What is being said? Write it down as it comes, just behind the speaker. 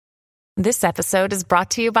This episode is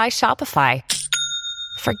brought to you by Shopify.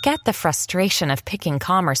 Forget the frustration of picking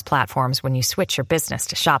commerce platforms when you switch your business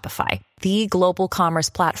to Shopify, the global commerce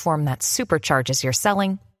platform that supercharges your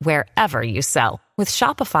selling wherever you sell. With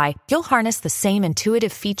Shopify, you'll harness the same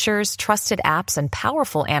intuitive features, trusted apps, and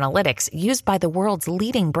powerful analytics used by the world's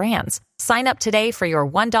leading brands. Sign up today for your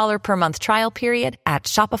 $1 per month trial period at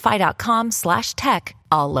shopify.com/tech,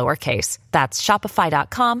 all lowercase. That's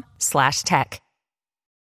shopify.com/tech.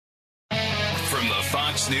 From the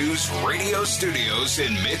Fox News radio studios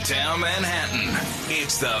in Midtown Manhattan,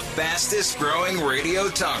 it's the fastest growing radio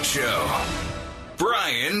talk show.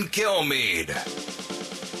 Brian Kilmeade.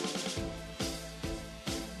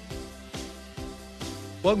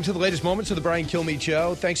 Welcome to the latest moments of the Brian Kilmeade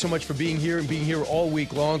Show. Thanks so much for being here and being here all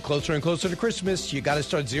week long. Closer and closer to Christmas. You got to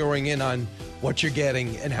start zeroing in on what you're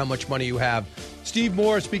getting and how much money you have. Steve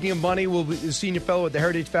Moore, speaking of money, will be a senior fellow at the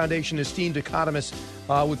Heritage Foundation, esteemed economist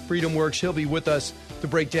with FreedomWorks. He'll be with us to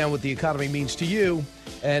break down what the economy means to you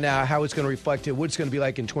and how it's going to reflect what it's going to be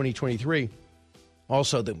like in 2023.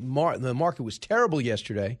 Also, the market was terrible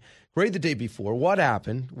yesterday. Great the day before. What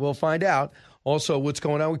happened? We'll find out. Also, what's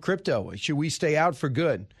going on with crypto? Should we stay out for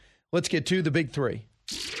good? Let's get to the big three.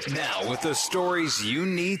 Now, with the stories you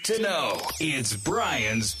need to know, it's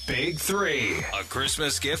Brian's Big Three. A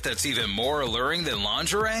Christmas gift that's even more alluring than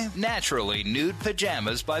lingerie? Naturally nude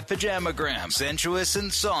pajamas by Pajamagram. Sensuous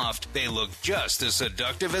and soft, they look just as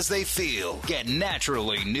seductive as they feel. Get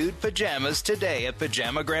naturally nude pajamas today at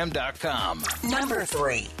pajamagram.com. Number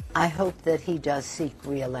 3. I hope that he does seek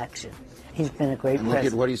re-election. He's been a great and president.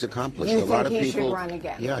 Look at what he's accomplished. You a lot of think he people should run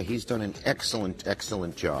again? Yeah, he's done an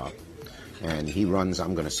excellent job. And he runs,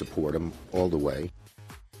 I'm going to support him all the way.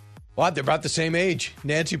 Well, they're about the same age.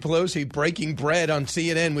 Nancy Pelosi breaking bread on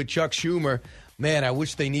CNN with Chuck Schumer. Man, I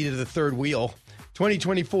wish they needed a third wheel.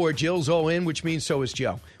 2024, Jill's all in, which means so is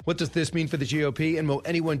Joe. What does this mean for the GOP? And will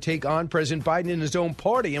anyone take on President Biden in his own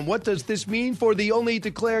party? And what does this mean for the only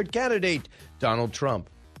declared candidate, Donald Trump?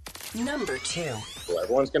 Number 2. Well,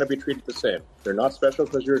 everyone's going to be treated the same. You're not special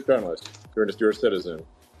because you're a journalist. You're a citizen.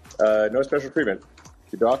 No special treatment.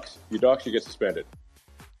 You dox, you get suspended.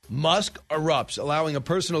 Musk erupts, allowing a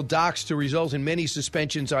personal dox to result in many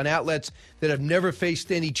suspensions on outlets that have never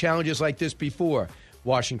faced any challenges like this before.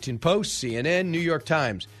 Washington Post, CNN, New York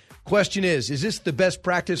Times. Question is this the best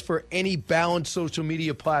practice for any balanced social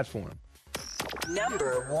media platform?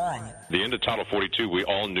 Number 1. The end of Title 42 we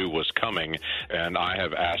all knew was coming, and I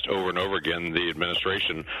have asked over and over again the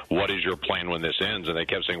administration, what is your plan when this ends? And they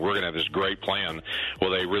kept saying, we're going to have this great plan.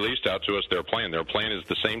 Well, they released out to us their plan. Their plan is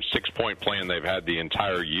the same 6-point plan they've had the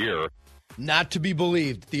entire year. Not to be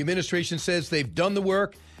believed. The administration says they've done the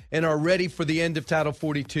work and are ready for the end of Title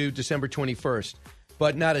 42, December 21st.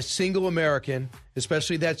 But not a single American,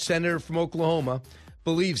 especially that senator from Oklahoma,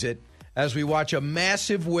 believes it, as we watch a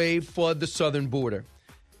massive wave flood the southern border.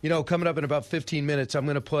 You know, coming up in about 15 minutes, I'm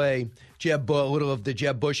going to play a little of the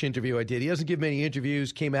Jeb Bush interview I did. He doesn't give many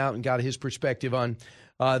interviews, came out and got his perspective on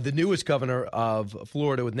the newest governor of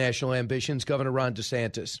Florida with national ambitions, Governor Ron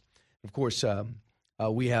DeSantis. Of course,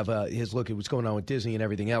 we have his look at what's going on with Disney and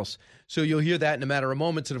everything else. So you'll hear that in a matter of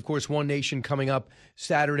moments. And, of course, One Nation coming up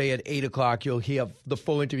Saturday at 8 o'clock. You'll hear the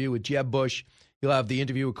full interview with Jeb Bush. You'll have the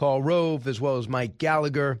interview with Karl Rove as well as Mike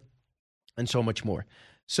Gallagher, and so much more.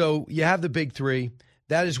 So you have the big three.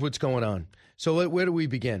 That is what's going on. So where do we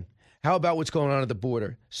begin? How about what's going on at the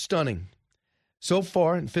border? Stunning. So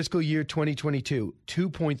far in fiscal year 2022,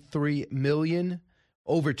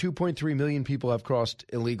 over 2.3 million people have crossed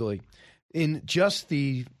illegally. In just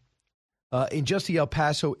the El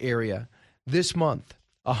Paso area this month,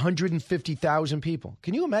 150,000 people.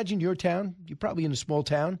 Can you imagine your town? You're probably in a small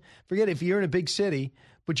town. Forget if you're in a big city,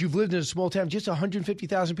 but you've lived in a small town, just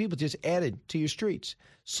 150,000 people just added to your streets,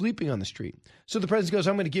 sleeping on the street. So the president goes,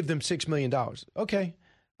 I'm going to give them $6 million. Okay.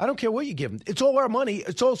 I don't care what you give them. It's all our money.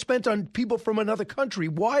 It's all spent on people from another country.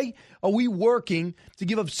 Why are we working to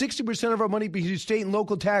give up 60% of our money between state and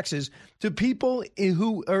local taxes to people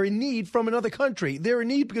who are in need from another country? They're in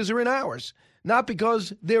need because they're in ours, not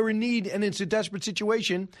because they're in need and it's a desperate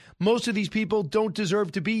situation. Most of these people don't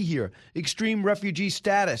deserve to be here. Extreme refugee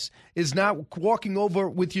status is not walking over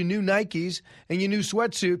with your new Nikes and your new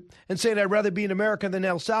sweatsuit and saying, I'd rather be in America than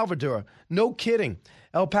El Salvador. No kidding.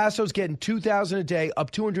 El Paso's getting 2,000 a day,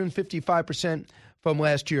 up 255% from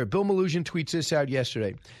last year. Bill Malugin tweets this out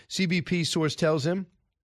yesterday. CBP source tells him,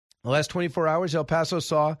 the last 24 hours, El Paso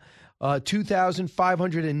saw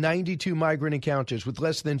 2,592 migrant encounters with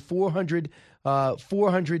less than 400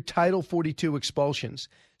 Title 42 expulsions.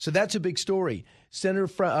 So that's a big story. Senator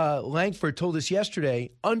Langford told us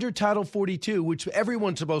yesterday, under Title 42, which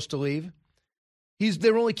everyone's supposed to leave,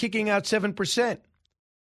 They're only kicking out 7%.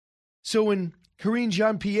 So when Karine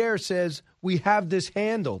Jean-Pierre says, we have this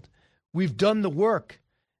handled, we've done the work,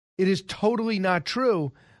 it is totally not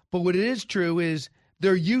true. But what it is true is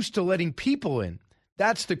they're used to letting people in.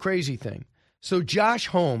 That's the crazy thing. So Josh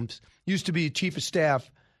Holmes used to be chief of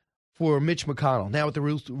staff for Mitch McConnell, now at the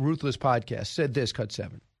Ruthless Podcast, said this, Cut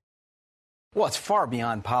 7. Well, it's far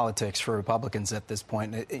beyond politics for Republicans at this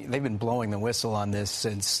point. They've been blowing the whistle on this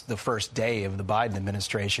since the first day of the Biden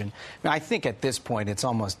administration. I think at this point it's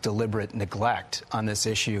almost deliberate neglect on this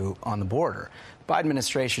issue on the border. The Biden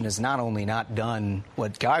administration has not only not done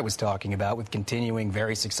what Guy was talking about with continuing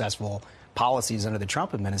very successful policies under the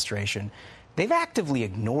Trump administration, they've actively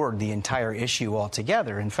ignored the entire issue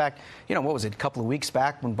altogether. In fact, what was it, a couple of weeks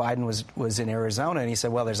back when Biden was in Arizona and he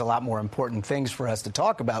said, well, there's a lot more important things for us to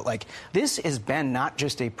talk about. Like, this has been not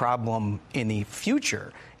just a problem in the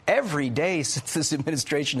future. Every day since this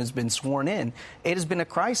administration has been sworn in, it has been a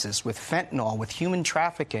crisis with fentanyl, with human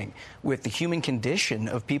trafficking, with the human condition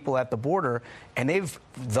of people at the border. And they've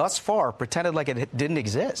thus far pretended like it didn't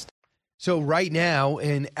exist. So right now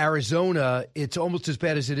in Arizona, it's almost as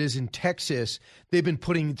bad as it is in Texas. They've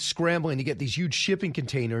been scrambling to get these huge shipping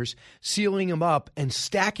containers, sealing them up and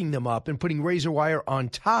stacking them up and putting razor wire on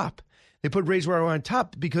top. They put razor wire on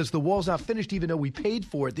top because the wall's not finished, even though we paid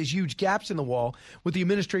for it. There's huge gaps in the wall. What the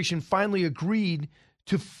administration finally agreed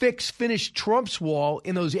to finish Trump's wall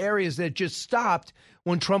in those areas that just stopped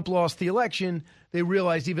when Trump lost the election. They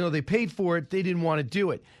realized even though they paid for it, they didn't want to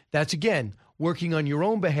do it. That's, again, working on your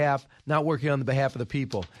own behalf, not working on the behalf of the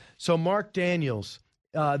people. So Mark Daniels,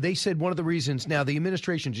 they said one of the reasons, now the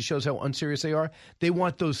administration just shows how unserious they are, they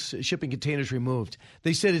want those shipping containers removed.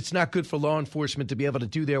 They said it's not good for law enforcement to be able to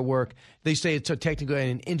do their work. They say it's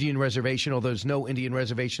technically an Indian reservation, although there's no Indian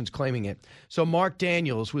reservations claiming it. So Mark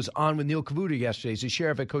Daniels was on with Neil Cavuto yesterday. He's the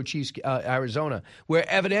sheriff at Cochise, Arizona, where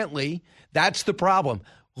evidently that's the problem.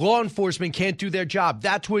 Law enforcement can't do their job.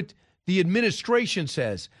 That's what the administration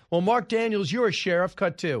says. Well, Mark Daniels, you're a sheriff.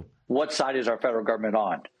 Cut 2. What side is our federal government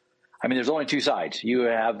on? I mean, there's only two sides. You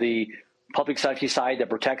have the public safety side that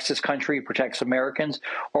protects this country, protects Americans,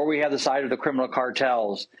 or we have the side of the criminal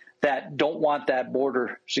cartels that don't want that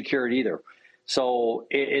border secured either. So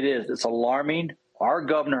it's alarming. Our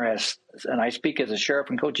governor has, and I speak as a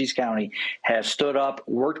sheriff in Cochise County, has stood up,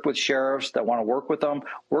 worked with sheriffs that want to work with them,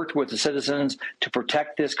 worked with the citizens to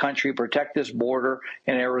protect this country, protect this border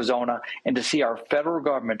in Arizona, and to see our federal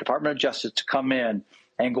government, Department of Justice, to come in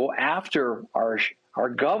and go after our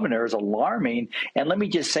governor is alarming. And let me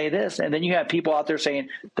just say this, and then you have people out there saying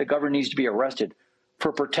the governor needs to be arrested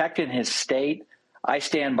for protecting his state. I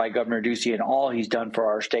stand by Governor Ducey and all he's done for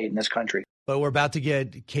our state and this country. But we're about to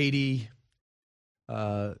get Katie.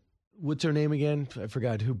 What's her name again? I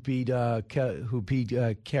forgot who beat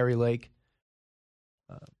Carrie Lake.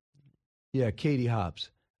 Katie Hobbs,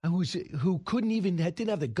 who didn't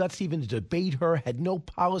have the guts even to debate her, had no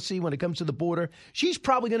policy when it comes to the border. She's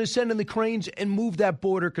probably going to send in the cranes and move that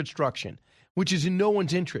border construction, which is in no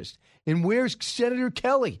one's interest. And where's Senator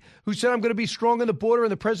Kelly, who said, I'm going to be strong on the border,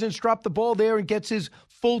 and the president's dropped the ball there and gets his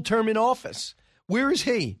full term in office? Where is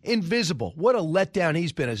he? Invisible. What a letdown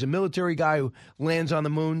he's been as a military guy who lands on the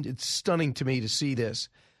moon. It's stunning to me to see this.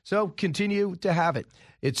 So continue to have it.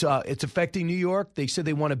 It's affecting New York. They said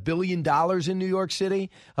they want $1 billion in New York City,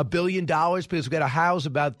 $1 billion because we've got to house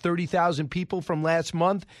about 30,000 people from last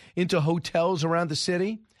month into hotels around the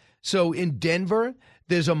city. So in Denver,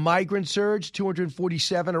 there's a migrant surge.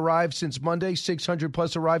 247 arrived since Monday, 600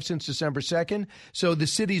 plus arrived since December 2nd. So the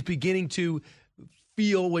city's beginning to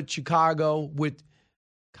feel what Chicago, with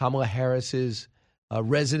Kamala Harris's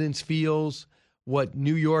residence feels, what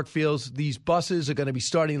New York feels. These buses are going to be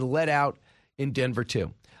starting to let out in Denver,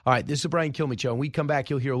 too. All right, this is the Brian Kilmeade Show. When we come back,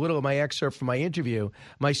 you'll hear a little of my excerpt from my interview,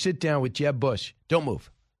 my sit-down with Jeb Bush. Don't move.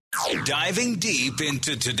 Diving deep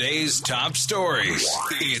into today's top stories,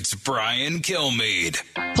 it's Brian Kilmeade.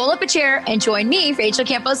 Pull up a chair and join me, Rachel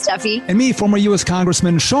Campos Duffy. And me, former U.S.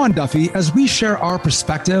 Congressman Sean Duffy, as we share our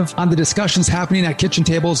perspective on the discussions happening at kitchen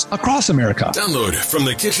tables across America. Download From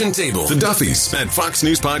the Kitchen Table, The Duffys, at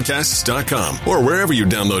foxnewspodcasts.com or wherever you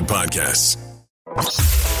download podcasts.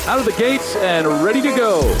 Out of the gates and ready to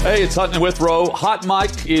go. Hey, it's Hutton Withrow. Hot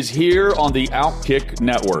Mike is here on the Outkick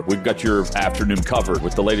Network. We've got your afternoon covered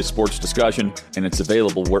with the latest sports discussion, and it's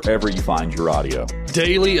available wherever you find your audio.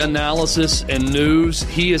 Daily analysis and news.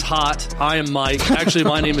 He is hot. I am Mike. Actually,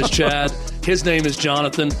 my name is Chad. His name is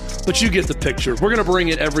Jonathan, but you get the picture. We're going to bring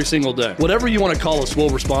it every single day. Whatever you want to call us, we'll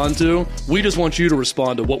respond to. We just want you to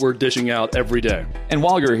respond to what we're dishing out every day. And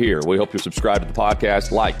while you're here, we hope you subscribe to the podcast,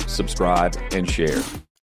 like, subscribe, and share.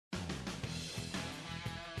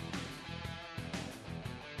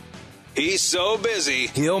 He's so busy,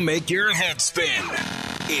 he'll make your head spin.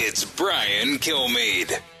 It's Brian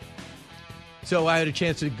Kilmeade. So I had a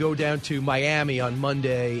chance to go down to Miami on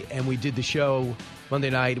Monday, and we did the show Monday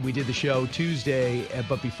night. We did the show Tuesday,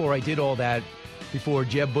 but before I did all that, before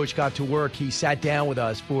Jeb Bush got to work, he sat down with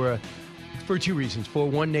us for two reasons. For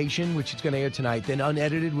One Nation, which is going to air tonight, then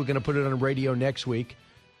unedited, we're going to put it on radio next week.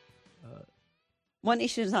 One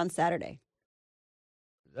Nation is on Saturday.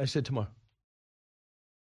 I said tomorrow.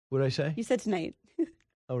 What did I say? You said tonight.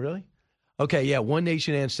 Oh, really? Okay, yeah, One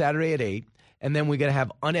Nation and Saturday at 8. And then we're going to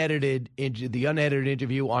have the unedited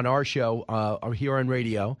interview on our show here on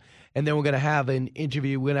radio. And then we're going to have an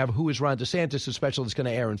interview. We're going to have Who is Ron DeSantis, a special that's going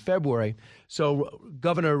to air in February. So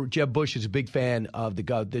Governor Jeb Bush is a big fan of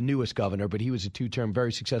the newest governor, but he was a two-term,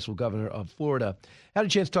 very successful governor of Florida. I had a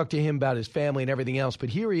chance to talk to him about his family and everything else. But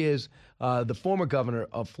here he is, the former governor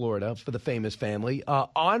of Florida for the famous family,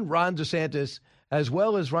 on Ron DeSantis, as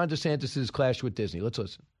well as Ron DeSantis' clash with Disney. Let's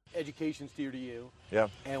listen. Education's dear to you. Yeah.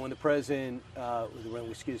 And when the president,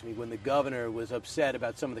 when the governor was upset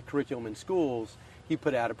about some of the curriculum in schools, he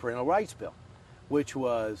put out a parental rights bill, which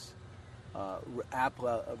was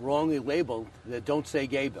wrongly labeled the Don't Say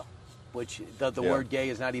Gay bill, which the word gay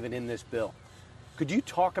is not even in this bill. Could you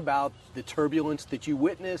talk about the turbulence that you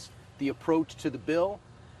witnessed, the approach to the bill,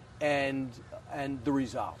 and the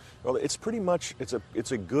resolve? Well, it's pretty much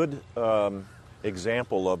it's a good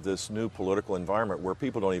example of this new political environment where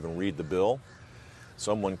people don't even read the bill.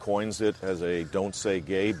 Someone coins it as a Don't Say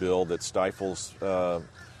Gay bill that stifles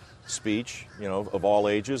speech, of all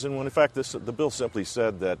ages. And when in fact the bill simply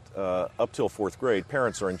said that up till fourth grade,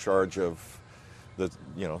 parents are in charge of the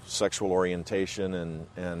sexual orientation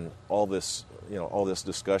and all this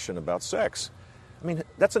discussion about sex. I mean,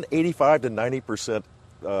 that's an 85 to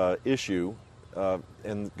 90% issue,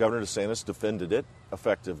 and Governor DeSantis defended it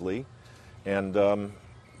effectively. And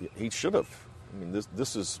he should have. I mean,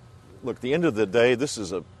 this is, look, at the end of the day, this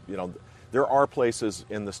is there are places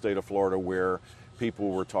in the state of Florida where people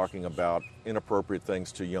were talking about inappropriate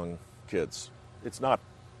things to young kids. It's not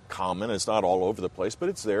common, it's not all over the place, but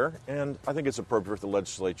it's there. And I think it's appropriate for the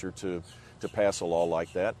legislature to pass a law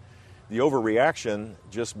like that. The overreaction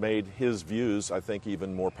just made his views, I think,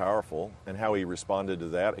 even more powerful, and how he responded to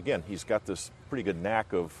that. Again, he's got this pretty good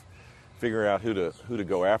knack of figuring out who to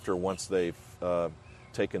go after once they've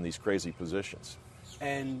taken these crazy positions.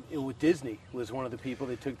 And with Disney was one of the people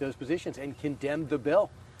that took those positions and condemned the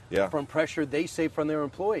bill from pressure, they say, from their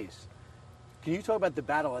employees. Can you talk about the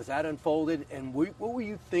battle as that unfolded, and what were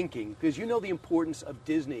you thinking? Because you know the importance of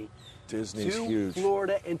Disney's to huge.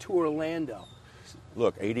 Florida and to Orlando.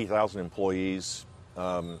 Look, 80,000 employees.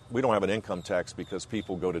 We don't have an income tax because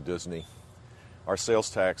people go to Disney. Our sales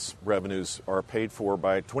tax revenues are paid for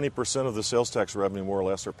by 20% of the sales tax revenue, more or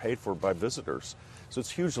less, are paid for by visitors. So it's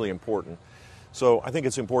hugely important. So I think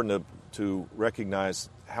it's important to recognize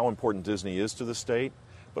how important Disney is to the state,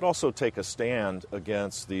 but also take a stand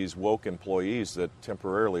against these woke employees that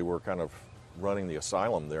temporarily were kind of running the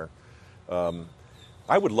asylum there.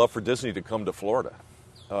 I would love for Disney to come to Florida,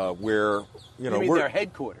 where we're their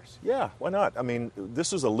headquarters. Yeah, why not? I mean,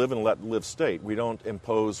 this is a live and let live state. We don't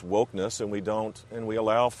impose wokeness, and we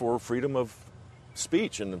allow for freedom of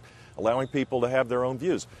speech and allowing people to have their own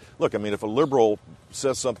views. Look, I mean, if a liberal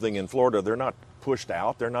says something in Florida, they're not pushed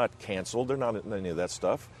out, they're not canceled, they're not any of that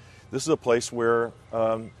stuff. This is a place where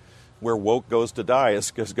woke goes to die,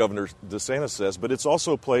 as Governor DeSantis says, but it's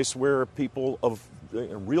also a place where people of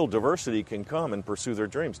real diversity can come and pursue their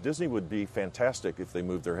dreams. Disney would be fantastic if they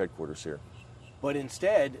moved their headquarters here. But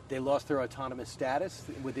instead, they lost their autonomous status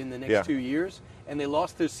within the next 2 years, and they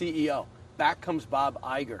lost their CEO. Back comes Bob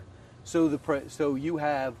Iger. So you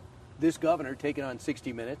have this governor taking on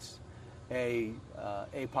 60 Minutes, a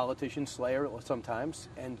politician slayer sometimes,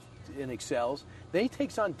 and excels. Then he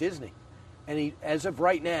takes on Disney. And as of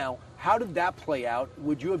right now, how did that play out?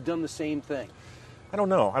 Would you have done the same thing? I don't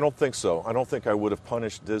know. I don't think so. I don't think I would have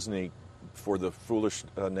punished Disney for the foolish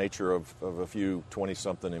nature of a few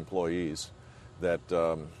 20-something employees that,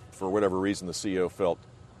 for whatever reason, the CEO felt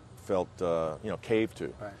caved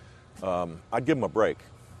to. Right. I'd give them a break.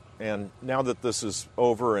 And now that this is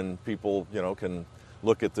over and people, can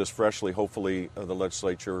look at this freshly, hopefully the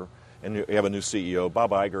legislature, and you have a new CEO.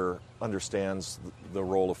 Bob Iger understands the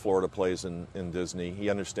role of Florida plays in Disney. He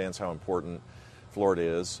understands how important Florida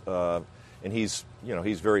is. And he's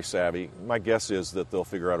very savvy. My guess is that they'll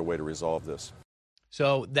figure out a way to resolve this.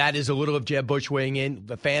 So that is a little of Jeb Bush weighing in.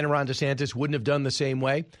 The fan of Ron DeSantis wouldn't have done the same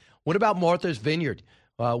way. What about Martha's Vineyard?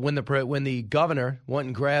 When the governor went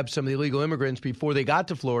and grabbed some of the illegal immigrants before they got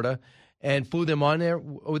to Florida and flew them on there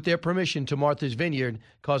with their permission to Martha's Vineyard,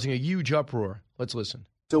 causing a huge uproar. Let's listen.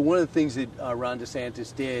 So one of the things that Ron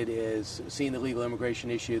DeSantis did is, seeing the illegal immigration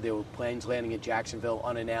issue, there were planes landing in Jacksonville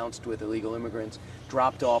unannounced with illegal immigrants,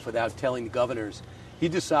 dropped off without telling the governors. He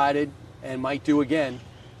decided, and might do again,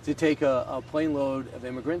 to take a plane load of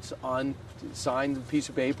immigrants on signed a piece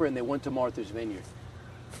of paper, and they went to Martha's Vineyard.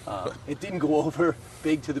 It didn't go over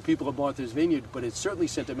big to the people of Martha's Vineyard, but it certainly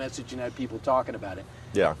sent a message and had people talking about it.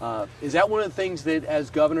 Yeah. Is that one of the things that, as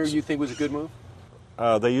governor, you think was a good move?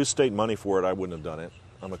 They use state money for it. I wouldn't have done it.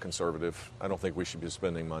 I'm a conservative. I don't think we should be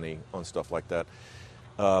spending money on stuff like that.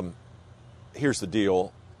 Here's the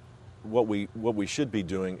deal. What we should be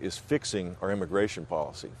doing is fixing our immigration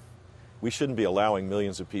policy. We shouldn't be allowing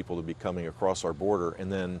millions of people to be coming across our border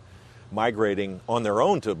and then migrating on their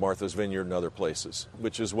own to Martha's Vineyard and other places,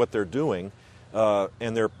 which is what they're doing.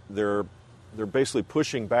 And they're basically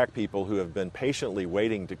pushing back people who have been patiently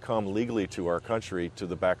waiting to come legally to our country to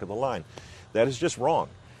the back of the line. That is just wrong.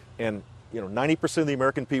 And 90% of the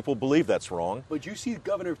American people believe that's wrong. But you see the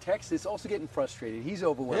governor of Texas also getting frustrated. He's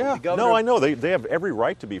overwhelmed. Yeah, the governor no, I know. They have every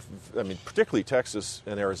right to be, particularly Texas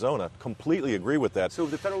and Arizona, completely agree with that. So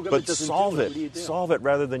if the federal government doesn't do it, what do you do? Solve it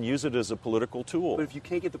rather than use it as a political tool. But if you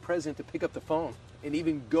can't get the president to pick up the phone and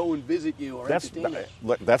even go and visit you or entertain you.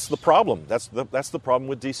 That's the problem. That's the problem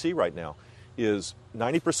with D.C. right now, is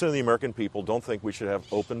 90% of the American people don't think we should have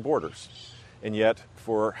open borders. And yet,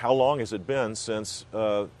 for how long has it been since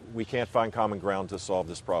we can't find common ground to solve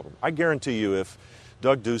this problem? I guarantee you, if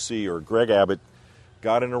Doug Ducey or Greg Abbott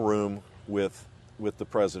got in a room with the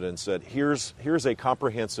president and said, here's a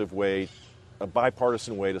comprehensive way, a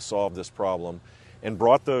bipartisan way to solve this problem, and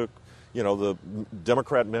brought the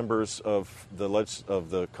Democrat members of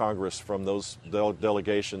the Congress from those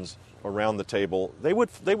delegations around the table, they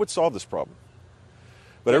would solve this problem.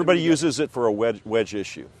 But everybody uses it for a wedge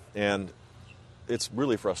issue, and it's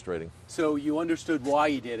really frustrating. So you understood why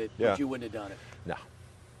you did it, Yeah. but you wouldn't have done it.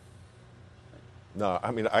 No,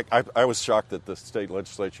 I mean, I was shocked that the state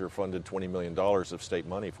legislature funded $20 million of state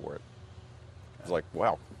money for it. I was like,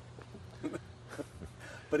 wow.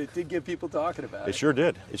 But it did get people talking about it. It sure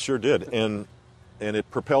did. It sure did. And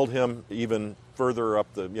it propelled him even further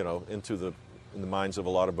up in the minds of a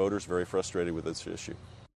lot of voters, very frustrated with this issue.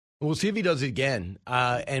 We'll see if he does it again.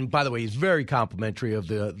 And by the way, he's very complimentary of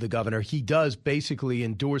the governor. He does basically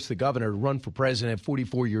endorse the governor to run for president at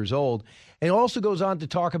 44 years old. And he also goes on to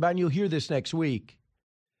talk about, and you'll hear this next week,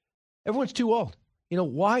 everyone's too old.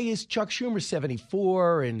 Why is Chuck Schumer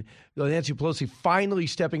 74 and Nancy Pelosi finally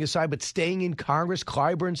stepping aside but staying in Congress?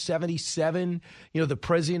 Clyburn 77. The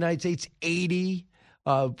president of the United States 80.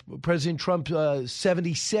 President Trump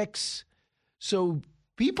 76. So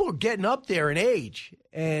people are getting up there in age.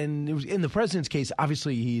 And it was, in the president's case,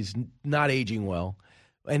 obviously he's not aging well.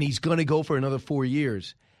 And he's going to go for another 4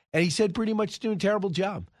 years. And he said pretty much doing a terrible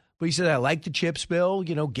job. But he said, I like the CHIPS bill,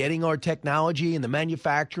 getting our technology and the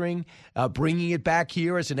manufacturing, bringing it back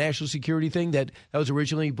here as a national security thing. That was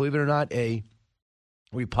originally, believe it or not, a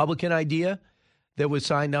Republican idea that was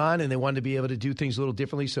signed on, and they wanted to be able to do things a little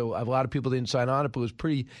differently. So a lot of people didn't sign on it, but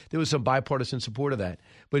there was some bipartisan support of that.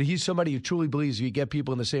 But he's somebody who truly believes if you get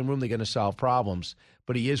people in the same room, they're going to solve problems.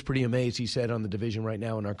 But he is pretty amazed, he said, on the division right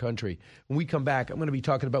now in our country. When we come back, I'm going to be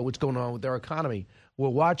talking about what's going on with our economy. We're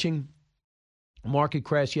watching market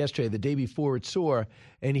crash yesterday, the day before it soared,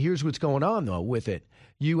 and here's what's going on, though, with it.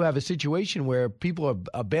 You have a situation where people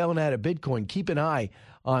are bailing out of Bitcoin. Keep an eye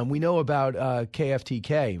on, we know about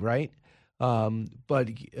KFTK, right? But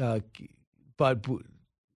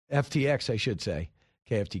FTX, I should say.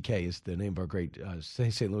 KFTK is the name of our great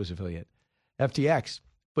St. Louis affiliate. FTX.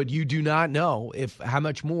 But you do not know how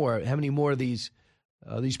many more of these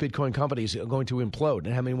Bitcoin companies are going to implode,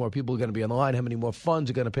 and how many more people are going to be on the line, how many more funds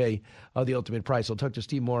are going to pay the ultimate price. I'll talk to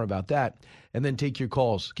Steve more about that, and then take your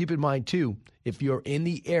calls. Keep in mind, too, if you're in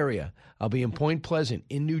the area, I'll be in Point Pleasant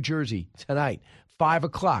in New Jersey tonight, 5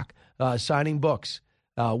 o'clock, signing books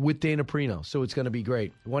with Dana Perino. So it's going to be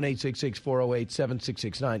great.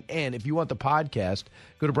 1-866-408-7669. And if you want the podcast,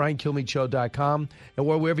 go to BrianKilmeadshow.com, and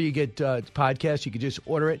wherever you get podcasts, you can just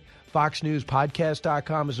order it.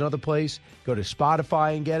 FoxNewsPodcast.com is another place. Go to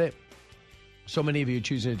Spotify and get it. So many of you are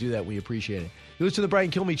choosing to do that. We appreciate it. You listen to the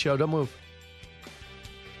Brian Kilmeade Show. Don't move.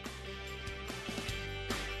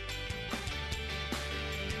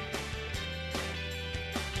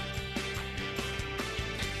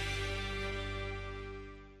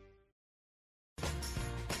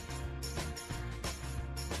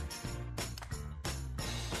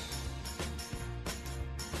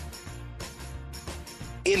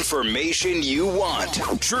 Information you want.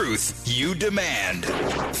 Truth you demand.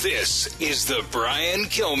 This is the Brian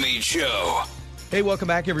Kilmeade Show. Hey, welcome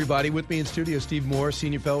back, everybody. With me in studio, Steve Moore,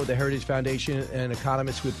 Senior Fellow with the Heritage Foundation and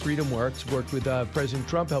economist with FreedomWorks. Worked with President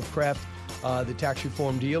Trump, helped craft the tax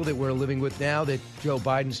reform deal that we're living with now that Joe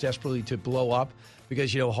Biden's desperately to blow up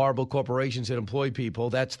because, horrible corporations that employ people.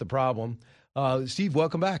 That's the problem. Steve,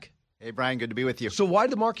 welcome back. Hey, Brian, good to be with you. So why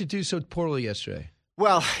did the market do so poorly yesterday?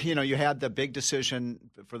 Well, you had the big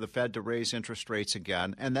decision for the Fed to raise interest rates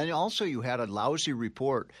again. And then also you had a lousy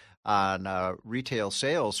report on retail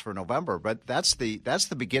sales for November. But that's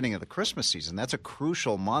the beginning of the Christmas season. That's a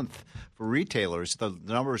crucial month for retailers. The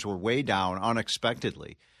numbers were way down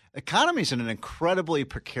unexpectedly. Economy's in an incredibly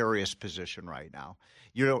precarious position right now.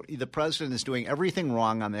 The president is doing everything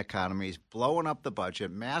wrong on the economy. He's blowing up the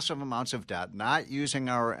budget, massive amounts of debt, not using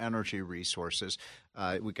our energy resources.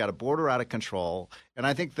 We've got a border out of control. And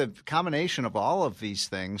I think the combination of all of these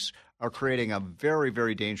things are creating a very,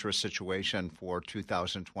 very dangerous situation for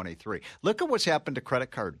 2023. Look at what's happened to credit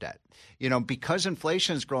card debt. Because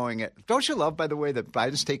inflation is growing don't you love, by the way, that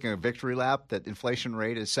Biden's taking a victory lap, that inflation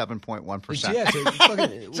rate is 7.1%? Yes.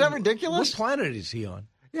 Is that ridiculous? What planet is he on?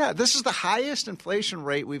 Yeah, this is the highest inflation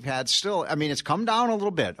rate we've had still. I mean, it's come down a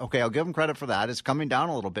little bit. Okay, I'll give him credit for that. It's coming down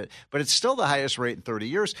a little bit, but it's still the highest rate in 30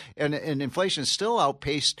 years, and inflation still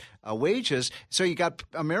outpaced wages. So you got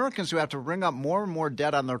Americans who have to ring up more and more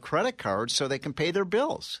debt on their credit cards so they can pay their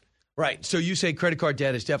bills. Right. So you say credit card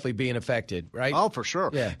debt is definitely being affected, right? Oh, for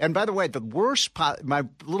sure. Yeah. And by the way, the worst my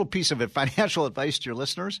little piece of financial advice to your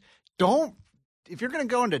listeners, if you're going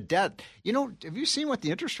to go into debt, have you seen what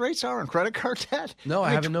the interest rates are on credit card debt? No,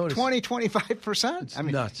 I haven't noticed. 20-25%. It's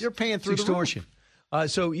nuts. You're paying through it's extortion. The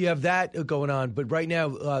roof. So you have that going on. But right now,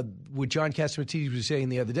 what John Catsimatidis was saying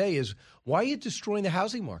the other day is, why are you destroying the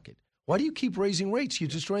housing market? Why do you keep raising rates? You're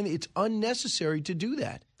destroying it's unnecessary to do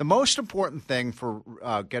that. The most important thing for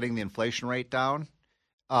getting the inflation rate down,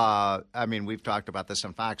 we've talked about this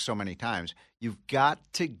on Fox so many times, you've got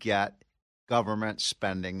to get government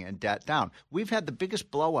spending and debt down. We've had the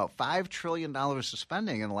biggest blowout, $5 trillion of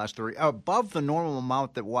spending in the last 3 above the normal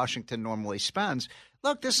amount that Washington normally spends.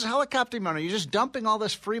 Look, this is helicopter money. You're just dumping all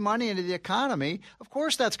this free money into the economy. Of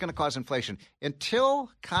course that's going to cause inflation.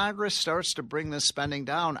 Until Congress starts to bring this spending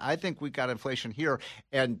down, I think we've got inflation here.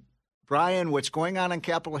 And Brian, what's going on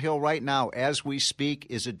Capitol Hill right now as we speak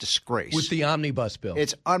is a disgrace. With the omnibus bill.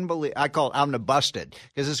 It's unbelievable. I call it omnibusted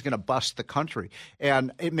because it's going to bust the country.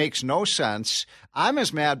 And it makes no sense. I'm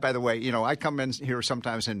as mad, by the way, I come in here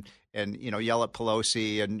sometimes and yell at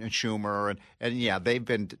Pelosi and Schumer. And yeah, they've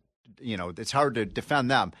been, it's hard to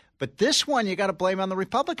defend them. But this one, you got to blame on the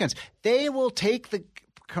Republicans. They will take the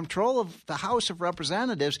control of the House of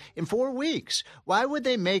Representatives in 4 weeks. Why are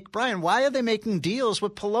they making deals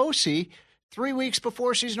with Pelosi 3 weeks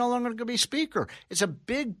before she's no longer going to be Speaker? It's a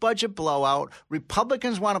big budget blowout.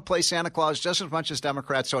 Republicans want to play Santa Claus just as much as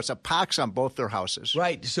Democrats, so it's a pox on both their houses.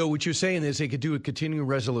 Right. So what you're saying is they could do a continuing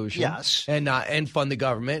resolution, yes, and fund the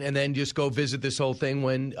government, and then just go visit this whole thing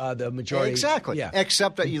when the majority. Exactly. Yeah.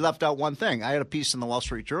 Except that you left out one thing. I had a piece in the Wall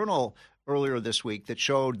Street Journal earlier this week that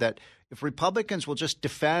showed that if Republicans will just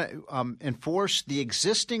enforce the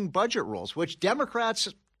existing budget rules, which Democrats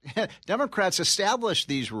established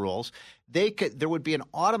these rules, there would be an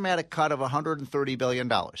automatic cut of $130 billion.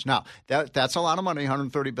 Now, that's a lot of money,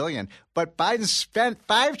 $130 billion. But Biden spent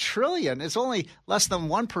 $5 trillion. It's only less than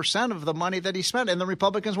 1% of the money that he spent, and the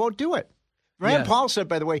Republicans won't do it. Rand Paul said,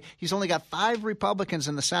 by the way, he's only got 5 Republicans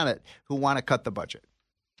in the Senate who want to cut the budget.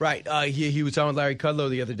 Right. He was on with Larry Kudlow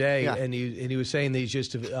the other day, yeah, and he was saying that he's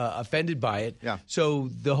just offended by it. Yeah. So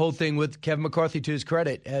the whole thing with Kevin McCarthy, to his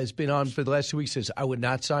credit, has been on for the last 2 weeks. Says, I would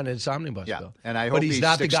not sign an omnibus bill. And I hope but he's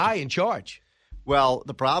not the guy in charge. Well,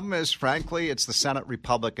 the problem is, frankly, it's the Senate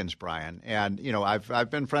Republicans, Brian. And, I've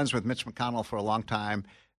been friends with Mitch McConnell for a long time,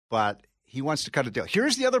 but he wants to cut a deal.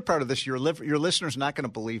 Here's the other part of this. Your listeners are not going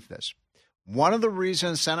to believe this. One of the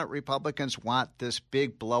reasons Senate Republicans want this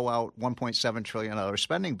big blowout $1.7 trillion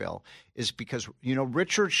spending bill is because,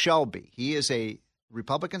 Richard Shelby, he is a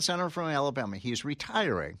Republican senator from Alabama. He's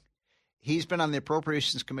retiring. He's been on the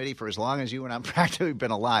Appropriations Committee for as long as you and I have practically been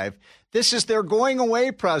alive. This is their going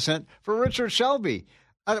away present for Richard Shelby.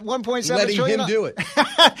 $1.7 letting trillion. him do it.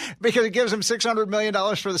 Because it gives him $600 million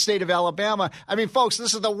for the state of Alabama. I mean, folks,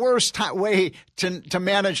 this is the worst way to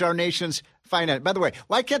manage our nation's finance. By the way,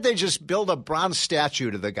 why can't they just build a bronze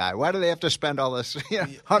statue to the guy? Why do they have to spend all this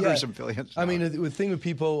hundreds of billions? I mean, the thing that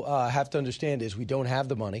people have to understand is we don't have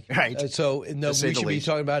the money. Right. So we should be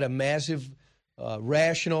talking about a massive,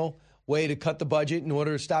 rational way to cut the budget in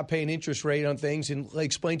order to stop paying interest rate on things and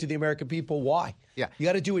explain to the American people why. Yeah. You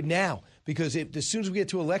got to do it now because as soon as we get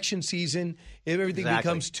to election season, everything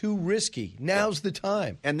becomes too risky. Now's the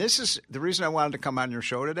time. And this is the reason I wanted to come on your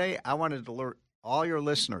show today. I wanted to all your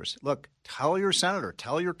listeners, look, tell your senator,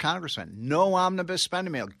 tell your congressman, no omnibus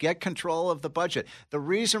spending bill, get control of the budget. The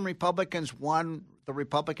reason Republicans won the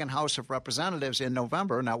Republican House of Representatives in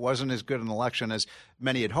November, and that wasn't as good an election as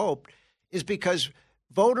many had hoped, is because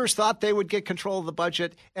voters thought they would get control of the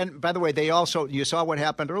budget. And by the way, you saw what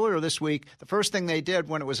happened earlier this week. The first thing they did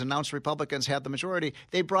when it was announced Republicans had the majority,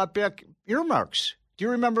 they brought back earmarks. Do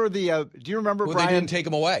you remember Brian? They didn't take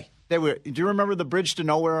them away. Do you remember the Bridge to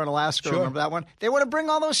Nowhere in Alaska? Sure. Remember that one? They want to bring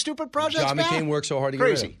all those stupid projects John back. McCain worked so hard to get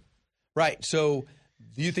rid of Crazy. it. Right. So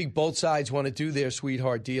do you think both sides want to do their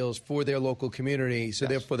sweetheart deals for their local community, so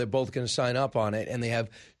therefore they're both going to sign up on it, and they have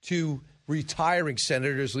two retiring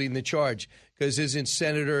senators leading the charge? Because isn't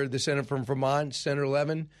the senator from Vermont, Senator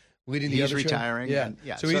Levin, leading the other charge? He's retiring.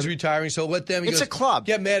 Yeah. So he's retiring, so let them. It's a club.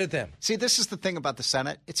 Get mad at them. See, this is the thing about the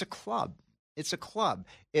Senate. It's a club. It's a club,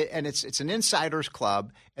 and it's an insiders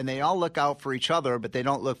club, and they all look out for each other, but they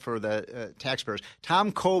don't look for the taxpayers.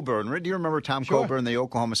 Tom Coburn, do you remember Tom Coburn, the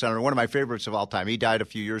Oklahoma senator, one of my favorites of all time? He died a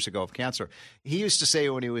few years ago of cancer. He used to say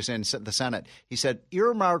when he was in the Senate, he said,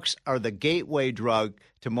 earmarks are the gateway drug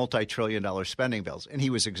to multi-trillion-dollar spending bills, and he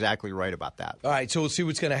was exactly right about that. All right, so we'll see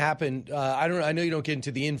what's going to happen. I know you don't get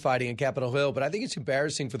into the infighting in Capitol Hill, but I think it's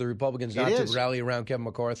embarrassing for the Republicans not to rally around Kevin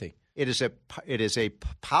McCarthy. It is a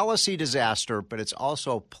policy disaster, but it's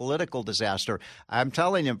also a political disaster. I'm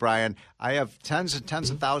telling you, Brian, I have tens and tens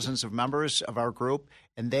of thousands of members of our group,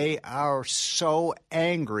 and they are so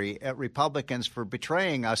angry at Republicans for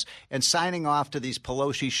betraying us and signing off to these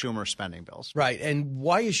Pelosi-Schumer spending bills. Right, and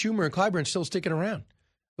why is Schumer and Clyburn still sticking around?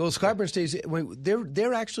 Those Clyburn stays,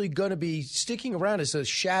 they're actually going to be sticking around as a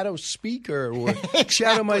shadow speaker or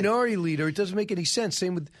shadow minority leader. It doesn't make any sense.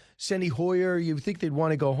 Same with Steny Hoyer. You would think they'd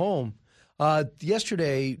want to go home.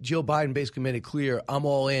 Yesterday, Jill Biden basically made it clear, I'm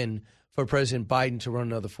all in for President Biden to run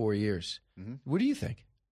another 4 years. Mm-hmm. What do you think?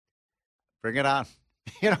 Bring it on.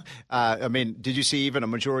 Did you see even a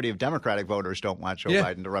majority of Democratic voters don't want Joe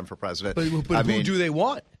Biden to run for president? But who do they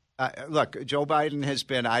want? Look, Joe Biden has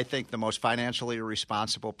been, I think, the most financially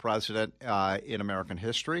responsible president in American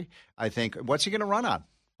history. I think, what's he going to run on?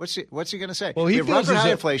 What's he going to say? Well, he feels record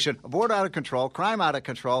high inflation, abortion out of control, crime out of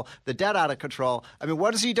control, the debt out of control. I mean,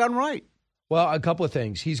 what has he done right? Well, a couple of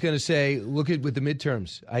things. He's going to say, look at with the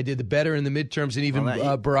midterms. I did better in the midterms than even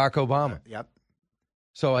Barack Obama. Yep.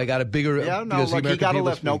 So I got a bigger. Yeah, no, look, he got a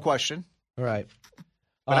lift, no question. All right.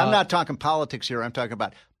 But I'm not talking politics here. I'm talking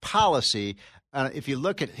about policy. If you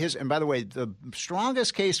look at his, and by the way, the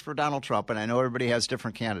strongest case for Donald Trump, and I know everybody has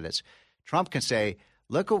different candidates, Trump can say,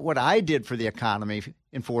 look at what I did for the economy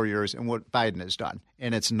in 4 years and what Biden has done.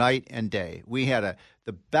 And it's night and day. We had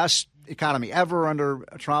the best economy ever under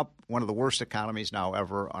Trump, one of the worst economies now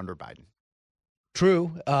ever under Biden.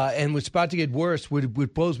 True. And what's about to get worse,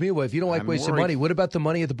 what blows me away, if you don't like wasting money, what about the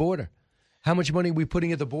money at the border? How much money are we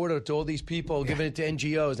putting at the border to all these people, giving it to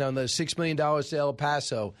NGOs? Now, the $6 million to El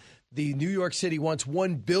Paso. The New York City wants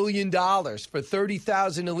 $1 billion for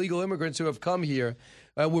 30,000 illegal immigrants who have come here.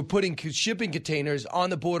 We're putting shipping containers on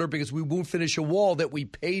the border because we won't finish a wall that we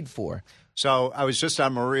paid for. So I was just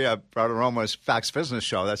on Maria Bartiromo's Fox Business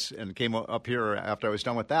show, and came up here after I was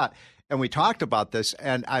done with that, and we talked about this,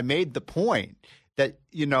 and I made the point that,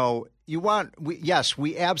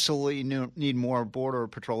 we absolutely need more Border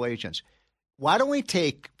Patrol agents. Why don't we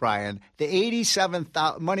take, Brian,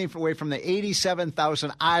 the money away from the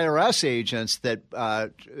 87,000 IRS agents that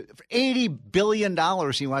 $80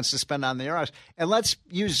 billion he wants to spend on the IRS, and let's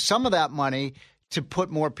use some of that money to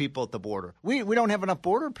put more people at the border. We don't have enough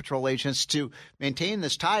Border Patrol agents to maintain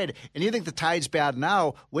this tide. And you think the tide's bad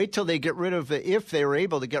now, wait till they get rid of if they were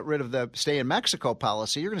able to get rid of the stay in Mexico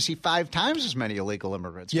policy, you're going to see 5 times as many illegal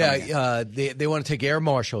immigrants. Yeah, they want to take air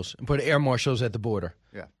marshals and put air marshals at the border.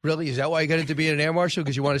 Yeah. Really? Is that why you got into being an air marshal?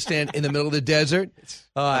 Because you want to stand in the middle of the desert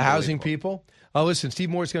housing people? Listen, Steve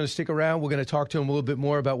Moore's going to stick around. We're going to talk to him a little bit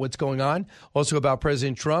more about what's going on. Also about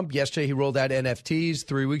President Trump. Yesterday he rolled out NFTs.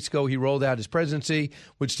 3 weeks ago he rolled out his presidency.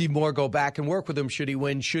 Would Steve Moore go back and work with him should he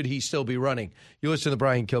win? Should he still be running? You listen to the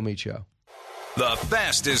Brian Kilmeade Show. The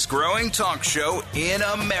fastest growing talk show in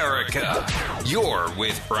America. You're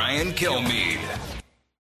with Brian Kilmeade.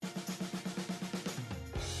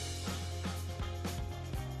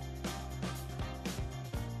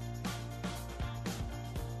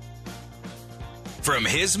 From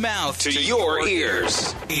his mouth to your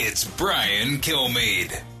ears, it's Brian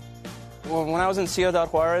Kilmeade. Well, when I was in Ciudad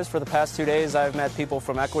Juarez for the past 2 days, I've met people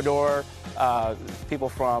from Ecuador, people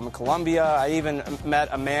from Colombia. I even met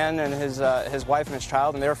a man and his wife and his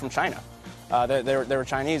child, and they were from China. They were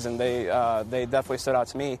Chinese, and they definitely stood out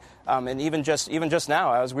to me. And even just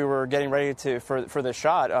now, as we were getting ready for this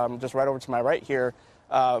shot, just right over to my right here,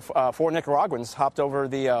 4 Nicaraguans hopped over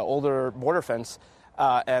the older border fence.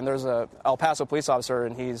 And there's a El Paso police officer,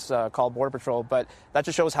 and he's called Border Patrol. But that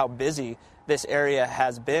just shows how busy this area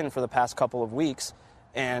has been for the past couple of weeks.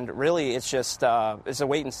 And really, it's just it's a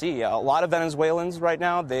wait and see. A lot of Venezuelans right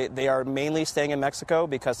now, they are mainly staying in Mexico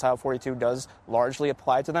because Title 42 does largely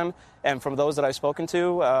apply to them. And from those that I've spoken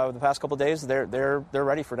to the past couple of days, they're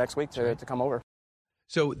ready for next week to come over.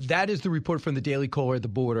 So that is the report from the Daily Caller at the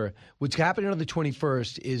border. What's happening on the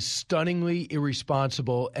 21st is stunningly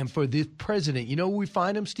irresponsible. And for the president, you know where we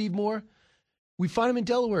find him, Steve Moore? We find him in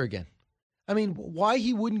Delaware again. I mean, why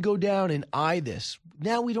he wouldn't go down and eye this?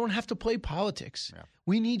 Now we don't have to play politics. Yeah.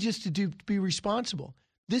 We need just to be responsible.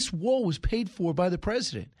 This wall was paid for by the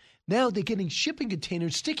president. Now they're getting shipping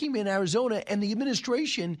containers, sticking them in Arizona, and the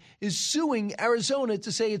administration is suing Arizona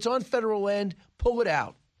to say it's on federal land, pull it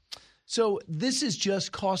out. So this is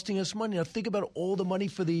just costing us money. Now think about all the money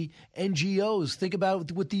for the NGOs. Think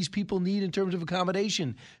about what these people need in terms of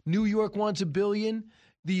accommodation. New York wants $1 billion.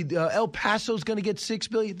 The El Paso's going to get $6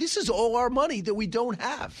 billion. This is all our money that we don't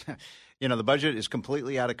have. You know, the budget is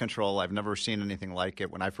completely out of control. I've never seen anything like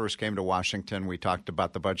it. When I first came to Washington, we talked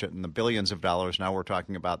about the budget in the billions of dollars. Now we're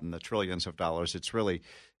talking about in the trillions of dollars. It's really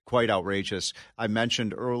quite outrageous. I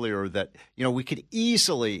mentioned earlier that, you know, we could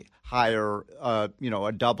easily hire, a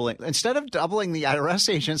doubling. Instead of doubling the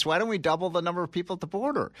IRS agents, why don't we double the number of people at the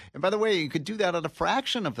border? And by the way, you could do that at a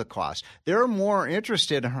fraction of the cost. They're more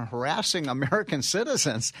interested in harassing American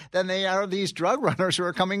citizens than they are these drug runners who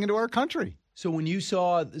are coming into our country. So when you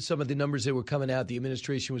saw some of the numbers that were coming out, the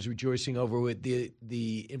administration was rejoicing over with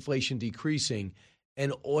the inflation decreasing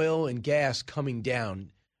and oil and gas coming down.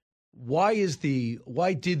 Why did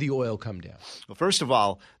the oil come down? Well, first of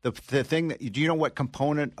all, the thing that do you know what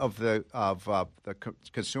component of the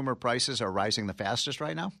consumer prices are rising the fastest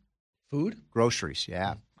right now? Food? Groceries,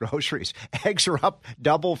 yeah. Groceries. Eggs are up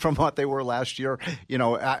double from what they were last year. You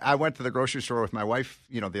know, I went to the grocery store with my wife,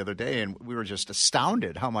 the other day, and we were just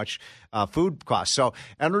astounded how much food costs. So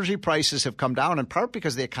energy prices have come down in part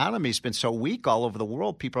because the economy has been so weak all over the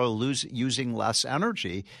world. People are using less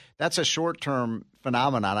energy. That's a short-term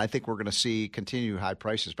phenomenon. I think we're going to see continued high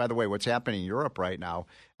prices. By the way, what's happening in Europe right now,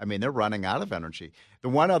 I mean, they're running out of energy. The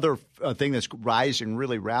one other thing that's rising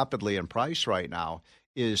really rapidly in price right now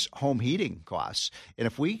is home heating costs. And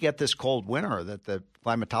if we get this cold winter that the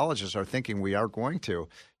climatologists are thinking we are going to,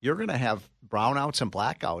 you're going to have brownouts and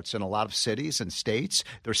blackouts in a lot of cities and states.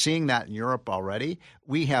 They're seeing that in Europe already.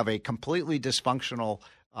 We have a completely dysfunctional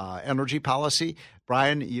energy policy.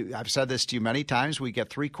 Brian, I've said this to you many times. We get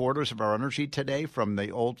 3/4 of our energy today from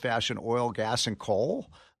the old-fashioned oil, gas, and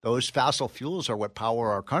coal. Those fossil fuels are what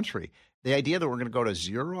power our country. The idea that we're going to go to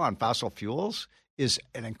zero on fossil fuels is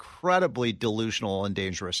an incredibly delusional and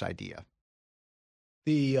dangerous idea.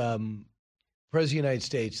 The President of the United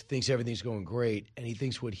States thinks everything's going great, and he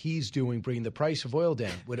thinks what he's doing, bringing the price of oil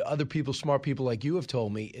down. What other people, smart people like you have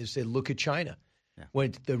told me, is they look at China. Yeah.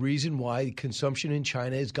 When the reason why consumption in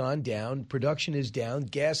China has gone down, production is down,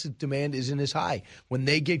 gas demand isn't as high. When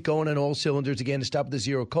they get going on all cylinders again to stop the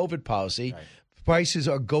zero COVID policy, right, prices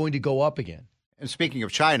are going to go up again. And speaking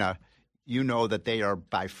of China, you know that they are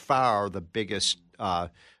by far the biggest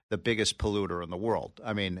polluter in the world.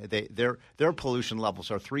 I mean, their pollution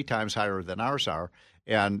levels are 3 times higher than ours are,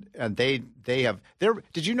 and they have.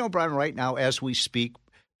 Did you know, Brian? Right now, as we speak,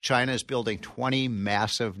 China is building 20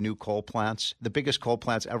 massive new coal plants, the biggest coal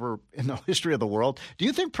plants ever in the history of the world. Do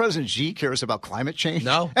you think President Xi cares about climate change?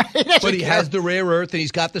 No, but he has the rare earth, and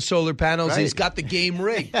he's got the solar panels, right, and he's got the game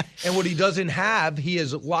rigged. And what he doesn't have, he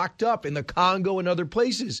is locked up in the Congo and other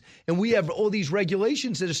places. And we have all these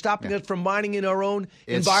regulations that are stopping us from mining in our own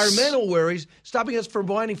environmental worries, stopping us from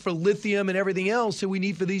mining for lithium and everything else that we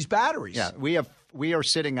need for these batteries. Yeah, we are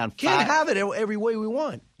sitting on can't have it every way we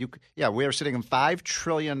want. We are sitting on $5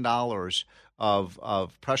 trillion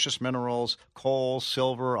of precious minerals, coal,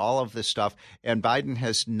 silver, all of this stuff, and Biden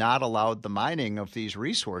has not allowed the mining of these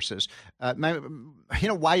resources.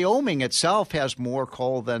 Wyoming itself has more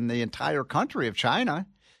coal than the entire country of China.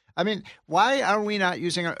 I mean, why are we not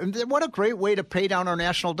using what a great way to pay down our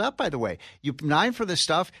national debt, by the way. You mine for this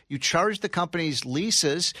stuff, you charge the companies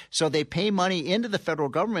leases so they pay money into the federal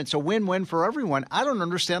government. It's a win-win for everyone. I don't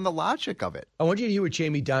understand the logic of it. I want you to hear what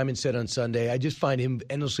Jamie Dimon said on Sunday. I just find him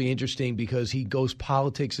endlessly interesting because he goes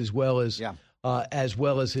politics as well as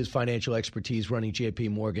his financial expertise running J.P.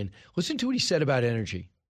 Morgan. Listen to what he said about energy.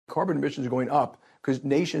 Carbon emissions are going up because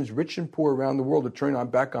nations rich and poor around the world are turning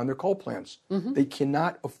back on their coal plants. Mm-hmm. They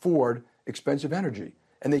cannot afford expensive energy,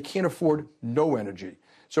 and they can't afford no energy.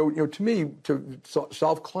 So, to me, to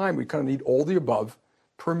solve climate, we kind of need all the above,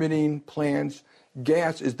 permitting, plans,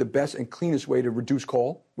 gas is the best and cleanest way to reduce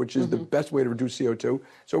coal, which is the best way to reduce CO2.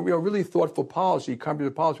 So, really thoughtful policy,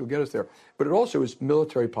 comprehensive policy will get us there. But it also is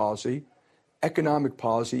military policy, economic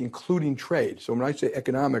policy, including trade. So when I say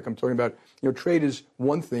economic, I'm talking about, trade is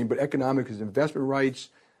one thing, but economic is investment rights.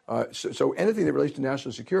 So anything that relates to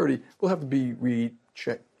national security will have to be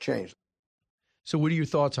changed. So what are your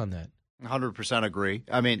thoughts on that? 100% agree.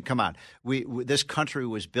 I mean, come on. This country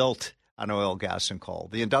was built on oil, gas, and coal.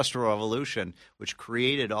 The Industrial Revolution, which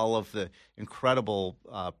created all of the incredible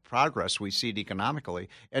progress we see economically,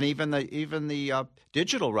 and even the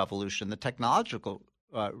digital revolution, the technology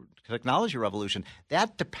revolution,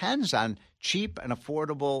 that depends on cheap and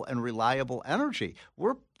affordable and reliable energy.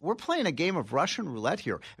 We're playing a game of Russian roulette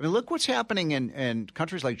here. I mean, look what's happening in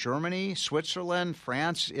countries like Germany, Switzerland,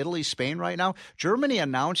 France, Italy, Spain right now. Germany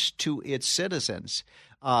announced to its citizens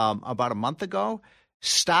about a month ago,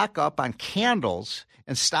 stock up on candles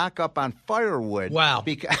and stock up on firewood. Wow.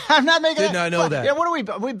 I'm not making Did not know that. Yeah, what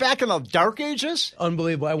are we back in the dark ages?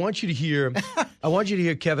 Unbelievable. I want you to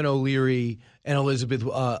hear Kevin O'Leary and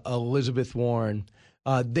Elizabeth Warren.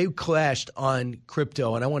 They clashed on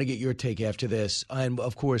crypto, and I want to get your take after this. And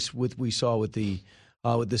of course, we saw with the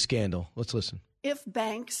scandal. Let's listen. If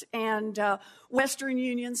banks and Western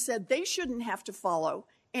Union said they shouldn't have to follow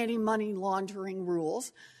any money laundering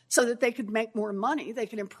rules so that they could make more money, they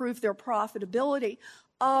could improve their profitability,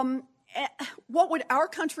 what would our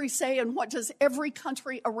country say, and what does every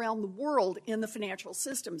country around the world in the financial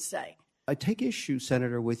system say? I take issue,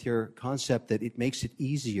 Senator, with your concept that it makes it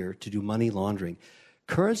easier to do money laundering.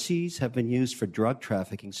 Currencies have been used for drug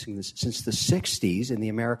trafficking since the 60s in the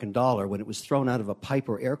American dollar, when it was thrown out of a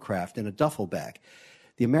Piper aircraft in a duffel bag.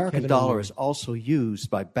 The American dollar is also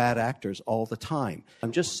used by bad actors all the time.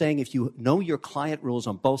 I'm just saying, if you know your client rules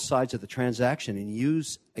on both sides of the transaction and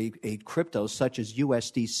use a crypto such as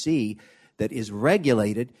USDC that is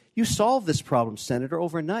regulated, you solve this problem, Senator,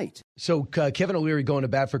 overnight. So Kevin O'Leary going to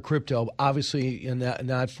bat for crypto, obviously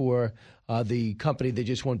not for the company that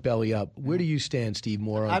just went belly up. Where do you stand, Steve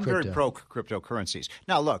Moore, on crypto? I'm very pro cryptocurrencies.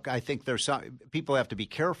 Now, look, I think there's people have to be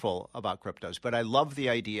careful about cryptos, but I love the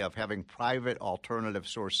idea of having private alternative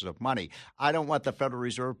sources of money. I don't want the Federal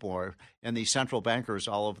Reserve Board and the central bankers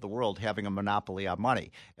all over the world having a monopoly on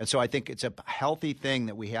money. And so I think it's a healthy thing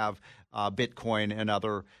that we have Bitcoin and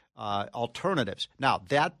other alternatives. Now,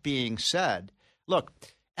 that being said, look,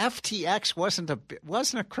 FTX wasn't a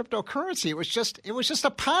cryptocurrency. It was just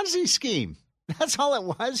a Ponzi scheme. That's all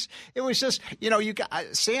it was. It was just, you got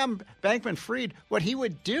Sam Bankman-Fried. What he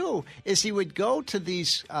would do is he would go to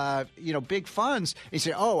these, big funds. He'd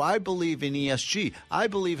say, "Oh, I believe in ESG. I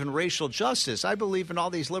believe in racial justice. I believe in all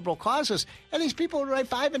these liberal causes." And these people would write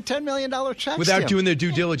 $5 and $10 million checks without doing their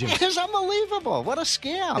due diligence. It is unbelievable. What a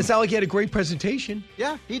scam! It's not like he had a great presentation.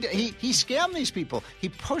 Yeah, he scammed these people. He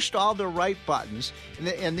pushed all the right buttons,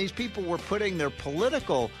 and these people were putting their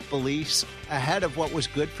political beliefs ahead of what was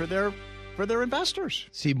good for their investors.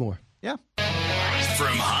 See more. Yeah.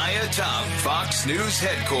 From high atop Fox News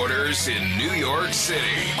headquarters in New York City,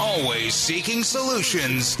 always seeking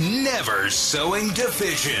solutions, never sowing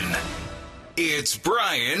division. It's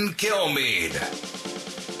Brian Kilmeade.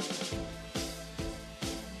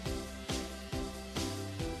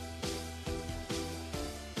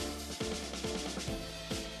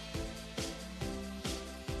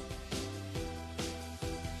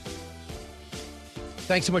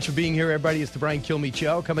 Thanks so much for being here, everybody. It's the Brian Kilmeade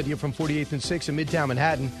Show, coming to you from 48th and 6th in Midtown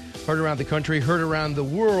Manhattan. Heard around the country, heard around the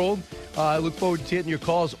world. I look forward to getting your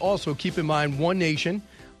calls. Also, keep in mind, One Nation.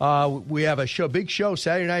 We have a big show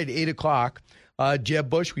Saturday night at 8 o'clock. Jeb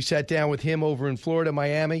Bush, we sat down with him over in Florida,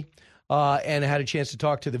 Miami, and had a chance to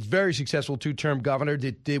talk to the very successful two-term governor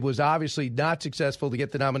that was obviously not successful to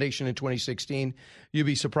get the nomination in 2016. You'd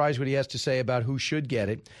be surprised what he has to say about who should get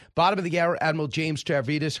it. Bottom of the hour, Admiral James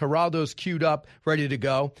Stavridis. Geraldo's queued up, ready to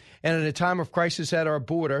go. And in a time of crisis at our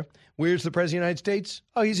border, where's the President of the United States?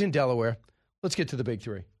 Oh, he's in Delaware. Let's get to the big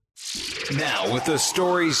three. Now, with the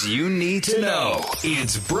stories you need to know,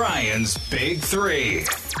 it's Brian's Big Three.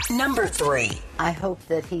 Number 3. I hope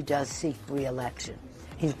that he does seek re-election.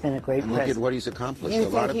 He's been a great and president. Look at what he's accomplished. You a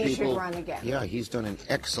lot think of he people, should run again? Yeah, he's done an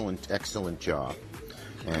excellent job.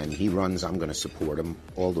 And he runs, I'm going to support him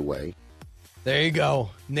all the way. There you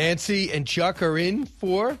go. Nancy and Chuck are in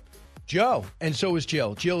for Joe. And so is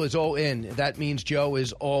Jill. Jill is all in. That means Joe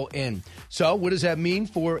is all in. So what does that mean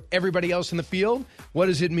for everybody else in the field? What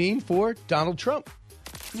does it mean for Donald Trump?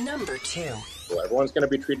 Number 2. Well, everyone's going to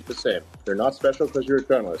be treated the same. You're not special because you're a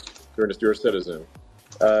journalist. You're a citizen.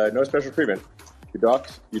 No special treatment. You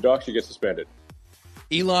dox, you get suspended.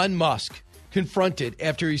 Elon Musk confronted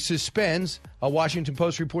after he suspends a Washington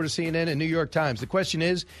Post reporter, CNN, and New York Times. The question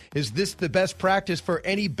is this the best practice for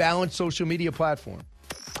any balanced social media platform?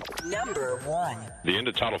 Number 1. The end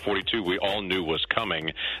of Title 42 we all knew was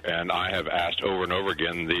coming, and I have asked over and over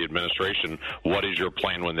again the administration, what is your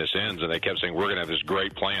plan when this ends? And they kept saying, we're going to have this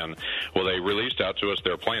great plan. Well, they released out to us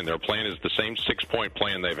their plan. Their plan is the same 6-point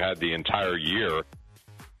plan they've had the entire year.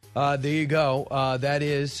 There you go. That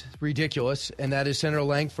is ridiculous, and that is Senator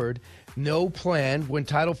Langford. No plan when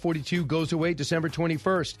Title 42 goes away December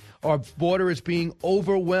 21st. Our border is being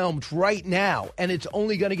overwhelmed right now, and it's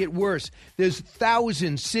only going to get worse. There's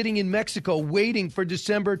thousands sitting in Mexico waiting for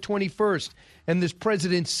December 21st, and this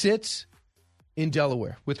president sits in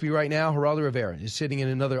Delaware. With me right now, Geraldo Rivera is sitting in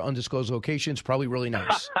another undisclosed location. It's probably really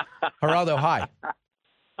nice. Geraldo, hi.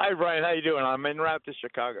 Hi, Brian. How you doing? I'm en route to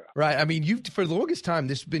Chicago. Right. I mean, you for the longest time,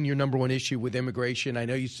 this has been your number one issue with immigration. I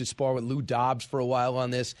know you used to spar with Lou Dobbs for a while on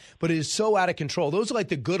this, but it is so out of control. Those are like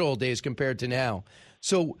the good old days compared to now.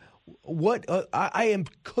 So what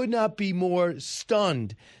could not be more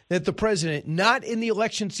stunned that the president, not in the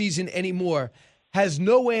election season anymore, has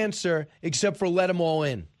no answer except for let them all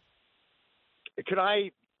in. Could I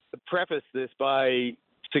preface this by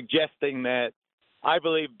suggesting that I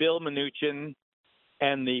believe Bill Mnuchin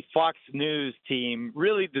and the Fox News team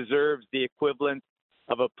really deserves the equivalent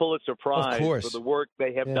of a Pulitzer Prize for the work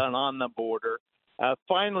they have done on the border,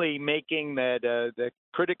 finally making that the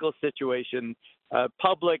critical situation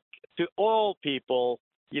public to all people,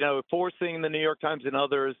 forcing the New York Times and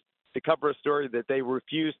others to cover a story that they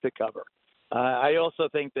refuse to cover. I also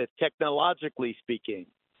think that technologically speaking,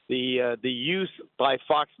 the use by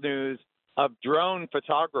Fox News of drone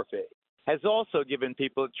photography has also given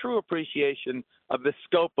people a true appreciation of the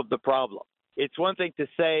scope of the problem. It's one thing to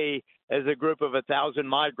say, as a group of 1,000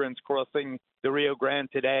 migrants crossing the Rio Grande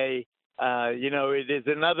today, it is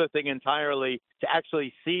another thing entirely to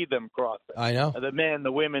actually see them crossing. I know. The men,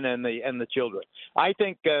 the women, and the children. I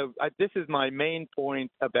think this is my main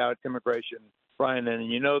point about immigration, Brian,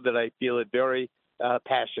 and you know that I feel it very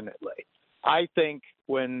passionately. I think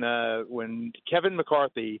when Kevin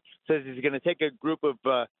McCarthy says he's going to take a group of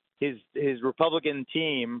his Republican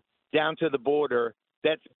team down to the border,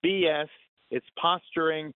 that's BS. It's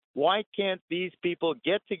posturing. Why can't these people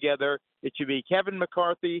get together? It should be Kevin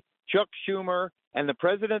McCarthy, Chuck Schumer, and the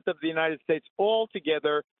President of the United States all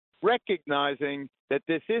together, recognizing that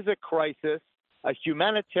this is a crisis, a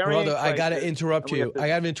humanitarian crisis. I got to interrupt you.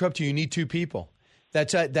 You need two people.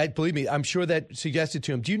 That believe me, I'm sure that suggested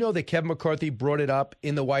to him. Do you know that Kevin McCarthy brought it up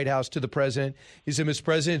in the White House to the president? He said, Mr.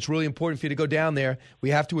 President, it's really important for you to go down there.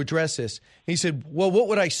 We have to address this. And he said, well, what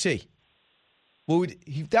would I see?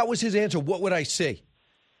 That was his answer. What would I see?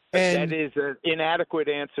 And that is an inadequate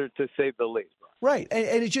answer, to say the least. Right.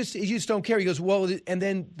 And you just don't care. He goes, well, and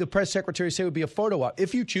then the press secretary said it would be a photo op.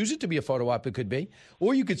 If you choose it to be a photo op, it could be.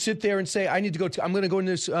 Or you could sit there and say, I'm going to go in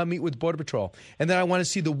this meet with Border Patrol. And then I want to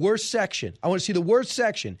see the worst section. I want you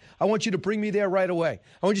to bring me there right away.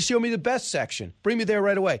 I want you to show me the best section. Bring me there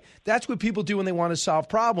right away. That's what people do when they want to solve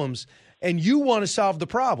problems. And you want to solve the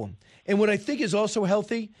problem. And what I think is also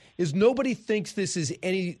healthy is nobody thinks this is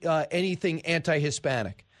anything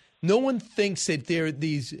anti-Hispanic. No one thinks that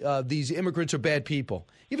these immigrants are bad people,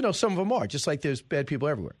 even though some of them are, just like there's bad people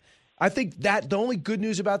everywhere. I think that the only good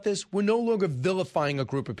news about this, we're no longer vilifying a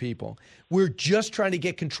group of people. We're just trying to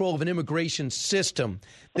get control of an immigration system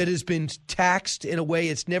that has been taxed in a way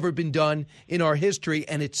it's never been done in our history,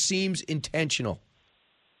 and it seems intentional.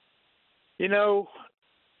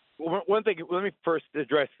 One thing, let me first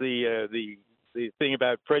address the thing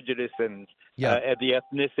about prejudice and the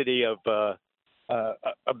ethnicity of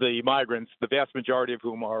the migrants, the vast majority of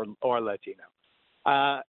whom are Latino.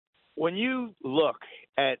 When you look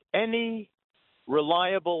at any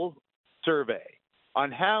reliable survey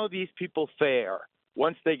on how these people fare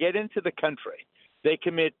once they get into the country, they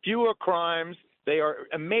commit fewer crimes. They are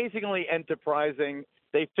amazingly enterprising.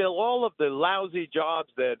 They fill all of the lousy jobs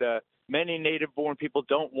that many native-born people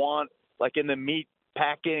don't want, like in the meat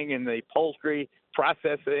packing and the poultry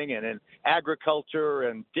processing and in agriculture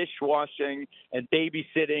and dishwashing and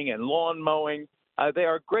babysitting and lawn mowing. They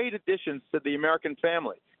are great additions to the American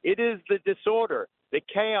family. It is the disorder, the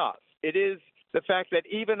chaos. It is the fact that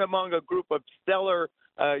even among a group of stellar,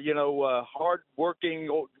 hard-working,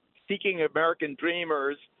 seeking American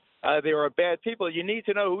dreamers, there are bad people. You need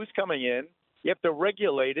to know who's coming in. You have to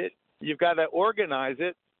regulate it. You've got to organize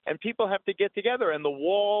it, and people have to get together. And the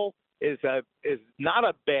wall is not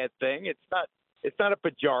a bad thing. It's not a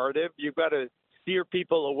pejorative. You've got to steer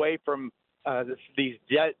people away from these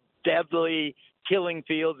deadly killing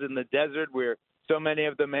fields in the desert where so many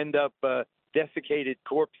of them end up desiccated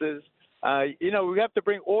corpses. We have to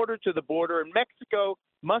bring order to the border, and Mexico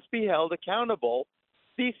must be held accountable.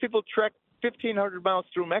 These people trek 1,500 miles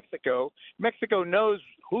through Mexico. Mexico knows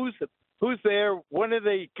who's there, when are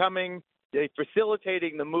they coming. They're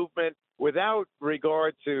facilitating the movement without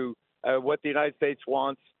regard to what the United States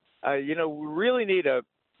wants. We really need a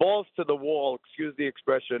balls to the wall, excuse the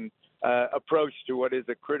expression, approach to what is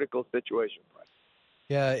a critical situation.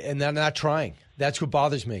 Yeah, and they're not trying. That's what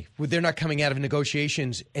bothers me. They're not coming out of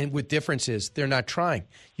negotiations and with differences. They're not trying.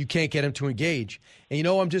 You can't get them to engage. And you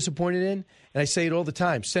know what I'm disappointed in? And I say it all the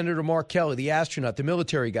time. Senator Mark Kelly, the astronaut, the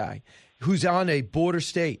military guy, who's on a border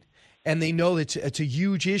state, and they know that it's a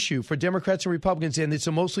huge issue for Democrats and Republicans, and it's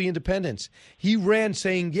mostly independents. He ran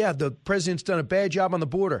saying, yeah, the president's done a bad job on the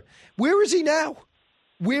border. Where is he now?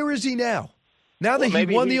 Where is he now? Now that he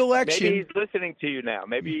won the election. Maybe he's listening to you now.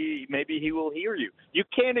 Maybe he will hear you. You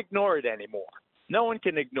can't ignore it anymore. No one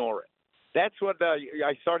can ignore it. That's what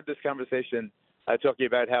I started this conversation talking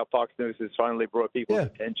about how Fox News has finally brought people's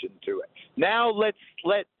attention to it. Now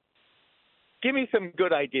give me some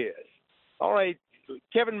good ideas. All right,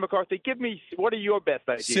 Kevin McCarthy, what are your best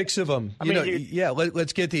ideas? 6 of them.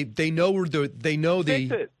 Let's get they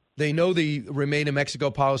know the Remain in Mexico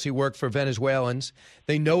policy worked for Venezuelans.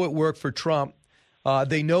 They know it worked for Trump.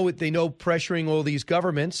 They know pressuring all these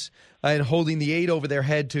governments and holding the aid over their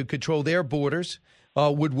head to control their borders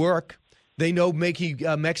would work. They know making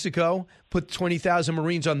Mexico put 20,000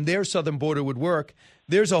 Marines on their southern border would work.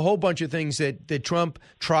 There's a whole bunch of things that Trump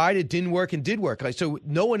tried, it didn't work, and did work. So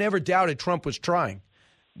no one ever doubted Trump was trying.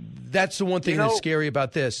 That's the one thing that's scary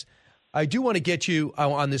about this. I do want to get you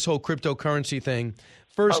on this whole cryptocurrency thing.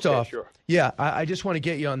 First off, sure. Yeah, I just want to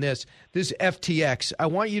get you on this. This FTX, I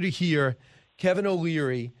want you to hear Kevin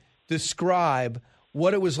O'Leary describe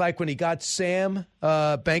what it was like when he got Sam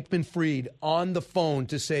Bankman-Fried on the phone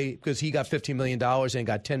to say, because he got $15 million and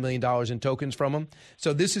got $10 million in tokens from him.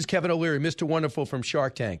 So this is Kevin O'Leary, Mr. Wonderful from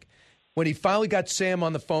Shark Tank. When he finally got Sam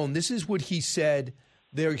on the phone, this is what he said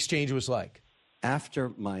their exchange was like.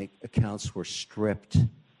 After my accounts were stripped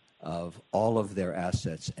of all of their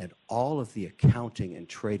assets and all of the accounting and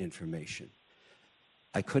trade information,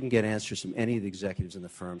 I couldn't get answers from any of the executives in the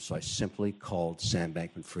firm, so I simply called Sam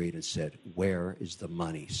Bankman-Fried and said, "Where is the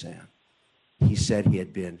money, Sam?" He said he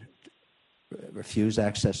had been refused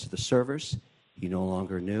access to the servers. He no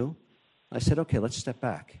longer knew. I said, okay, let's step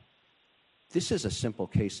back. This is a simple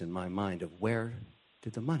case in my mind of where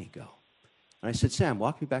did the money go? And I said, Sam,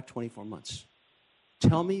 walk me back 24 months.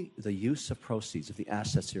 Tell me the use of proceeds of the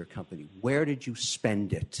assets of your company. Where did you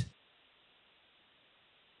spend it?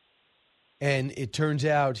 And it turns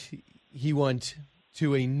out he went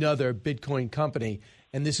to another Bitcoin company,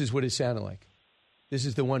 and this is what it sounded like. This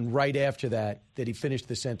is the one right after that he finished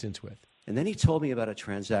the sentence with. And then he told me about a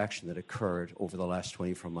transaction that occurred over the last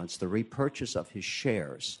 24 months, the repurchase of his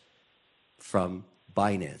shares from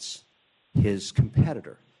Binance, his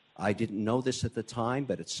competitor. I didn't know this at the time,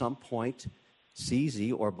 but at some point,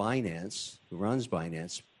 CZ or Binance, who runs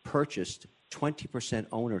Binance, purchased 20%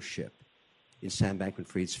 ownership in Sam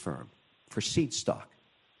Bankman-Fried's firm for seed stock.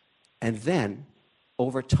 And then,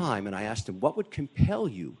 over time, and I asked him, what would compel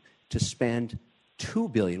you to spend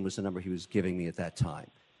 $2 billion was the number he was giving me at that time.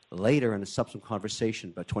 Later, in a subsequent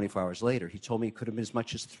conversation, about 24 hours later, he told me it could have been as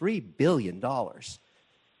much as $3 billion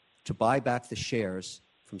to buy back the shares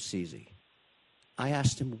from CZ. I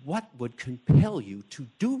asked him, what would compel you to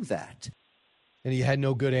do that? And he had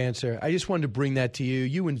no good answer. I just wanted to bring that to you.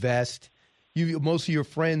 You invest. Most of your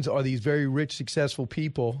friends are these very rich, successful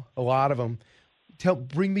people, a lot of them.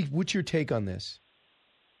 Bring me, what's your take on this?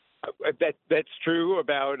 That's true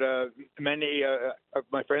about many of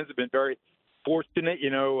my friends have been very fortunate.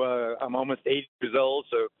 I'm almost 80 years old,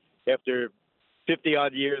 so after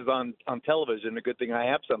 50-odd years on television, a good thing I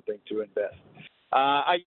have something to invest.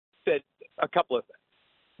 I said a couple of things.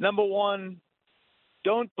 Number one,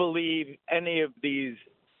 don't believe any of these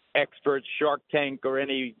experts, Shark Tank or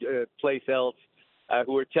any place else,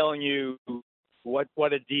 who are telling you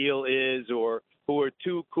what a deal is, or who are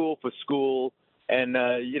too cool for school and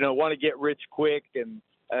want to get rich quick and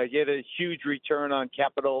get a huge return on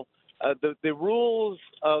capital. The rules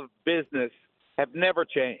of business have never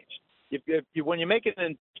changed. When you make an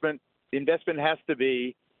investment, the investment has to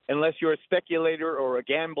be, unless you're a speculator or a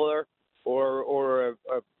gambler or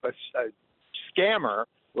a scammer,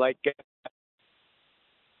 like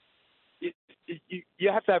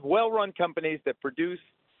you have to have well-run companies that produce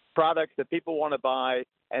products that people want to buy,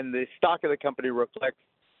 and the stock of the company reflects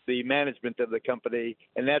the management of the company,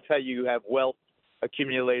 and that's how you have wealth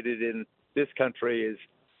accumulated in this country, is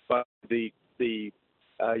by the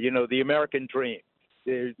American dream.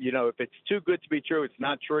 If it's too good to be true, it's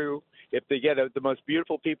not true. If they get the most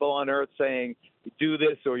beautiful people on earth saying, do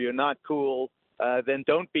this or you're not cool, then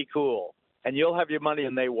don't be cool. And you'll have your money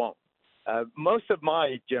and they won't. Most of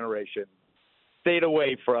my generation stayed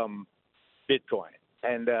away from Bitcoin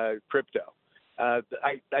and crypto. I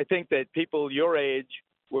think that people your age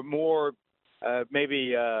were more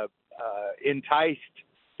maybe enticed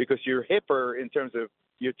because you're hipper in terms of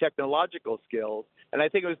your technological skills. And I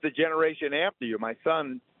think it was the generation after you. My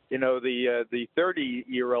son, the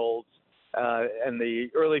 30-year-olds and the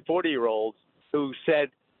early 40-year-olds who said,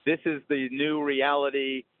 this is the new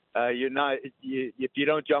reality. If you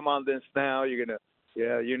don't jump on this now, you're going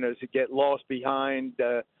to get lost behind,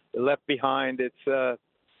 left behind. It's,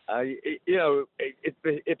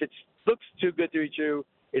 if it looks too good to be true,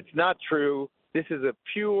 it's not true. This is a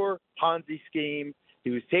pure Ponzi scheme.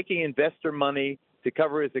 He was taking investor money to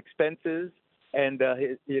cover his expenses and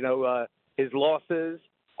his losses.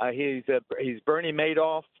 He's Bernie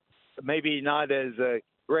Madoff, maybe not as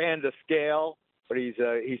grand a scale, but he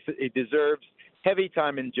deserves heavy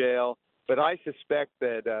time in jail. But I suspect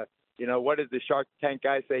that what did the Shark Tank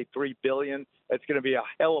guy say? $3 billion. It's going to be a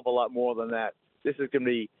hell of a lot more than that. This is going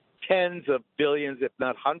to be tens of billions, if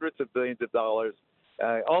not hundreds of billions of dollars,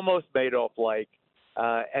 almost Madoff-like,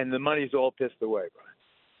 and the money's all pissed away, Brian.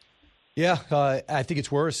 Yeah, I think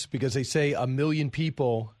it's worse because they say 1 million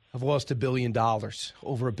people have lost $1 billion, over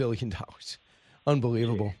 $1 billion.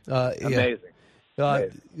 Unbelievable. Amazing.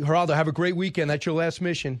 Geraldo, have a great weekend. That's your last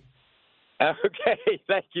mission. Okay,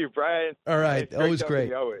 thank you, Brian. All right, always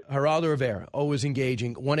great. Always. Geraldo Rivera, always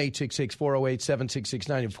engaging.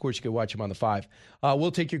 1-866-408-7669. Of course, you can watch him on the 5.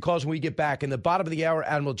 We'll take your calls when we get back. In the bottom of the hour,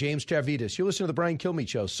 Admiral James Stavridis. You're listening to the Brian Kilmeade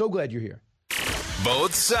Show. So glad you're here.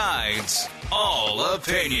 Both sides, all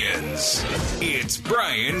opinions. It's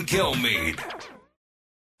Brian Kilmeade.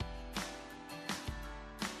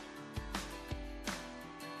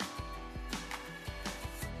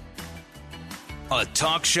 A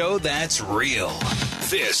talk show that's real.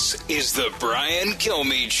 This is the Brian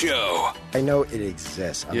Kilmeade Show. I know it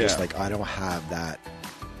exists. I'm Yeah. just like, I don't have that,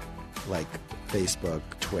 like, Facebook,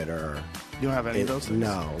 Twitter. You don't have any of those things?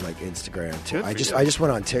 No, like Instagram. Good I for just you. I just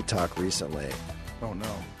went on TikTok recently. Oh,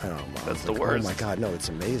 no. I don't know. That's like, the worst. Oh, my God. No, it's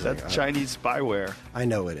amazing. That's Chinese spyware. I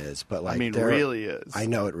know it is, but like, I mean, there- really is. I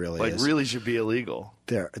know it really like, is. really should be illegal.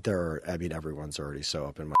 I mean, everyone's already so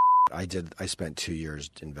up in my. I spent 2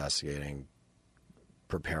 years investigating,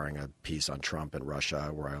 preparing a piece on Trump and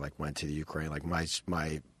Russia, where I like went to the Ukraine. Like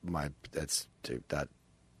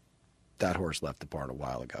that horse left the barn a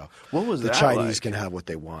while ago. What was the that Chinese like? can have what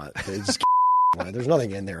they want. They just there's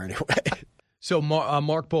nothing in there anyway. So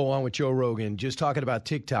Mark Bowl on with Joe Rogan, just talking about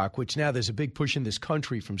TikTok, which now there's a big push in this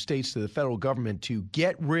country from states to the federal government to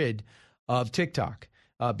get rid of TikTok.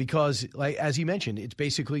 Because, like as he mentioned, it's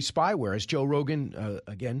basically spyware, as Joe Rogan,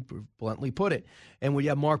 again, bluntly put it. And we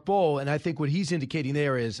have Mark Bowl, and I think what he's indicating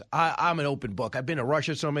there is I'm an open book. I've been to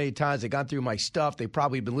Russia so many times. They've gone through my stuff. They've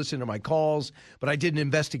probably been listening to my calls, but I did an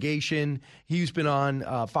investigation. He's been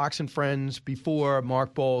on Fox and Friends before,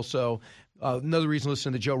 Mark Bowl, so another reason to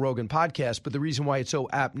listen to the Joe Rogan podcast, but the reason why it's so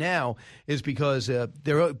apt now is because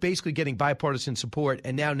they're basically getting bipartisan support,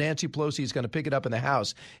 and now Nancy Pelosi is going to pick it up in the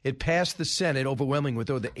House. It passed the Senate overwhelmingly with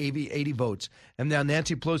over 80 votes, and now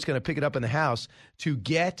Nancy Pelosi is going to pick it up in the House to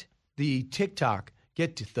get TikTok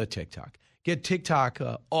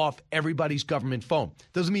off everybody's government phone.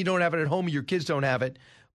 Doesn't mean you don't have it at home or your kids don't have it,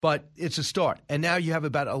 but it's a start. And now you have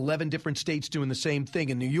about 11 different states doing the same thing.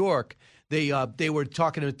 In New York, they were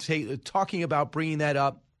talking about bringing that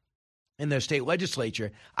up in their state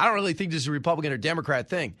legislature. I don't really think this is a Republican or Democrat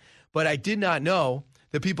thing, but I did not know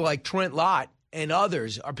that people like Trent Lott and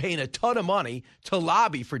others are paying a ton of money to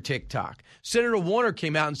lobby for TikTok. Senator Warner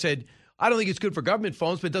came out and said, I don't think it's good for government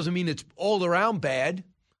phones, but it doesn't mean it's all around bad.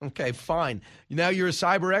 Okay, fine. Now you're a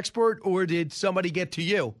cyber expert, or did somebody get to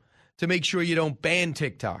you to make sure you don't ban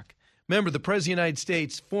TikTok? Remember, the President of the United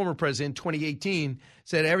States, former President, 2018,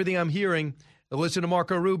 said everything I'm hearing, listen to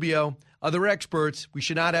Marco Rubio, other experts, we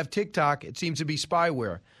should not have TikTok. It seems to be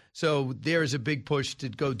spyware. So there's a big push to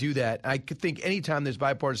go do that. I could think anytime there's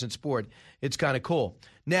bipartisan support, it's kind of cool.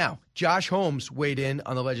 Now, Josh Holmes weighed in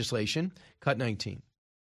on the legislation, cut 19.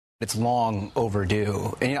 It's long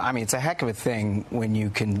overdue. And, I mean, it's a heck of a thing when you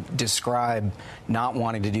can describe not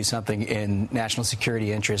wanting to do something in national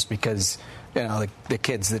security interest because the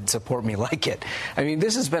kids that support me like it. I mean,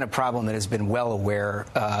 this has been a problem that has been well aware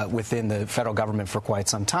within the federal government for quite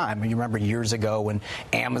some time. You remember years ago when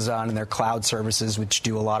Amazon and their cloud services, which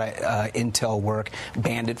do a lot of Intel work,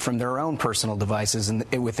 banned it from their own personal devices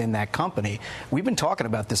within that company. We've been talking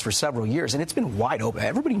about this for several years, and it's been wide open.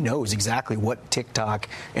 Everybody knows exactly what TikTok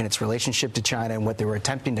and its relationship to China and what they were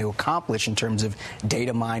attempting to accomplish in terms of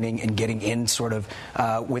data mining and getting in sort of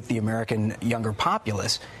with the American younger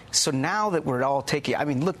populace. So now that we're all taking, I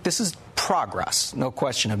mean, look, this is progress, no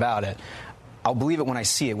question about it. I'll believe it when I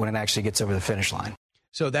see it, when it actually gets over the finish line.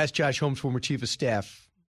 So that's Josh Holmes, former chief of staff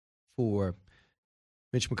for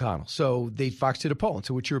Mitch McConnell. So Fox did a poll. And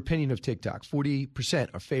so what's your opinion of TikTok? 40%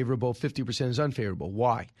 are favorable, 50% is unfavorable.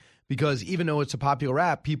 Why? Because even though it's a popular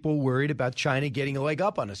app, people worried about China getting a leg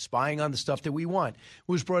up on us, spying on the stuff that we want.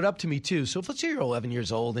 It was brought up to me, too. So if let's say you're 11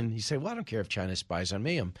 years old and you say, well, I don't care if China spies on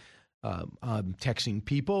me. I'm texting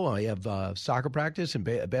people. I have soccer practice and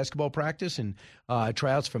basketball practice and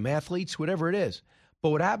tryouts from athletes, whatever it is. But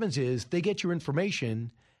what happens is they get your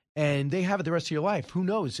information and they have it the rest of your life. Who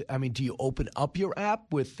knows? I mean, do you open up your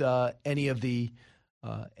app with any of the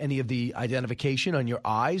identification on your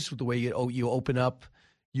eyes, the way you open up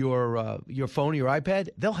your phone or your iPad?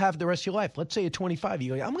 They'll have it the rest of your life. Let's say at 25,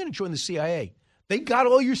 you go, I'm going to join the CIA. They got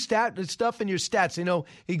all your stuff and your stats. They know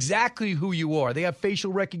exactly who you are. They have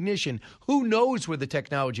facial recognition. Who knows where the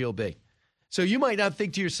technology will be? So you might not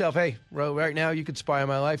think to yourself, hey, right now you could spy on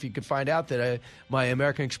my life. You could find out that my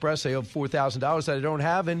American Express, I owe $4,000 that I don't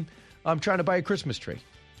have, and I'm trying to buy a Christmas tree.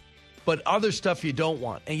 But other stuff you don't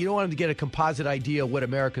want. And you don't want them to get a composite idea of what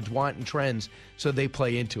Americans want and trends, so they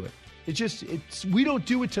play into it. We don't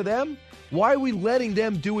do it to them. Why are we letting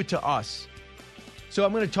them do it to us? So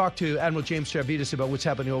I'm going to talk to Admiral James Stavridis about what's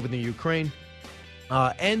happening over in the Ukraine.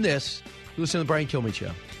 And this, listen to the Brian Kilmeade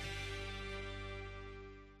Show.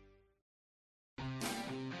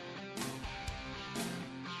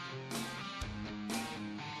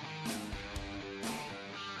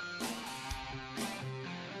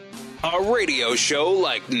 A radio show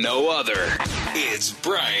like no other. It's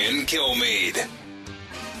Brian Kilmeade.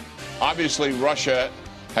 Obviously, Russia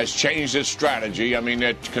has changed its strategy. I mean,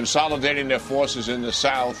 they're consolidating their forces in the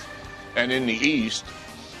south and in the east,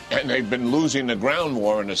 and they've been losing the ground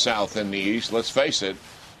war in the south and the east, let's face it.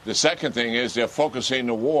 The second thing is they're focusing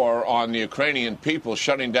the war on the Ukrainian people,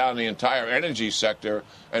 shutting down the entire energy sector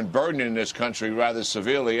and burdening this country rather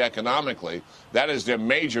severely economically. That is their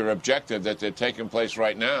major objective that they're taking place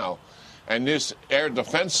right now. And this air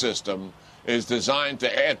defense system is designed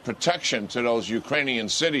to add protection to those Ukrainian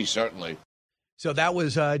cities, certainly. So that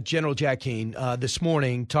was General Jack Keane this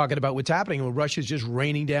morning talking about what's happening when Russia's just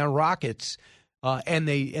raining down rockets. And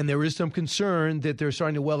there is some concern that they're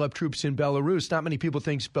starting to well up troops in Belarus. Not many people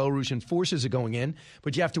think Belarusian forces are going in,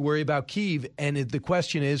 but you have to worry about Kyiv. And the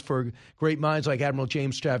question is, for great minds like Admiral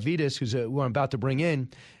James Stavridis, who I'm about to bring in,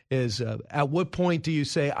 is at what point do you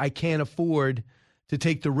say, I can't afford to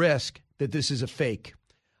take the risk that this is a fake,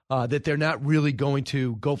 that they're not really going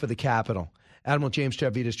to go for the capital? Admiral James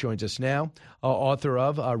Stavridis joins us now, author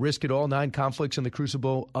of Risk It All, 9 Conflicts in the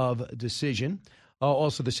Crucible of Decision.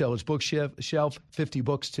 Also the Seller's Bookshelf, 50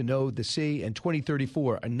 Books to Know the Sea, and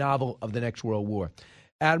 2034, a novel of the next World War.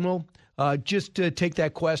 Admiral, just to take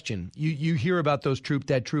that question, you hear about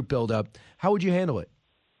that troop buildup. How would you handle it?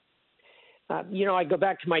 I go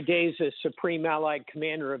back to my days as Supreme Allied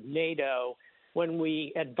Commander of NATO when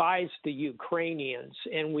we advised the Ukrainians,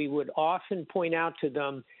 and we would often point out to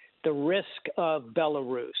them the risk of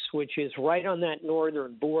Belarus, which is right on that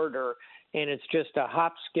northern border, and it's just a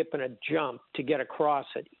hop, skip, and a jump to get across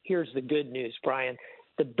it. Here's the good news, Brian.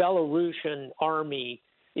 The Belarusian army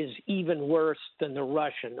is even worse than the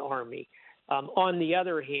Russian army. On the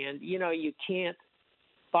other hand, you can't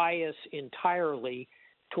bias entirely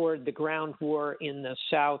toward the ground war in the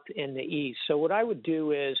south and the east. So what I would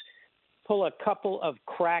do is pull a couple of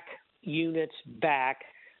crack units back,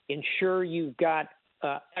 ensure you've got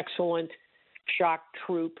excellent shock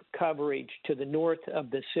troop coverage to the north of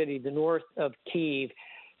the city, the north of Kyiv,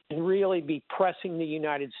 and really be pressing the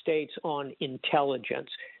United States on intelligence,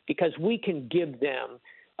 because we can give them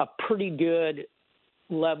a pretty good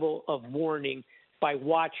level of warning by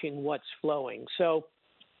watching what's flowing. So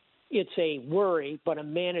it's a worry, but a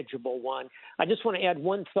manageable one. I just want to add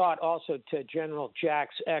one thought also to General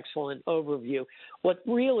Jack's excellent overview. What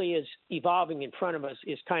really is evolving in front of us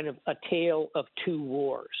is kind of a tale of two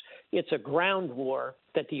wars. It's a ground war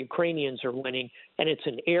that the Ukrainians are winning, and it's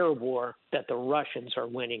an air war that the Russians are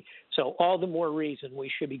winning. So all the more reason we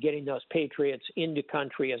should be getting those Patriots into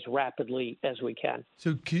country as rapidly as we can.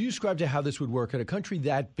 So can you describe to how this would work? In a country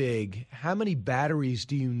that big, how many batteries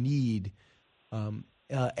do you need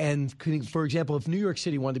For example, if New York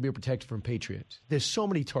City wanted to be protected from Patriots, there's so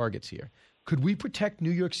many targets here. Could we protect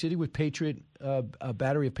New York City with a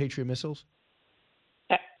battery of Patriot missiles?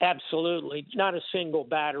 Absolutely. Not a single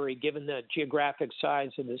battery, given the geographic size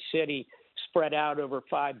of the city, spread out over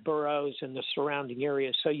 5 boroughs and the surrounding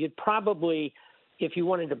areas. So you'd probably, if you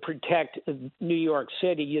wanted to protect New York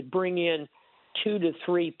City, you'd bring in 2 to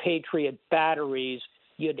 3 Patriot batteries.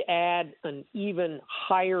 You'd add an even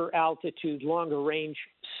higher altitude, longer range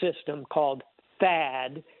system called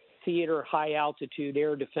THAAD, Theater High Altitude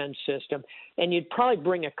Air Defense System. And you'd probably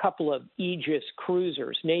bring a couple of Aegis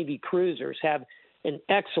cruisers, Navy cruisers, have an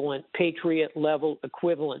excellent Patriot level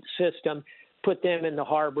equivalent system, put them in the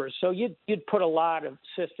harbors. So you'd put a lot of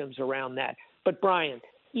systems around that. But Brian,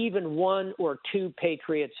 even 1 or 2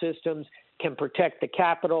 Patriot systems can protect the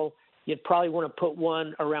capital. You'd probably want to put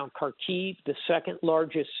one around Kharkiv, the second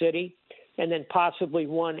largest city, and then possibly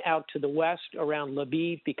one out to the west around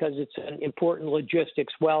Lviv because it's an important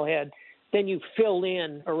logistics wellhead. Then you fill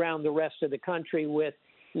in around the rest of the country with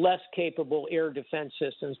less capable air defense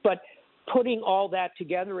systems. But putting all that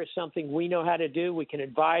together is something we know how to do. We can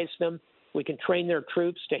advise them. We can train their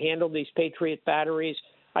troops to handle these Patriot batteries.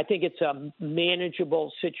 I think it's a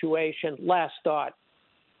manageable situation. Last thought,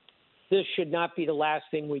 this should not be the last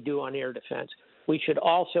thing we do on air defense. We should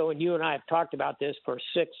also, and you and I have talked about this for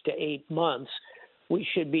 6 to 8 months, we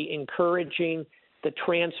should be encouraging the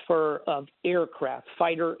transfer of aircraft,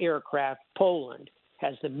 fighter aircraft. Poland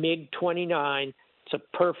has the MiG-29. It's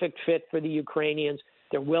a perfect fit for the Ukrainians.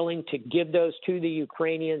 They're willing to give those to the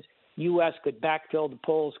Ukrainians. U.S. could backfill the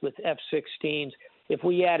Poles with F-16s. If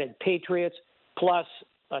we added Patriots plus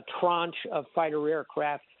a tranche of fighter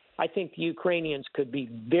aircraft, I think the Ukrainians could be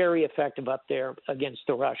very effective up there against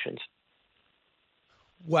the Russians.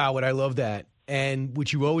 Wow, I love that. And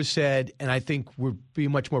what you always said, and I think we're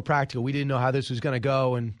being much more practical. We didn't know how this was going to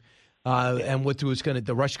go and what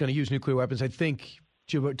the Russia's going to use nuclear weapons. I think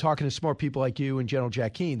talking to smart people like you and General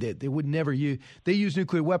Jack Keane, they would never use. They use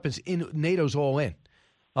nuclear weapons. NATO's all in,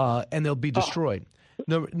 and they'll be destroyed.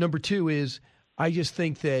 Number 2 is I just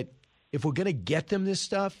think that if we're going to get them this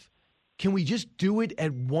stuff, can we just do it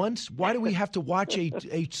at once? Why do we have to watch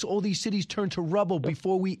all these cities turn to rubble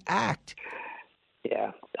before we act?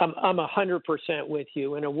 Yeah, I'm 100% with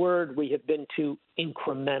you. In a word, we have been too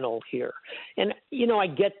incremental here. And, I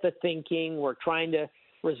get the thinking. We're trying to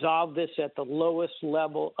resolve this at the lowest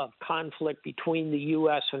level of conflict between the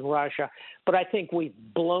U.S. and Russia. But I think we've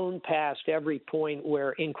blown past every point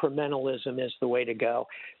where incrementalism is the way to go.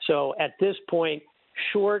 So at this point,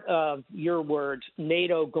 short of your words,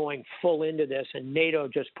 NATO going full into this and NATO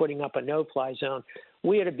just putting up a no-fly zone,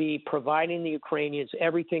 we ought to be providing the Ukrainians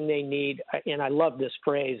everything they need. And I love this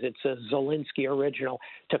phrase. It's a Zelensky original,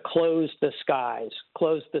 to close the skies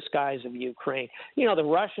of Ukraine. The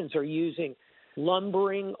Russians are using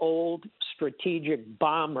lumbering old strategic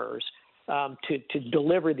bombers to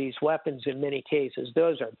deliver these weapons in many cases.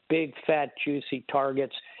 Those are big, fat, juicy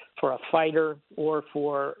targets for a fighter or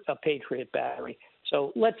for a Patriot battery.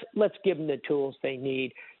 So let's give them the tools they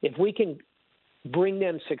need. If we can bring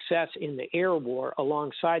them success in the air war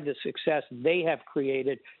alongside the success they have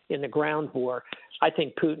created in the ground war, I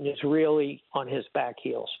think Putin is really on his back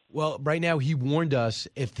heels. Well, right now he warned us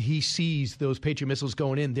if he sees those Patriot missiles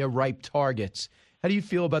going in, they're ripe targets. How do you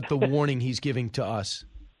feel about the warning he's giving to us?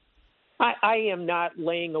 I am not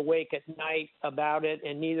laying awake at night about it,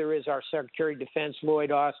 and neither is our Secretary of Defense,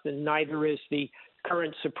 Lloyd Austin, neither is the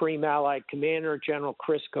current Supreme Allied Commander, General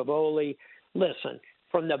Chris Cavoli. Listen,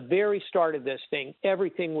 from the very start of this thing,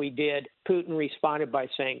 everything we did, Putin responded by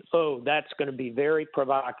saying, that's going to be very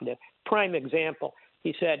provocative. Prime example,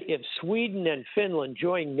 he said, if Sweden and Finland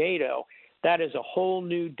join NATO, that is a whole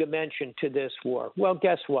new dimension to this war. Well,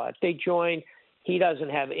 guess what? They joined. He doesn't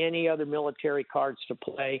have any other military cards to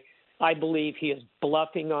play. I believe he is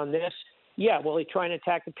bluffing on this. Yeah, will he try and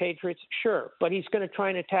attack the Patriots? Sure, but he's going to try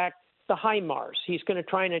and attack the HIMARS. He's going to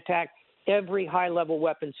try and attack every high-level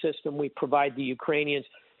weapon system we provide the Ukrainians.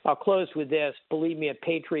 I'll close with this. Believe me, a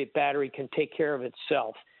Patriot battery can take care of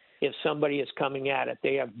itself if somebody is coming at it.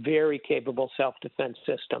 They have very capable self-defense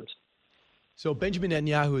systems. So Benjamin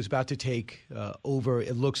Netanyahu is about to take over,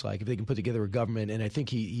 it looks like, if they can put together a government, and I think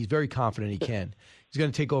he's very confident he can. He's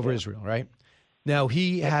going to take over Israel, right? Now,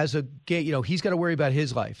 he has he's got to worry about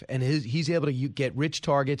his life, and he's able to get rich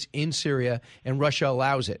targets in Syria, and Russia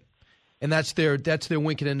allows it. And that's their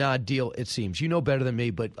wink and a nod deal, it seems. You know better than me,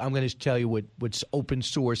 but I'm going to tell you what's open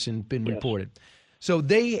source and been reported. So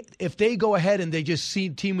if they go ahead and they just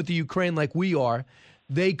team with the Ukraine like we are,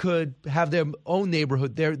 they could have their own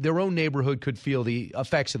neighborhood. Their own neighborhood could feel the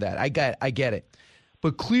effects of that. I get it.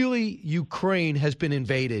 but clearly Ukraine has been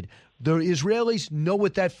invaded. The Israelis know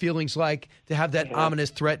what that feeling's like to have that ominous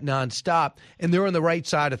threat nonstop, and they're on the right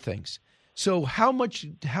side of things. So how much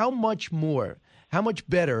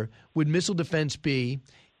better would missile defense be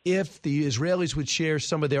if the Israelis would share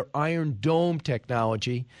some of their Iron Dome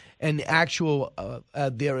technology and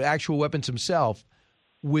their actual weapons themselves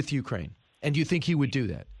with Ukraine? And do you think he would do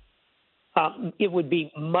that? It would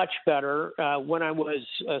be much better. When I was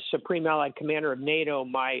Supreme Allied Commander of NATO,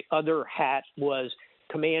 my other hat was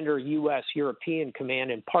Commander U.S. European Command.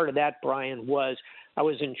 And part of that, Brian, was I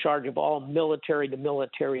was in charge of all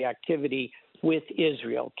military-to-military activity with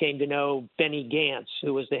Israel. Came to know Benny Gantz,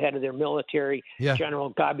 who was the head of their military,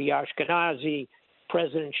 General Gabi Ashkenazi,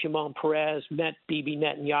 President Shimon Peres, met Bibi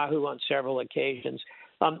Netanyahu on several occasions.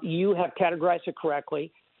 You have categorized it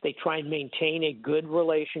correctly. They try and maintain a good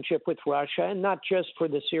relationship with Russia, and not just for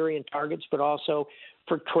the Syrian targets, but also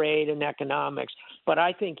for trade and economics. But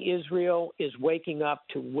I think Israel is waking up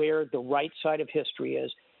to where the right side of history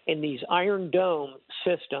is, and these Iron Dome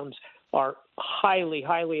systems are highly,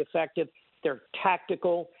 highly effective. They're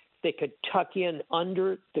tactical. They could tuck in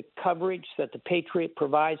under the coverage that the Patriot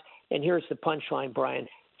provides. And here's the punchline, Brian.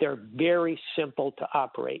 They're very simple to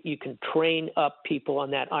operate. You can train up people on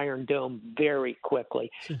that Iron Dome very quickly.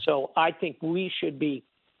 So I think we should be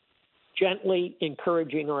gently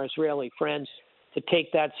encouraging our Israeli friends to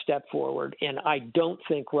take that step forward. And I don't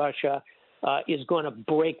think Russia is going to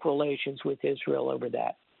break relations with Israel over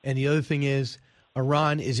that. And the other thing is,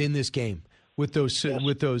 Iran is in this game with those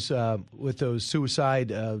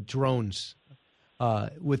suicide drones.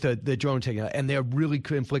 With the drone technology, and they're really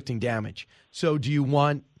inflicting damage. So do you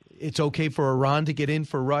want it's okay for Iran to get in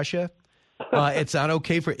for Russia? It's not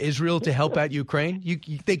okay for Israel to help out Ukraine?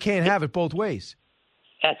 They can't have it both ways.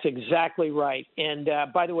 That's exactly right. And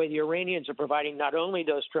by the way, the Iranians are providing not only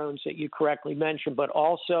those drones that you correctly mentioned, but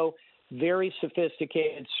also very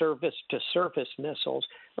sophisticated surface-to-surface missiles.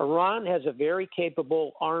 Iran has a very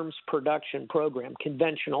capable arms production program,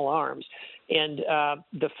 conventional arms. And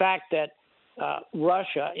the fact that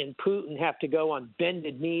Russia and Putin have to go on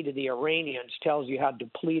bended knee to the Iranians tells you how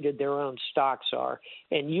depleted their own stocks are.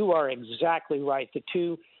 And you are exactly right. The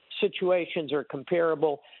two situations are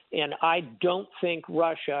comparable, and I don't think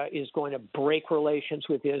Russia is going to break relations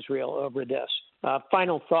with Israel over this.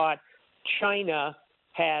 Final thought, China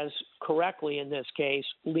has correctly in this case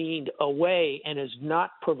leaned away and is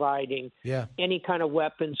not providing any kind of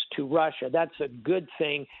weapons to Russia. That's a good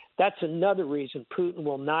thing. That's another reason Putin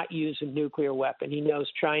will not use a nuclear weapon. He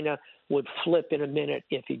knows China would flip in a minute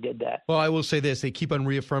if he did that. Well, I will say this: they keep on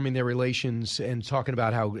reaffirming their relations and talking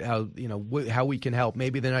about how we can help.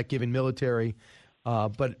 Maybe they're not giving military,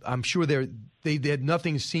 but I'm sure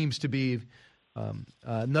nothing seems to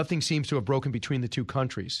have broken between the two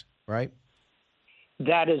countries, right?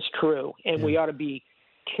 That is true, and we ought to be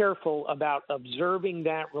careful about observing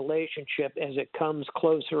that relationship as it comes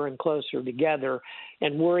closer and closer together,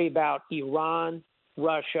 and worry about Iran,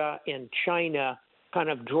 Russia, and China kind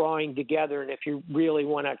of drawing together. And if you really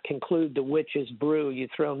want to conclude the witch's brew, you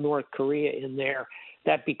throw North Korea in there.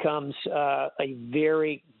 That becomes a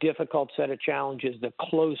very difficult set of challenges the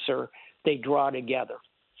closer they draw together.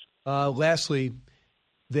 Lastly,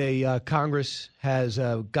 Congress has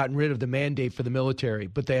gotten rid of the mandate for the military,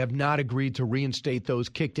 but they have not agreed to reinstate those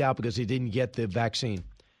kicked out because they didn't get the vaccine.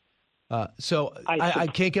 So I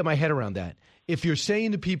can't get my head around that. If you're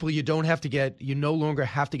saying to people you no longer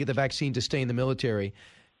have to get the vaccine to stay in the military,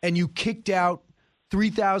 and you kicked out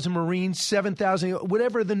 3,000 Marines, 7,000,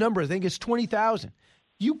 whatever the number, I think it's 20,000.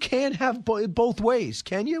 You can't have both ways,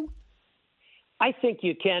 can you? I think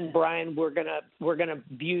you can, Brian. We're gonna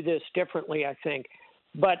view this differently, I think.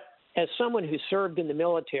 But as someone who served in the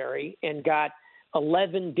military and got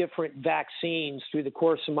 11 different vaccines through the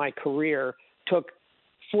course of my career, took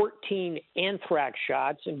 14 anthrax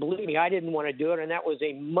shots, and believe me, I didn't want to do it, and that was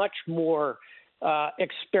a much more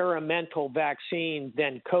experimental vaccine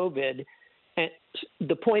than COVID. And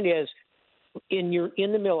the point is, in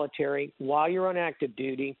the military, while you're on active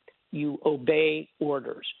duty, you obey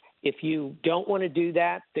orders. If you don't want to do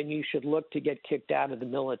that, then you should look to get kicked out of the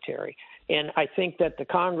military. And I think that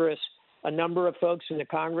a number of folks in the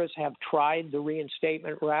Congress have tried the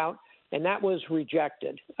reinstatement route, and that was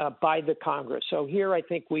rejected by the Congress. So here I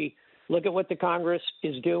think we look at what the Congress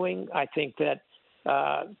is doing. I think that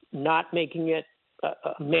not making it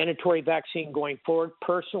a mandatory vaccine going forward,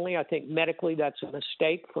 personally, I think medically that's a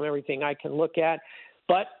mistake from everything I can look at.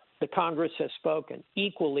 But the Congress has spoken.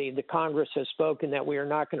 Equally, the Congress has spoken that we are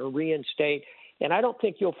not going to reinstate. And I don't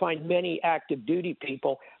think you'll find many active duty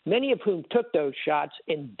people, many of whom took those shots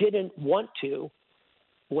and didn't want to,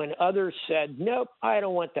 when others said, nope, I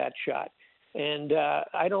don't want that shot. And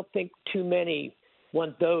I don't think too many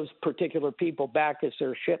want those particular people back as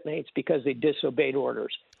their shipmates because they disobeyed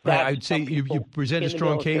orders. Right, I'd say you present a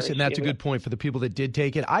strong case, and that's a good point for the people that did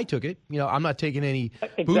take it. I took it. I'm not taking any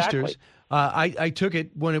boosters. I took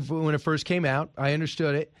it when it first came out. I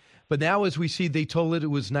understood it. But now as we see, they told it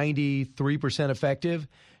was 93% effective.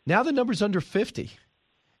 Now the number's under 50.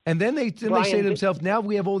 And then they say to themselves, now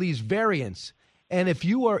we have all these variants. And if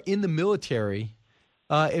you are in the military,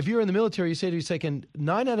 you say to yourself,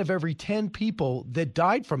 9 out of every 10 people that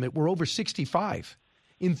died from it were over 65.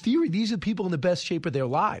 In theory, these are people in the best shape of their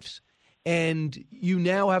lives. And you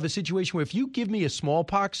now have a situation where if you give me a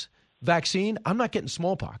smallpox vaccine, I'm not getting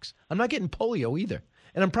smallpox. I'm not getting polio either.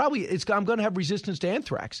 And I'm going to have resistance to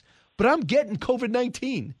anthrax. But I'm getting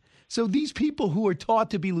COVID-19. So these people who are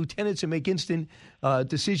taught to be lieutenants and make instant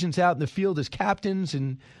decisions out in the field as captains,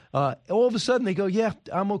 and all of a sudden they go, yeah,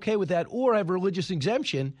 I'm okay with that, or I have a religious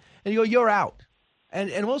exemption, and you go, you're out.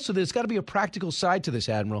 And also there's got to be a practical side to this,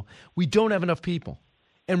 Admiral. We don't have enough people,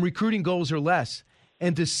 and recruiting goals are less.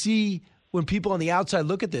 And to see when people on the outside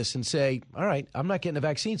look at this and say, all right, I'm not getting a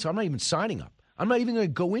vaccine, so I'm not even signing up. I'm not even going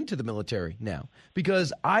to go into the military now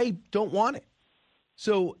because I don't want it.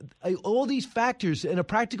 So all these factors, in a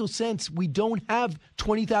practical sense, we don't have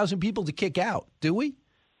 20,000 people to kick out, do we?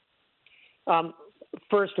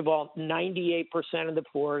 First of all, 98% of the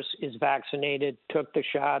force is vaccinated, took the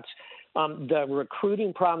shots. The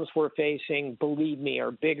recruiting problems we're facing, believe me, are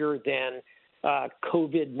bigger than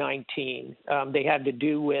COVID-19. They had to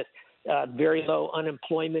do with very low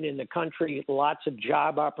unemployment in the country, lots of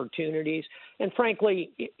job opportunities. And frankly,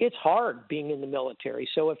 it's hard being in the military.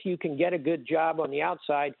 So if you can get a good job on the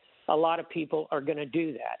outside, a lot of people are going to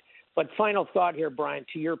do that. But final thought here, Brian,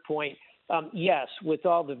 to your point, yes, with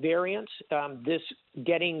all the variants, this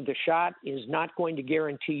getting the shot is not going to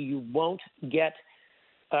guarantee you won't get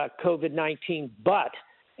COVID-19. But,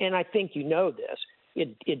 and I think you know this,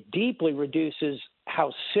 it deeply reduces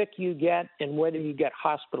how sick you get and whether you get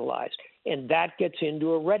hospitalized. And that gets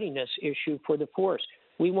into a readiness issue for the force.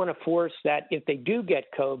 We want a force that if they do get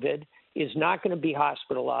COVID is not going to be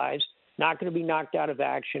hospitalized, not going to be knocked out of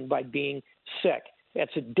action by being sick.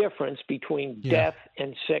 That's a difference between death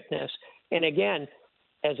and sickness. And again,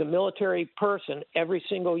 as a military person, every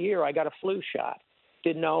single year I got a flu shot.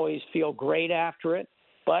 Didn't always feel great after it,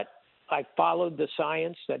 but I followed the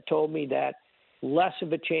science that told me that less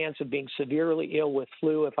of a chance of being severely ill with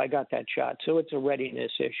flu if I got that shot. So it's a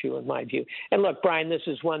readiness issue in my view. And look, Brian, this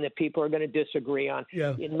is one that people are going to disagree on.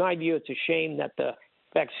 Yeah. In my view, it's a shame that the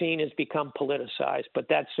vaccine has become politicized, but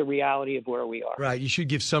that's the reality of where we are. Right. You should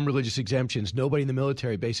give some religious exemptions. Nobody in the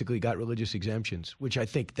military basically got religious exemptions, which I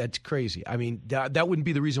think that's crazy. I mean, that wouldn't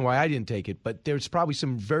be the reason why I didn't take it, but there's probably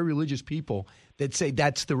some very religious people that say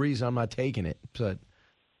that's the reason I'm not taking it. But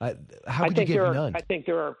how could you get none? I think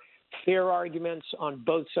there are fair arguments on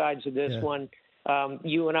both sides of this one.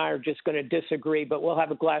 You and I are just going to disagree, but we'll have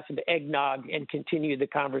a glass of eggnog and continue the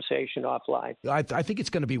conversation offline. I think it's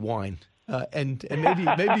going to be wine and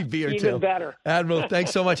maybe beer too. Even better. Admiral,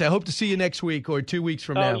 thanks so much. I hope to see you next week or 2 weeks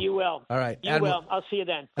from now. Oh, you will. All right. You will. I'll see you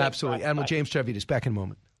then. Thanks. Absolutely. Bye. Admiral Bye. James Stavridis, back in a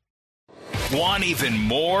moment. Want even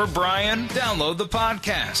more Brian? Download the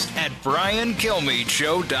podcast at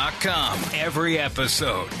BrianKilmeadshow.com. Every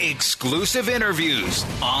episode, exclusive interviews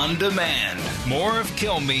on demand. More of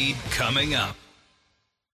Kilmeade coming up.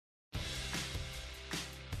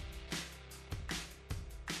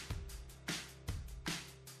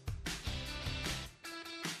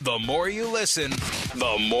 The more you listen,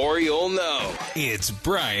 the more you'll know. It's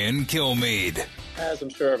Brian Kilmeade. As I'm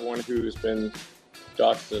sure everyone who's been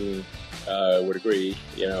doxxed and would agree,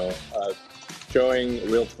 showing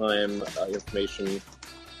real-time information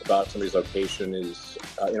about somebody's location is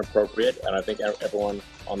inappropriate, and I think everyone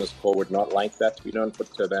on this call would not like that to be done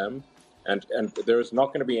to them. And there's not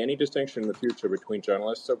going to be any distinction in the future between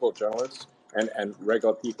journalists, so-called journalists, and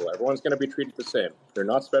regular people. Everyone's going to be treated the same. You're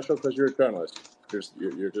not special because you're a journalist. You're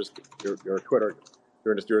a Twitter.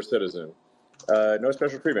 You're a citizen. No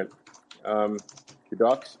special treatment. You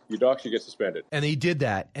dox, you get suspended. And he did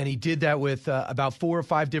that. And he did that with about 4 or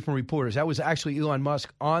 5 different reporters. That was actually Elon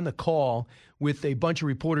Musk on the call with a bunch of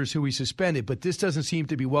reporters who he suspended. But this doesn't seem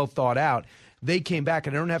to be well thought out. They came back,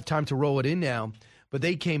 and I don't have time to roll it in now, but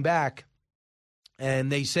they came back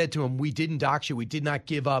and they said to him, we didn't dox you. We did not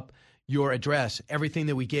give up your address. Everything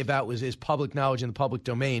that we gave out is public knowledge in the public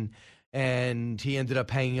domain. And he ended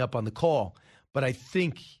up hanging up on the call. But I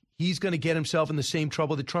think he's going to get himself in the same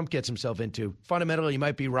trouble that Trump gets himself into. Fundamentally, he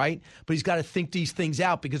might be right, but he's got to think these things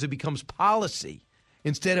out because it becomes policy.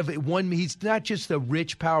 Instead of one, he's not just a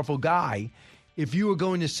rich, powerful guy. if you were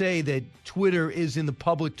going to say that Twitter is in the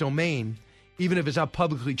public domain, even if it's not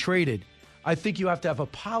publicly traded, I think you have to have a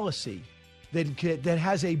policy that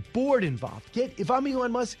has a board involved. If I'm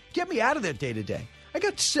Elon Musk, get me out of that day to day. I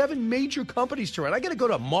got 7 major companies to run. I got to go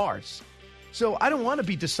to Mars. So I don't want to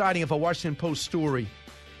be deciding if a Washington Post story,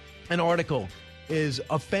 an article, is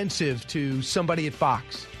offensive to somebody at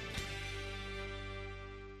Fox.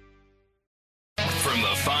 From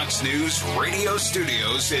the Fox News radio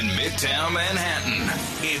studios in Midtown Manhattan,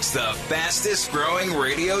 it's the fastest growing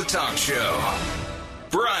radio talk show.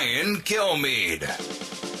 Brian Kilmeade.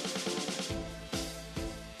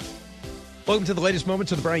 Welcome to the latest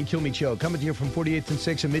moments of the Brian Kilmeade Show. Coming to you from 48th and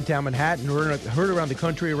 6th in Midtown Manhattan. Heard around the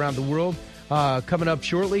country, around the world. Coming up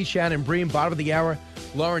shortly, Shannon Bream, bottom of the hour.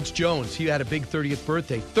 Lawrence Jones, he had a big 30th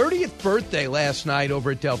birthday. 30th birthday last night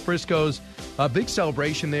over at Del Frisco's. A big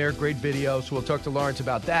celebration there, great video. So we'll talk to Lawrence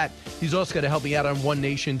about that. He's also going to help me out on One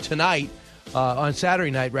Nation tonight, on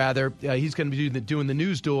Saturday night rather. He's going to be doing the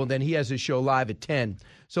news duel, and then he has his show live at 10.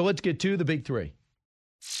 So let's get to the big three.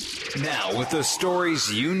 Now with the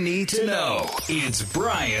stories you need to know, it's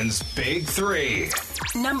Brian's Big Three.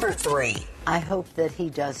 Number 3. I hope that he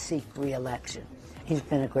does seek re-election. He's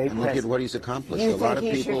been a great And president. look at what he's accomplished. You A lot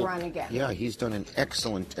think of he people, should run again? Yeah, he's done an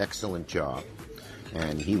excellent job.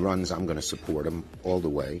 And he runs, I'm going to support him all the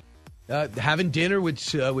way. Having dinner with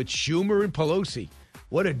Schumer and Pelosi.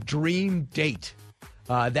 What a dream date.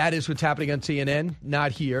 That is what's happening on CNN,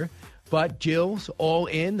 not here. But Jill's all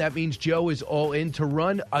in. That means Joe is all in to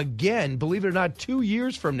run again, believe it or not, 2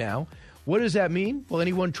 years from now. What does that mean? Will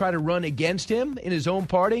anyone try to run against him in his own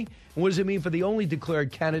party? And what does it mean for the only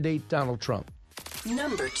declared candidate, Donald Trump?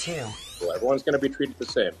 Number 2. Well, everyone's going to be treated the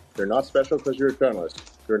same. You're not special because you're a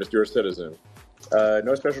journalist. You're a citizen.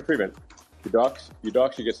 No special treatment. You dox, you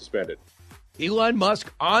get suspended. Elon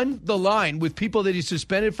Musk on the line with people that he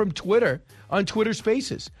suspended from Twitter on Twitter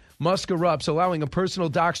Spaces. Musk erupts, allowing a personal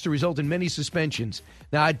dox to result in many suspensions.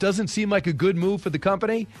 Now, it doesn't seem like a good move for the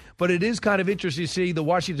company, but it is kind of interesting to see the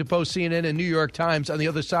Washington Post, CNN, and New York Times on the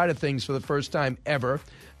other side of things for the first time ever.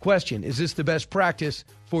 Question, is this the best practice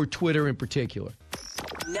for Twitter in particular?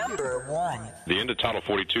 Number 1. The end of Title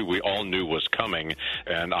 42 we all knew was coming,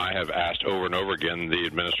 and I have asked over and over again the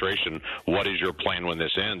administration, what is your plan when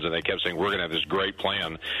this ends? And they kept saying, we're going to have this great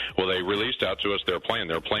plan. Well, they released out to us their plan.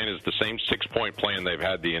 Their plan is the same 6-point plan they've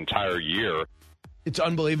had the entire year. It's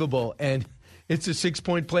unbelievable, and it's a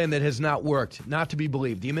 6-point plan that has not worked, not to be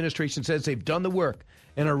believed. The administration says they've done the work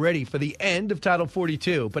and are ready for the end of Title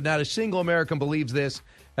 42, but not a single American believes this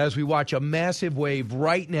as we watch a massive wave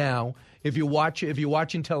right now. If you're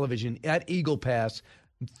watching television at Eagle Pass,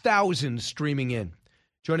 thousands streaming in.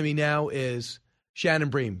 Joining me now is Shannon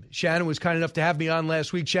Bream. Shannon was kind enough to have me on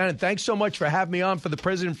last week. Shannon, thanks so much for having me on for the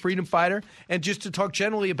President Freedom Fighter and just to talk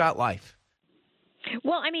generally about life.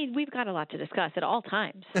 Well, I mean, we've got a lot to discuss at all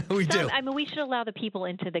times. We do. I mean, we should allow the people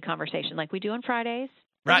into the conversation like we do on Fridays,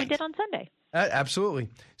 right? Like we did on Sunday. Absolutely.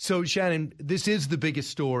 So, Shannon, this is the biggest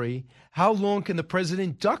story. How long can the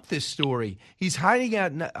president duck this story? He's hiding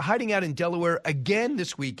out in Delaware again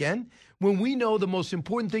this weekend when we know the most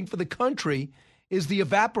important thing for the country is the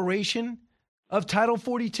evaporation of Title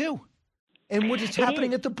 42 and what is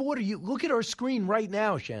happening at the border. You look at our screen right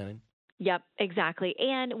now, Shannon. Yep, exactly.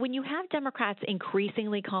 And when you have Democrats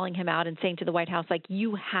increasingly calling him out and saying to the White House, like,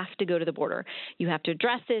 you have to go to the border, you have to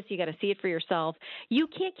address this, you got to see it for yourself, you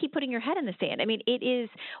can't keep putting your head in the sand. I mean, it is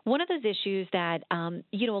one of those issues that,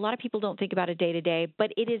 a lot of people don't think about it day to day,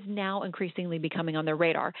 but it is now increasingly becoming on their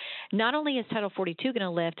radar. Not only is Title 42 going to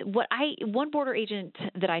lift, one border agent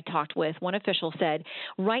that I talked with, one official said,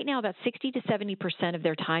 right now about 60 to 70% of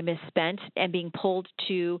their time is spent and being pulled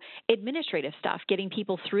to administrative stuff, getting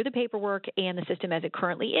people through the paperwork and the system as it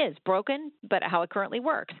currently is, broken, but how it currently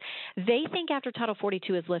works. They think after Title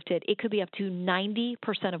 42 is lifted, it could be up to 90%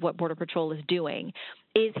 of what Border Patrol is doing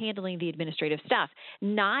is handling the administrative stuff,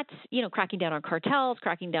 not, cracking down on cartels,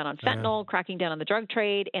 cracking down on fentanyl, cracking down on the drug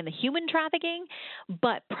trade and the human trafficking,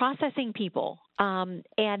 but processing people. And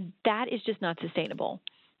that is just not sustainable.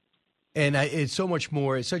 And it's so much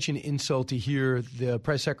more. It's such an insult to hear the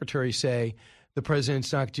press secretary say the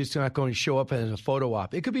president's not going to show up as a photo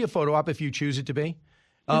op. It could be a photo op if you choose it to be.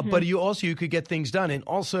 But you could get things done. And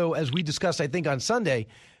also, as we discussed, I think on Sunday,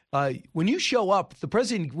 when you show up,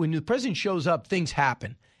 when the president shows up, things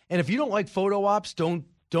happen. And if you don't like photo ops, don't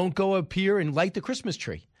go up here and light the Christmas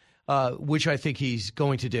tree, which I think he's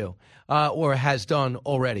going to do or has done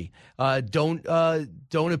already. Don't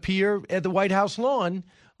appear at the White House lawn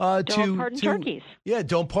Don't pardon turkeys. Yeah,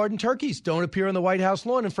 don't pardon turkeys. Don't appear on the White House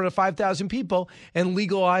lawn in front of 5,000 people and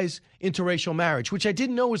legalize interracial marriage, which I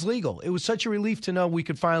didn't know was legal. It was such a relief to know we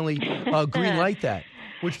could finally green light that,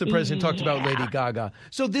 which the president talked about Lady Gaga.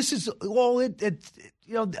 So this is all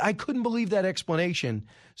I couldn't believe that explanation.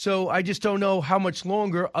 So I just don't know how much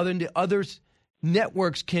longer other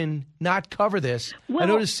networks can not cover this. I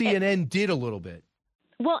noticed CNN did a little bit.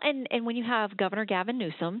 Well, and when you have Governor Gavin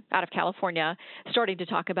Newsom out of California starting to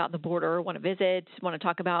talk about the border, want to visit, want to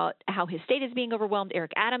talk about how his state is being overwhelmed,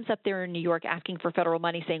 Eric Adams up there in New York asking for federal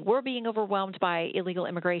money, saying we're being overwhelmed by illegal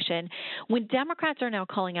immigration. When Democrats are now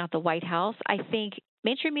calling out the White House, I think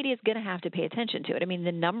mainstream media is going to have to pay attention to it. I mean,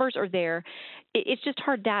 the numbers are there. It's just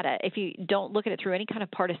hard data. If you don't look at it through any kind of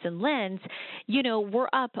partisan lens, we're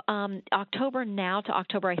up October now to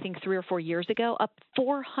October, I think 3 or 4 years ago, up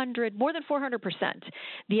more than 400%,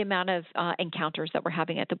 the amount of encounters that we're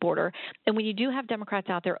having at the border. And when you do have Democrats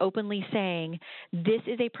out there openly saying this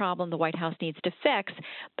is a problem the White House needs to fix,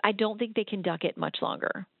 I don't think they can duck it much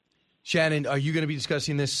longer. Shannon, are you going to be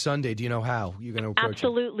discussing this Sunday? Do you know how you're going to approach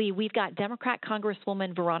Absolutely. It? We've got Democrat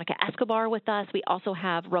Congresswoman Veronica Escobar with us. We also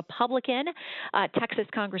have Republican Texas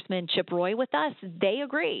Congressman Chip Roy with us. They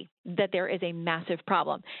agree that there is a massive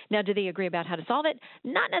problem. Now, do they agree about how to solve it?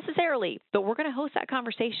 Not necessarily, but we're going to host that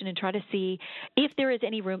conversation and try to see if there is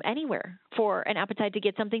any room anywhere for an appetite to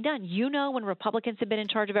get something done. When Republicans have been in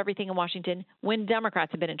charge of everything in Washington, when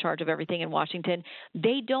Democrats have been in charge of everything in Washington,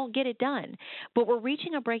 they don't get it done. But we're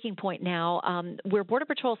reaching a breaking point now where Border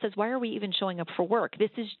Patrol says, why are we even showing up for work?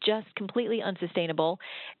 This is just completely unsustainable,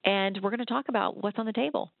 and we're going to talk about what's on the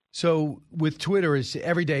table. So with Twitter,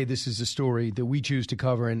 every day this is a story that we choose to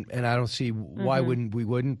cover, and I don't see why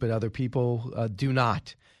wouldn't, but other people do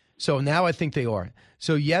not. So now I think they are.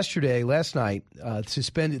 So last night,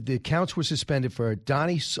 the accounts were suspended for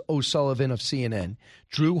Donnie O'Sullivan of CNN,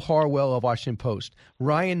 Drew Harwell of Washington Post,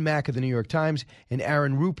 Ryan Mack of the New York Times, and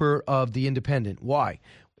Aaron Rupert of The Independent. Why?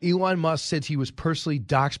 Elon Musk says he was personally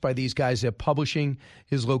doxxed by these guys. They're publishing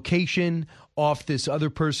his location off this other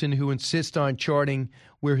person who insists on charting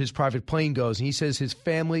where his private plane goes. And he says his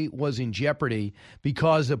family was in jeopardy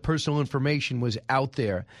because the personal information was out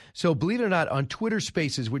there. So believe it or not, on Twitter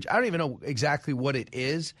Spaces, which I don't even know exactly what it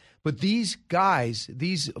is, but these guys,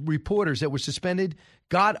 these reporters that were suspended,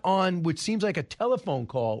 got on what seems like a telephone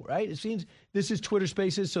call, right? It seems this is Twitter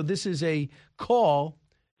Spaces, so this is a call.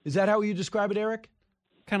 Is that how you describe it, Eric?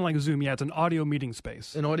 Kind of like Zoom, yeah. It's an audio meeting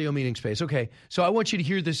space. An audio meeting space. Okay. So I want you to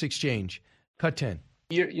hear this exchange. Cut 10.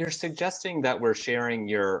 You're suggesting that we're sharing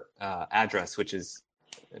your address, which is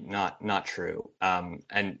not true.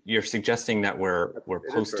 And you're suggesting that we're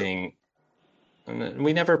posting.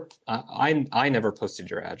 We never. I never posted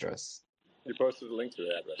your address. You posted a link to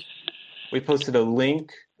your address. We posted a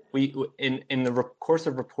link. In the course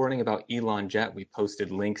of reporting about Elon Jet, we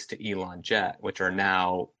posted links to Elon Jet, which are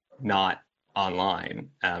now not online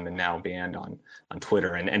and now banned on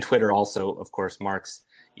Twitter. And Twitter also, of course, marks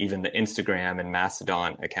even the Instagram and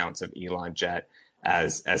Mastodon accounts of Elon Jet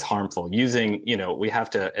as harmful. Using, we have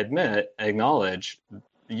to acknowledge,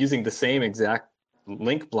 using the same exact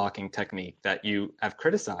link blocking technique that you have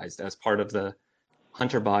criticized as part of the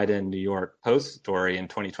Hunter Biden New York Post story in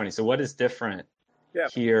 2020. So what is different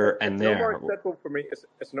here and there? No more acceptable for me.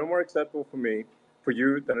 It's no more acceptable for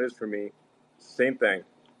you than it is for me. Same thing.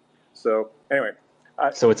 So anyway,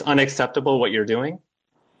 so it's unacceptable what you're doing?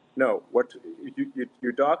 No, what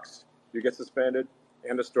you dox, you get suspended.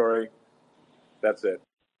 End of story. That's it.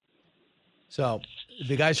 So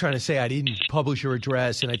the guy's trying to say I didn't publish your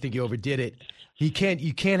address, and I think you overdid it. You can't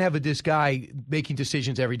have this guy making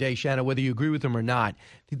decisions every day, Shanna, whether you agree with him or not.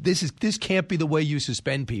 This can't be the way you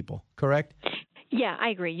suspend people. Correct? Yeah, I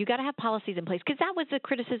agree. You got to have policies in place, because that was the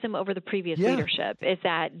criticism over the previous leadership, is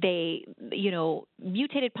that they,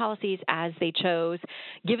 mutated policies as they chose,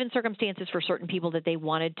 given circumstances for certain people that they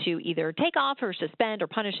wanted to either take off or suspend or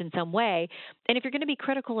punish in some way. And if you're going to be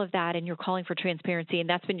critical of that and you're calling for transparency, and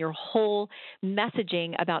that's been your whole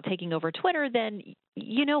messaging about taking over Twitter, then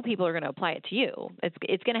people are going to apply it to you.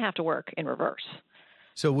 It's going to have to work in reverse.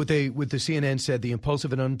 So what the CNN said, the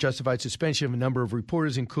impulsive and unjustified suspension of a number of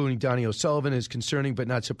reporters, including Donnie O'Sullivan, is concerning but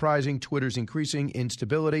not surprising. Twitter's increasing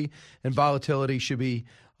instability and volatility should be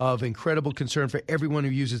of incredible concern for everyone who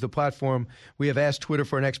uses the platform. We have asked Twitter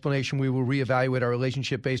for an explanation. We will reevaluate our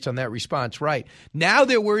relationship based on that response. Right. Now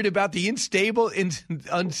they're worried about the unstable.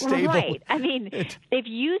 Right. I mean, if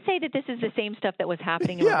you say that this is the same stuff that was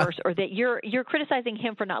happening in reverse, or that you're criticizing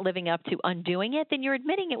him for not living up to undoing it, then you're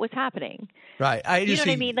admitting it was happening. Right. You know what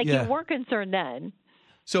I mean? Like, you weren't concerned then.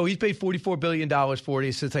 So he's paid $44 billion for it.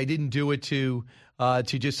 He says, I didn't do it to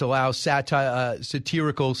just allow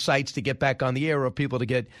satirical sites to get back on the air or people to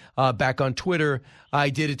get back on Twitter. I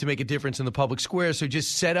did it to make a difference in the public square. So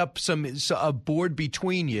just set up a board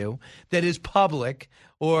between you that is public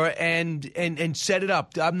and set it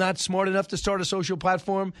up. I'm not smart enough to start a social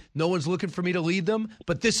platform. No one's looking for me to lead them,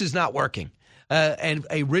 but this is not working. And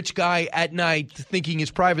a rich guy at night thinking his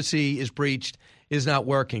privacy is breached is not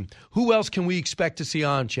working. Who else can we expect to see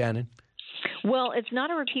on, Shannon? Well, it's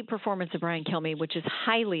not a repeat performance of Brian Kilmeade, which is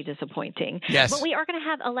highly disappointing. Yes. But we are going to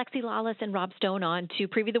have Alexi Lawless and Rob Stone on to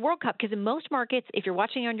preview the World Cup because in most markets, if you're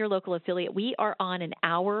watching on your local affiliate, we are on an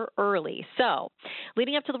hour early. So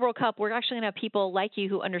leading up to the World Cup, we're actually going to have people like you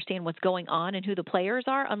who understand what's going on and who the players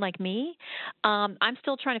are, unlike me. I'm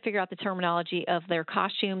still trying to figure out the terminology of their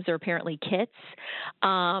costumes or apparently kits.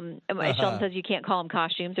 Sheldon says you can't call them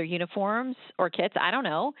costumes or uniforms or kits. I don't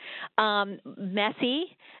know. Messi,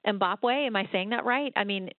 Mbappe, am I saying that right? I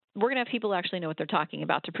mean, we're going to have people who actually know what they're talking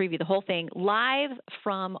about to preview the whole thing live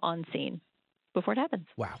from on scene before it happens.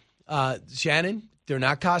 Wow. Shannon, they're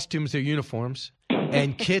not costumes, they're uniforms.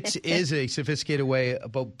 And kits is a sophisticated way,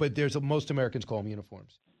 but most Americans call them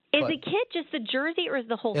uniforms. Is the kit just the jersey or is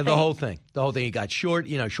the whole thing? The whole thing. The whole thing. You got short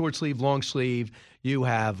sleeve, long sleeve. You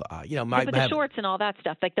have, but the shorts and all that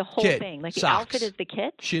stuff, like the whole thing. Like the outfit is the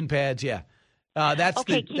kit? Shin pads, yeah. Can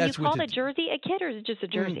you call the jersey a kit or is it just a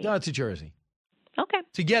jersey? No, it's a jersey. Okay.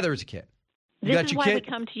 Together as a kit. This is why we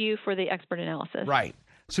come to you for the expert analysis. Right.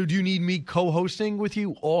 So do you need me co-hosting with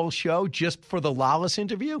you all show just for the Lawless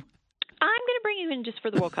interview? I'm going to bring you in just for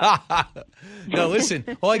the World Cup. No, listen.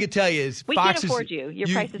 All I can tell you is we Fox can't afford you. Your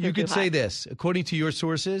prices are too high. You can say this. According to your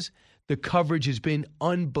sources, the coverage has been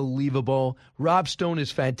unbelievable. Rob Stone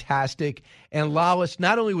is fantastic. And Lawless,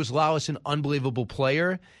 not only was Lawless an unbelievable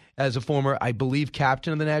player, as a former, I believe,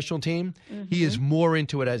 captain of the national team, he is more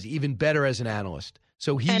into it as even better as an analyst.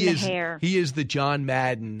 So he is the John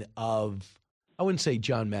Madden of, I wouldn't say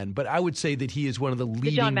John Madden, but I would say that he is one of the leading.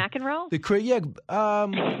 The John McEnroe?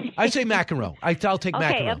 I'd say McEnroe. I'll take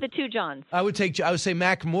McEnroe. Okay, of the two Johns. I would say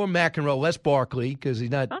more McEnroe, less Barkley, because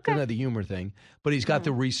he's not doesn't have the humor thing, but he's got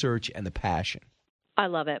the research and the passion. I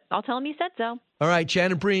love it. I'll tell him you said so. All right,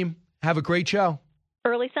 Shannon Bream, have a great show.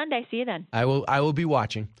 Early Sunday. See you then. I will be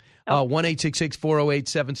watching.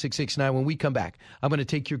 1-866-408-7669. When we come back, I'm going to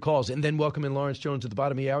take your calls and then welcome in Lawrence Jones at the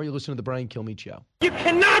bottom of the hour. You listen to the Brian Kilmeade Show. You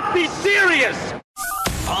cannot be serious!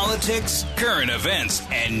 Politics, current events,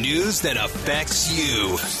 and news that affects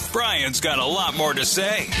you. Brian's got a lot more to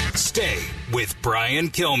say. Stay with Brian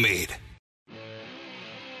Kilmeade.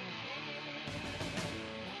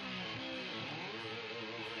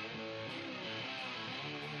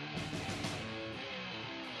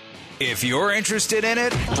 If you're interested in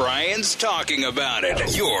it, Brian's talking about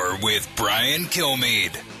it. You're with Brian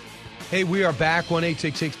Kilmeade. Hey, we are back,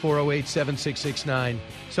 1-866-408-7669.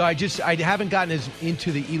 So I haven't gotten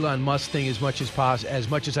into the Elon Musk thing as much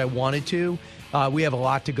as I wanted to. We have a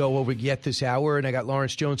lot to go over yet this hour, and I got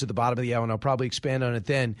Lawrence Jones at the bottom of the hour, and I'll probably expand on it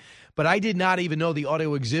then. But I did not even know the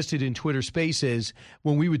audio existed in Twitter Spaces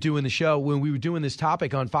when we were doing the show, when we were doing this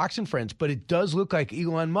topic on Fox and Friends. But it does look like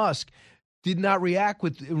Elon Musk did not react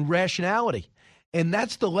with rationality. And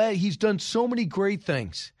that's he's done so many great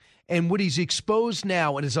things. And what he's exposed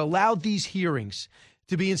now and has allowed these hearings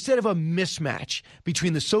to be, instead of a mismatch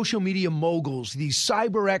between the social media moguls, these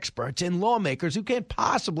cyber experts and lawmakers who can't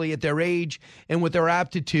possibly at their age and with their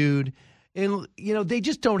aptitude, and they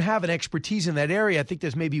just don't have an expertise in that area. I think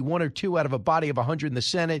there's maybe one or two out of a body of 100 in the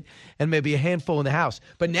Senate and maybe a handful in the House.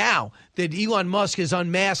 But now that Elon Musk has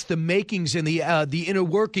unmasked the makings and the inner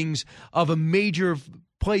workings of a major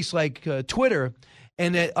place like Twitter,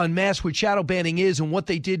 and unmasked what shadow banning is and what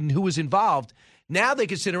they did and who was involved, now they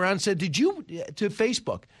can sit around and say, to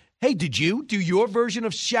Facebook, hey, did you do your version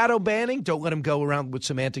of shadow banning? Don't let him go around with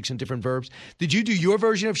semantics and different verbs. Did you do your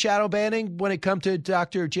version of shadow banning when it come to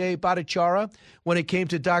Dr. Jay Bhattacharya, when it came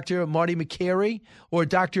to Dr. Marty McCary or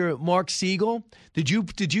Dr. Mark Siegel? Did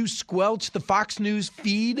you squelch the Fox News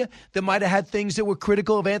feed that might have had things that were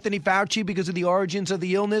critical of Anthony Fauci because of the origins of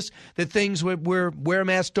the illness, that things were wear a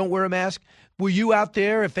mask, don't wear a mask? Were you out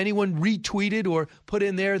there, if anyone retweeted or put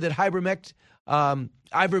in there that ivermectin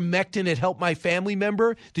had helped my family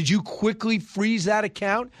member, did you quickly freeze that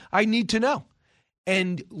account? I need to know.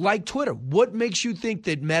 And like Twitter, what makes you think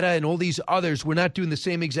that Meta and all these others were not doing the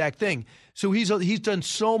same exact thing? So he's done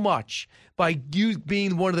so much by you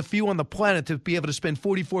being one of the few on the planet to be able to spend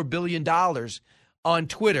 $44 billion on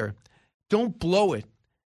Twitter. Don't blow it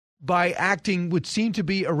by acting what seemed to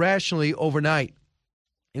be irrationally overnight.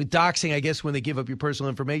 And doxing, I guess, when they give up your personal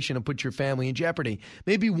information and put your family in jeopardy.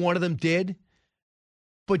 Maybe one of them did.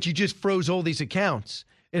 but you just froze all these accounts,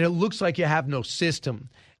 and it looks like you have no system.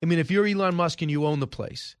 I mean, if you're Elon Musk and you own the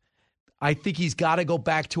place, I think he's got to go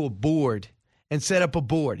back to a board and set up a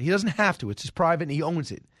board. He doesn't have to. It's his private and he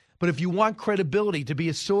owns it. But if you want credibility to be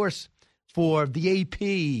a source for the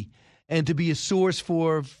AP and to be a source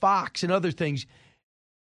for Fox and other things,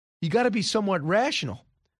 you got to be somewhat rational.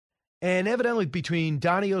 And evidently between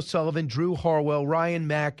Donnie O'Sullivan, Drew Harwell, Ryan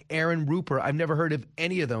Mack, Aaron Rupert, I've never heard of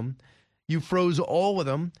any of them. You froze all of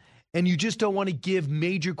them, and you just don't want to give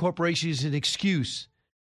major corporations an excuse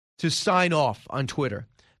to sign off on Twitter.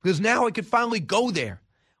 Because now I could finally go there.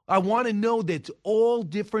 I want to know that it's all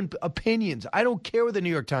different opinions. I don't care what the New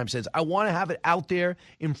York Times says. I want to have it out there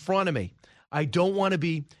in front of me. I don't want to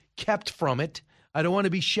be kept from it. I don't want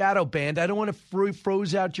to be shadow banned. I don't want to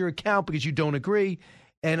froze out your account because you don't agree.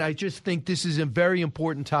 And I just think this is a very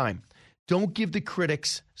important time. Don't give the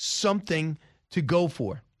critics something to go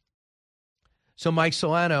for. So Mike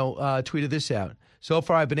Solano tweeted this out. So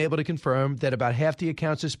far, I've been able to confirm that about half the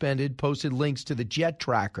accounts suspended posted links to the Jet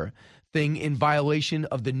Tracker thing in violation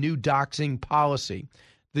of the new doxing policy.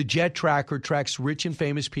 The Jet Tracker tracks rich and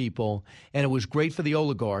famous people, and it was great for the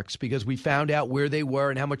oligarchs because we found out where they were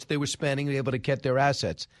and how much they were spending and able to get their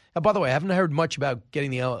assets. And by the way, I haven't heard much about getting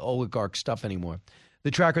the oligarch stuff anymore.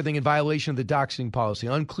 The tracker thing in violation of the doxing policy.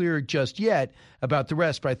 Unclear just yet about the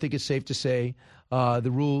rest, but I think it's safe to say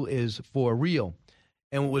the rule is for real.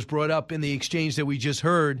 And what was brought up in the exchange that we just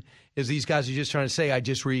heard is these guys are just trying to say, I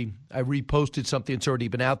reposted something that's already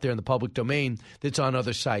been out there in the public domain that's on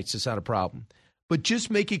other sites. It's not a problem. But just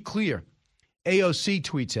make it clear. AOC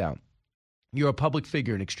tweets out, you're a public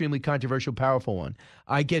figure, an extremely controversial, powerful one.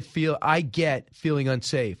 I get feeling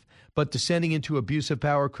unsafe. But descending into abuse of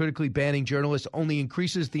power, critically banning journalists only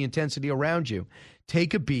increases the intensity around you.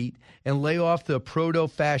 Take a beat and lay off the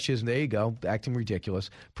proto-fascism. There you go, acting ridiculous.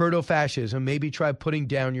 Proto-fascism, maybe try putting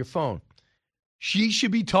down your phone. She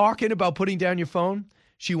should be talking about putting down your phone.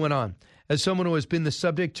 She went on. As someone who has been the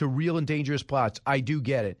subject to real and dangerous plots, I do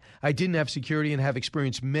get it. I didn't have security and have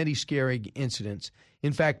experienced many scary incidents.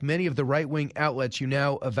 In fact, many of the right-wing outlets you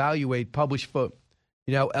now elevate publish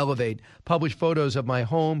photos of my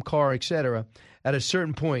home, car, etc. At a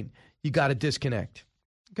certain point, you got to disconnect.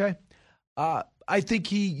 Okay? I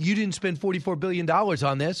think you didn't spend $44 billion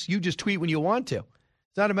on this. You just tweet when you want to.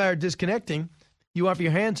 It's not a matter of disconnecting. You have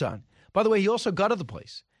your hands on. By the way, he also gutted the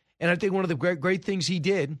place. And I think one of the great things he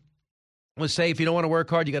did was say, if you don't want to work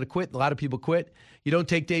hard, you got to quit. A lot of people quit. You don't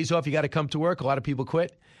take days off, you got to come to work. A lot of people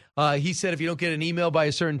quit. He said if you don't get an email by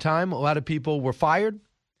a certain time, a lot of people were fired.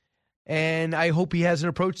 And I hope he has an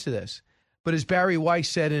approach to this. But as Barry Weiss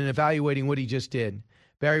said in evaluating what he just did,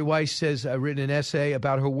 Barry Weiss has written an essay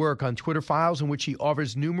about her work on Twitter Files in which he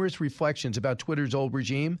offers numerous reflections about Twitter's old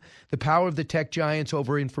regime, the power of the tech giants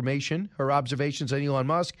over information, her observations on Elon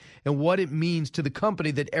Musk, and what it means to the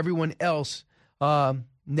company that everyone else,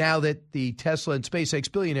 now that the Tesla and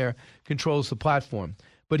SpaceX billionaire controls the platform.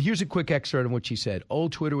 But here's a quick excerpt of what she said.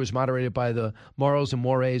 Old Twitter was moderated by the morals and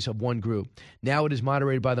mores of one group. Now it is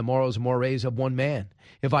moderated by the morals and mores of one man.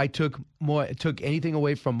 If I took anything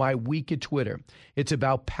away from my week at Twitter, it's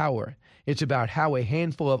about power. It's about how a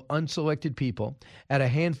handful of unselected people at a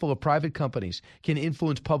handful of private companies can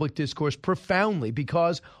influence public discourse profoundly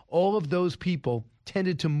because all of those people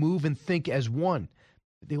tended to move and think as one.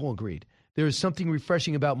 They all agreed. There is something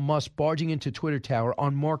refreshing about Musk barging into Twitter Tower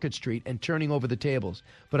on Market Street and turning over the tables,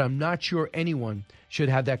 but I'm not sure anyone should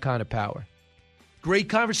have that kind of power. Great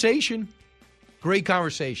conversation. Great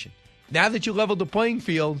conversation. Now that you leveled the playing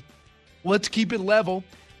field, let's keep it level.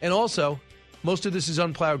 And also, most of this is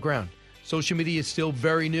unplowed ground. Social media is still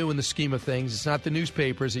very new in the scheme of things. It's not the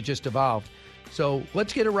newspapers. It just evolved. So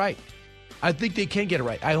let's get it right. I think they can get it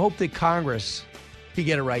right. I hope that Congress can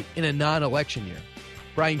get it right in a non-election year.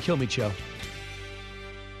 Brian Kilmeade Show.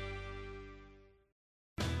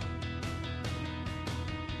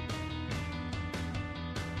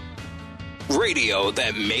 Radio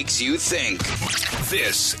that makes you think.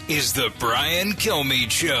 This is the Brian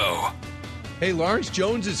Kilmeade Show. Hey, Lawrence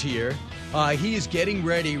Jones is here. He is getting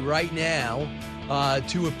ready right now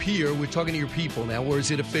to appear. We're talking to your people now, or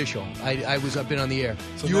is it official? I've been on the air.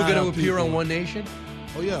 So you were going to appear on One Nation?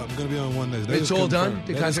 Oh, yeah, I'm going to be on One Nation. It's all done?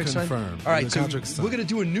 The contract's signed? Confirmed. All right, so we're going to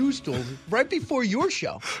do a news story right before your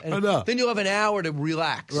show. And I know. Then you'll have an hour to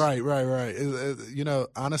relax. Right.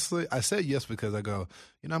 Honestly, I said yes because I go,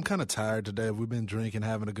 I'm kind of tired today. We've been drinking,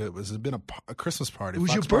 having a good – it's been a Christmas party. It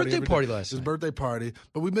was your birthday party last night. It was a birthday party.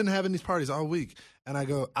 But we've been having these parties all week. And I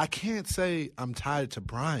go, I can't say I'm tied to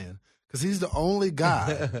Brian because he's the only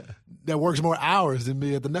guy that works more hours than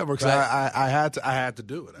me at the network. So I had to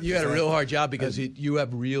do it. You had a real hard job because you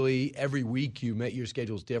have really every week your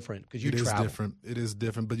schedule's different because you travel. It is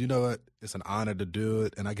different, but you know what? It's an honor to do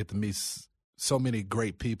it, and I get to meet so many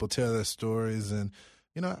great people, tell their stories, and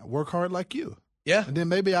work hard like you. Yeah. And then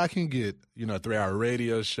maybe I can get, a 3-hour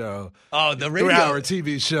radio show. Oh, the radio. 3-hour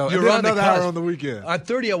TV show. You're and then on another the hour on the weekend. At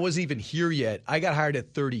 30, I wasn't even here yet. I got hired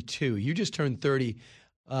at 32. You just turned 30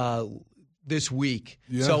 this week.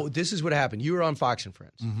 Yeah. So this is what happened. You were on Fox and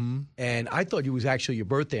Friends. Mm-hmm. And I thought it was actually your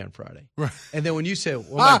birthday on Friday. Right. And then when you said,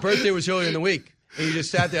 well, my birthday was earlier in the week, and you just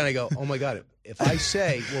sat there and I go, oh, my God. If I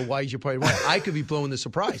say, well, why is your party wrong? I could be blowing the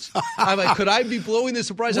surprise. I'm like, could I be blowing the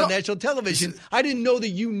surprise on national television? I didn't know that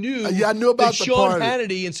you knew. Yeah, I knew about that the party. Sean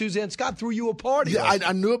Hannity and Suzanne Scott threw you a party. Yeah,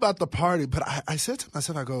 I knew about the party, but I said to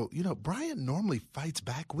myself, I go, Brian normally fights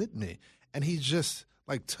back with me, and he just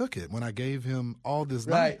took it when I gave him all this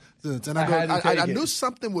nonsense. And I knew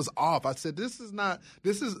something was off. I said, this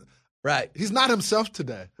is. Right. He's not himself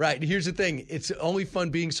today. Right. And here's the thing. It's only fun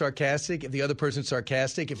being sarcastic if the other person's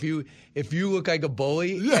sarcastic. If you look like a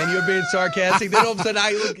bully and you're being sarcastic, then all of a sudden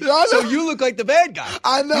so you look like the bad guy.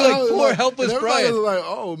 I know. You're like poor, helpless Brian. Was like,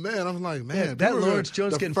 oh, man. I'm like, man. That Lawrence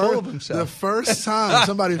Jones getting full of himself. The first time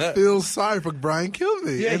somebody feels sorry for Brian killed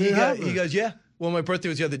me. Yeah, he goes, yeah. Well, my birthday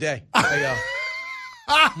was the other day. I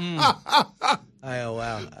go, I go,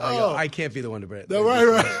 wow. I go, I can't be the one to break.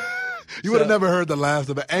 Right. You would have never heard the last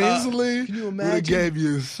of it. Ainsley can you would imagine? have gave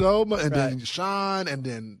you so much, and then Sean, and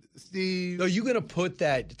then Steve. No, you're going to put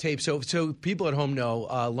that tape. So people at home know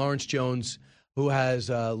Lawrence Jones, who has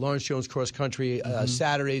Lawrence Jones Cross Country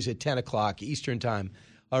Saturdays at 10 o'clock Eastern Time,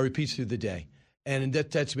 repeats through the day. And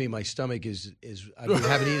that's me. My stomach is I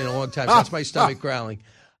haven't eaten in a long time. So that's my stomach growling.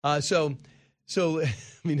 So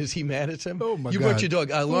is he mad at him? Oh, my God. You brought your dog.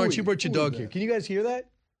 Lawrence, you brought your dog here. Can you guys hear that?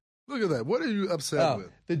 Look at that. What are you upset with?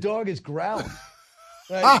 The dog is growling.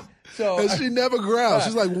 Right? And she never growls.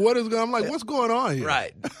 She's like, what is going on? I'm like, what's going on here?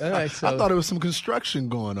 Right. All right. So, I thought it was some construction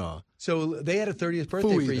going on. So they had a 30th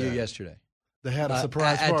birthday for you yesterday. They had a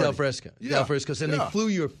surprise party. At Del Frisco. Yeah. Del Frisco. And they flew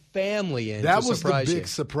your family in That to was surprise the big you.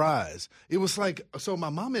 surprise. It was so my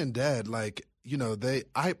mom and dad,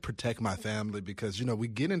 I protect my family because, we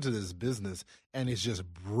get into this business and it's just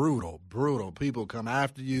brutal. People come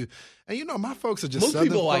after you. And, my folks are just Most Southern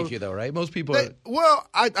people folks. like you, though, right? Most people Well,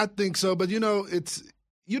 I think so. But, you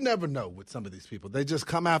never know with some of these people. They just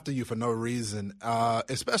come after you for no reason,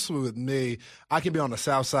 especially with me. I can be on the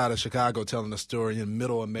south side of Chicago telling a story in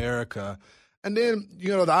middle America. And then,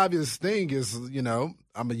 the obvious thing is,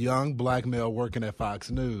 I'm a young black male working at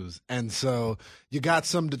Fox News. And so you got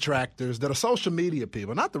some detractors that are social media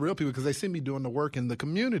people, not the real people, because they see me doing the work in the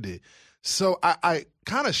community. So I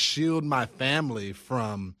kind of shield my family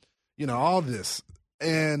from, all this.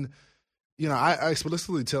 And, I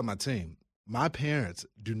explicitly tell my team, my parents,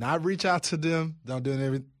 do not reach out to them. Don't do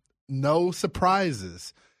anything. No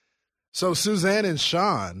surprises. So Suzanne and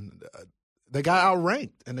Sean, they got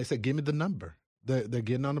outranked, and they said, give me the number. They're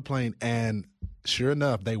getting on the plane, and sure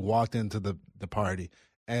enough, they walked into the party,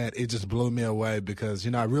 and it just blew me away because,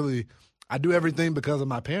 I do everything because of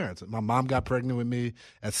my parents. My mom got pregnant with me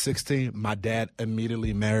at 16. My dad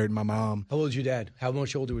immediately married my mom. How old was your dad? How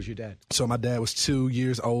much older was your dad? So my dad was 2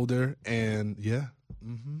 years older, and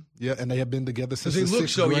and they have been together since the look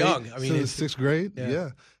sixth so grade. young. I mean, since sixth grade,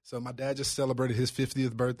 yeah. So my dad just celebrated his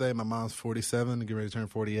 50th birthday. My mom's 47, getting ready to turn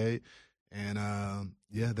 48. And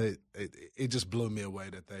it just blew me away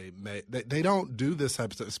that they don't do this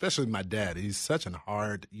type of stuff, especially my dad. He's such a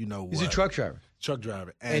hard, He's a truck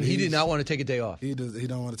driver. And he did not want to take a day off. He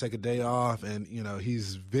don't want to take a day off, and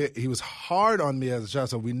he was hard on me as a child.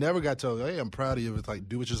 So we never got told, hey, I'm proud of you. It's like,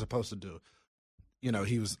 do what you're supposed to do.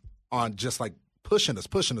 He was on just like pushing us.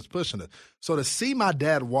 So to see my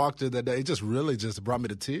dad walk through that day, it just really just brought me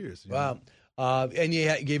to tears. Wow. And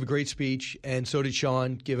you gave a great speech, and so did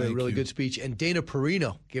Sean give a really good speech, and Dana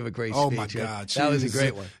Perino gave a great speech. Oh, my God. That was a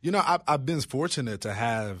great one. I've been fortunate to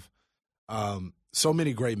have so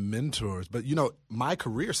many great mentors, but, my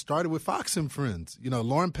career started with Fox and Friends.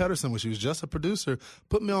 Lauren Pedersen, when she was just a producer,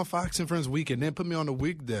 put me on Fox and Friends weekend, then put me on the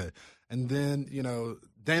weekday. And then,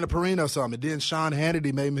 Dana Perino saw me. Then Sean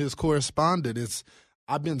Hannity made me his correspondent.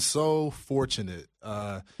 I've been so fortunate.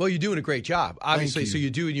 Well, you're doing a great job, obviously. So you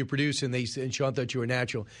do and you produce, and Sean thought you were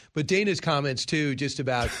natural. But Dana's comments, too, just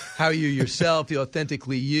about how you're yourself, the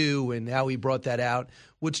authentically you, and how he brought that out.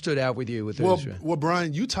 What stood out with you with this? Well,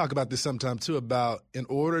 Brian, you talk about this sometimes, too, about I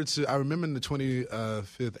remember in the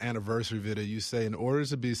 25th anniversary video, you say, in order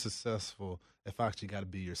to be successful at Fox, you got to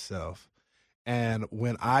be yourself. And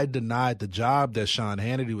when I denied the job that Sean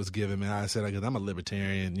Hannity was giving me, I said, I'm a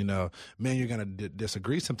libertarian, man, you're going to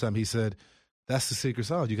disagree sometime. He said, that's the secret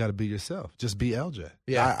sauce. You got to be yourself. Just be LJ.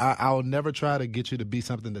 Yeah. I'll never try to get you to be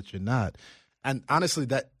something that you're not. And honestly,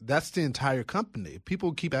 that's the entire company.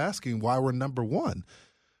 People keep asking why we're number one.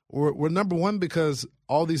 We're number one because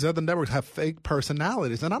all these other networks have fake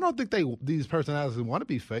personalities. And I don't think these personalities want to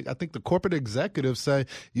be fake. I think the corporate executives say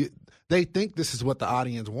they think this is what the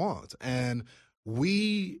audience wants. And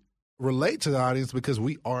we relate to the audience because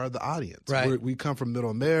we are the audience. Right. We come from middle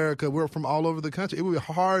America. We're from all over the country. It would be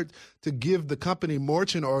hard to give the company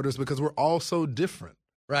marching orders because we're all so different.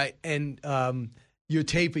 Right. And your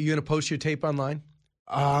tape, are you going to post your tape online?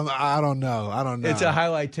 I don't know. It's a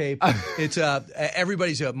highlight tape. It's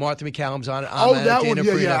everybody's Martha McCallum's on it. That one,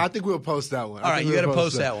 yeah. I think we'll post that one. All right, you got to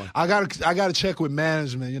post that one. I got to check with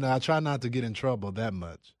management. I try not to get in trouble that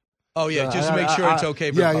much. Oh yeah, just to make sure it's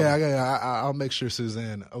okay. For I'll make sure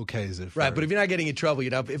Suzanne okays it. Right, but if you're not getting in trouble,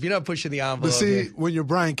 if you're not pushing the envelope. But see, when you're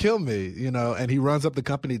Brian Kilmeade, and he runs up the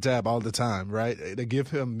company tab all the time, right? They give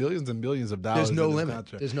him millions and millions of dollars. There's no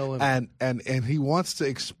limit. There's no limit. And he wants to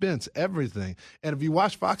expense everything. And if you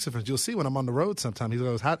watch Fox Friends, you'll see when I'm on the road sometimes, he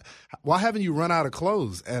goes, why haven't you run out of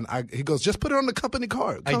clothes? And he goes, just put it on the company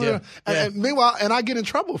card. I do. And meanwhile, I get in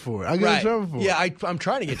trouble for it. Yeah, I'm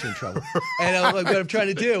trying to get you in trouble. And what I'm trying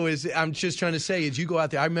to do is I'm just trying to say is you go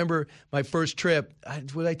out there. I remember my first trip.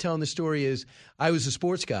 What I tell in the story is I was a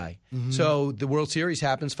sports guy. Mm-hmm. So the World Series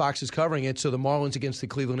happens. Fox is covering it. So the Marlins against the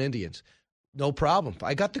Cleveland Indians. No problem.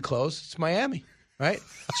 I got the clothes. It's Miami, right?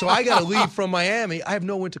 So I got to leave from Miami. I have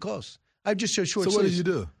no winter clothes. I've just short sleeves. So what did you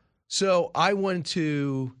do? So I went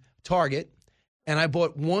to Target and I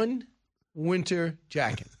bought one winter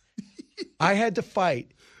jacket. I had to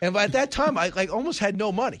fight. And at that time, I almost had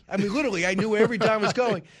no money. I mean, literally, I knew where every dime was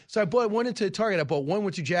going. So I went into Target. I bought one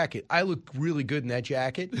winter jacket. I looked really good in that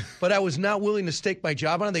jacket, but I was not willing to stake my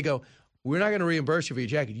job on it. They go, we're not going to reimburse you for your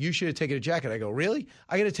jacket. You should have taken a jacket. I go, really?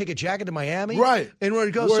 I got to take a jacket to Miami? Right. And where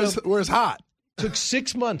to go? Where it's hot. Took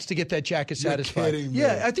 6 months to get that jacket satisfied. You're kidding me.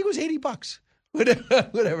 Yeah, I think it was $80.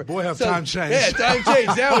 Whatever. Boy, time changed. Yeah, time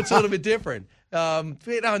changed. Now it's a little bit different. No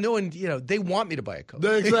one, they want me to buy a coat.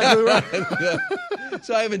 That's exactly right.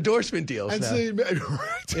 So I have endorsement deals and now. See,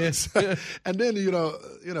 right. And then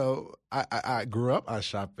I grew up. I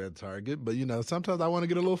shop at Target, but sometimes I want to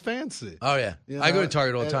get a little fancy. Oh yeah, I go to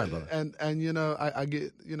Target all the time, brother. And I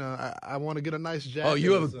get I want to get a nice jacket. Oh,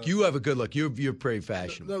 you have a good look. You're pretty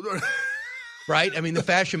fashionable, right? I mean, the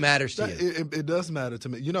fashion matters to you. It does matter to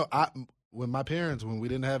me. When my parents, when we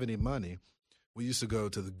didn't have any money, we used to go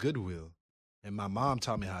to the Goodwill. And my mom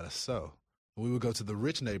taught me how to sew. We would go to the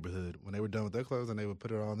rich neighborhood when they were done with their clothes, and they would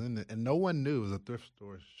put it all in there. And no one knew it was a thrift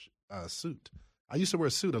store suit. I used to wear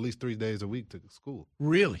a suit at least 3 days a week to school.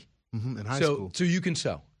 Really? Mm-hmm, in high school. So you can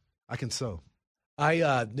sew? I can sew.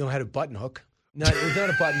 I know how to button hook. Not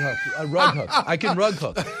a button hook, a rug hook. I can rug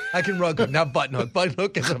hook. Not button hook. Button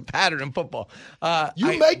hook is a pattern in football.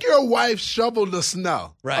 You make your wife shovel the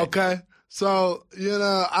snow, right? Okay. So,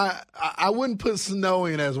 I wouldn't put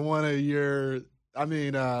snowing as one of your,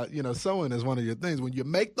 sewing as one of your things. When you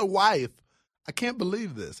make the wife, I can't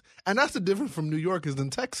believe this. And that's the difference from New Yorkers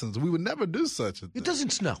and Texans. We would never do such a thing. It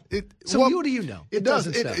doesn't snow. What do you know? It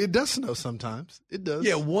doesn't snow. It does snow sometimes. It does.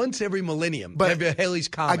 Yeah, once every millennium. But Haley's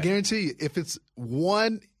Comet. I guarantee you, if it's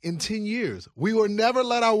 1 in 10 years, we will never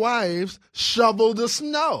let our wives shovel the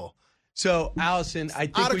snow. So, Allison, I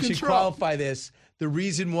think we should qualify this. The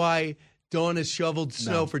reason why Dawn has shoveled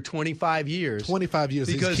snow for 25 years. 25 years.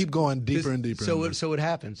 Because keep going deeper and deeper. So what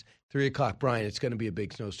happens? 3 o'clock, Brian, it's going to be a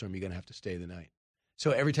big snowstorm. You're going to have to stay the night.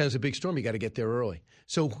 So every time there's a big storm, you got to get there early.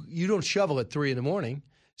 So you don't shovel at 3 in the morning.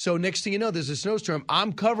 So next thing you know, there's a snowstorm.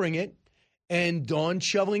 I'm covering it, and Dawn's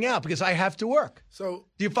shoveling out because I have to work. So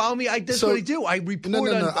do you follow me? That's what I do. I report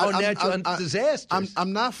on natural disasters.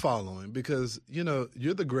 I'm not following because,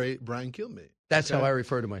 you're the great Brian Kilmeade. That's how I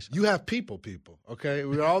refer to myself. You have people, okay?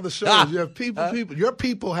 We're all the shows. You have people. Your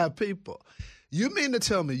people have people. You mean to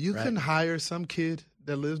tell me you can hire some kid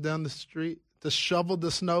that lives down the street to shovel the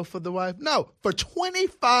snow for the wife? No, for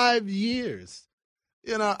 25 years.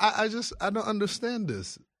 I don't understand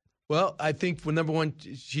this. Well, I think, number one,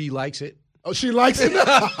 she likes it. Oh, she likes it?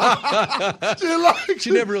 She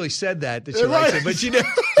never really said that she likes it, but she never.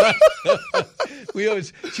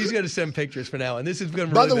 She's going to send pictures for now, and this is going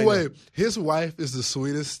to. By the way, his wife is the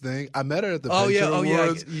sweetest thing. I met her at the Picture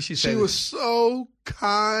Awards. Yeah. She was so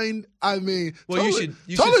kind. I mean, totally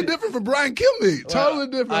totally different from Brian Kilmeade. Totally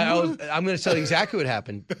different. I'm going to tell you exactly what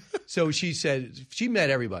happened. So she said she met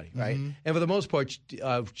everybody, right? Mm-hmm. And for the most part,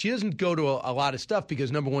 she doesn't go to a lot of stuff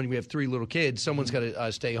because, number one, we have 3 little kids. Someone's got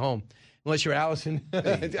to stay home. unless you're Allison.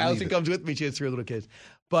 Allison comes with me. She has 3 little kids.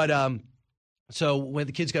 But so when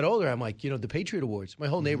the kids got older, I'm like, the Patriot Awards, my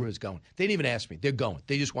whole neighborhood's going. They didn't even ask me. They're going.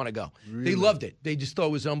 They just want to go. Really? They loved it. They just thought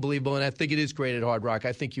it was unbelievable, and I think it is great at Hard Rock.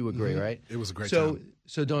 I think you agree, right? It was a great time.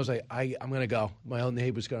 So Dawn was like, I'm going to go. My whole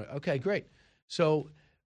neighbor's going, okay, great. So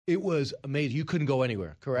it was amazing. You couldn't go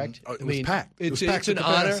anywhere, correct? It was packed. It's packed an to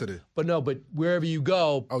honor, capacity. but wherever you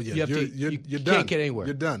go, you done. can't get anywhere.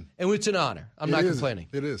 You're done. And it's an honor. I'm not complaining.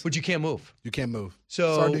 It is. But you can't move. You can't move.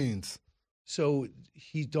 So sardines. So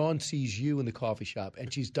Dawn sees you in the coffee shop,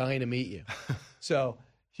 and she's dying to meet you. So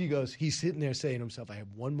she goes, he's sitting there saying to himself, I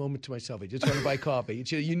have one moment to myself. I just want to buy coffee. And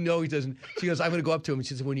he doesn't. She goes, I'm going to go up to him. And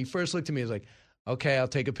she said, when he first looked at me, I was like, okay, I'll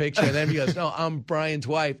take a picture. And then he goes, no, I'm Brian's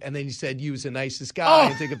wife. And then he said, you was the nicest guy.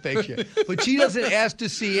 And take a picture. But she doesn't ask to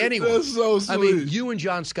see anyone. That's so sweet. I mean, you and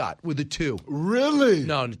John Scott were the two. Really?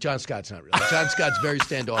 No, John Scott's not really. John Scott's very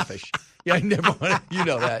standoffish. Yeah, I never want to. You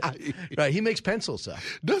know that. Right. He makes pencils, though.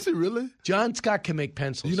 Does he really? John Scott can make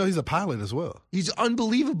pencils. He's a pilot as well. He's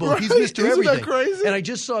unbelievable. Right? He's Mr. Isn't Everything. that crazy? And I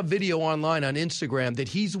just saw a video online on Instagram that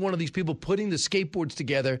he's one of these people putting the skateboards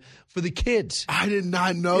together for the kids. I did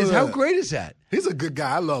not know that. How great is that? He's a good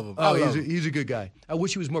guy. I love him. Oh, he's a good guy. I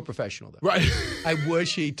wish he was more professional, though. Right. I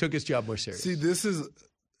wish he took his job more serious. See,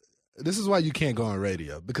 this is why you can't go on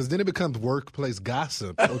radio, because then it becomes workplace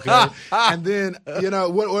gossip, okay? And then,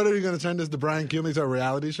 what are you going to turn this to Brian Kilmeade to a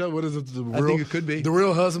reality show? What is it? I think it could be. The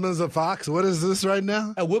Real Husbands of Fox? What is this right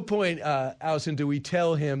now? At what point, Allison, do we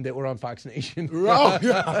tell him that we're on Fox Nation? Oh,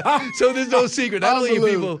 yeah. So there's no secret. Not only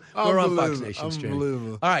people, we're on Fox Nation.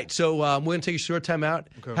 Unbelievable. All right, so we're going to take a short time out.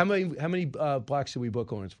 Okay. How many blocks did we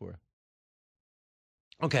book Lawrence for?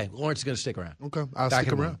 Okay, Lawrence is going to stick around. Okay, I'll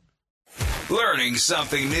stick around. Learning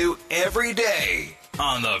something new every day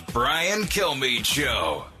on the Brian Kilmeade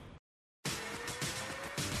Show.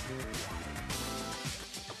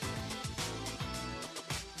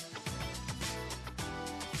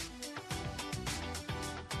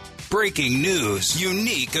 Breaking news,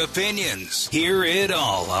 unique opinions. Hear it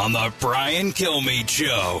all on the Brian Kilmeade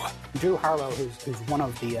Show. Drew Harlow, who's one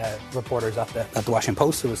of the reporters at the Washington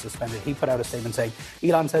Post who was suspended, he put out a statement saying,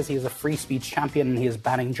 Elon says he is a free speech champion and he is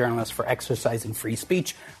banning journalists for exercising free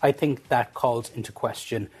speech. I think that calls into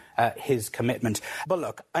question his commitment. But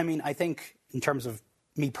look, I think in terms of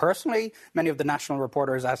me personally, many of the national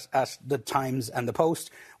reporters at the Times and the Post,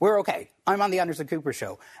 we're okay. I'm on the Anderson Cooper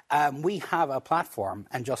show. We have a platform,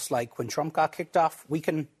 and just like when Trump got kicked off, we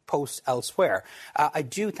can post elsewhere. I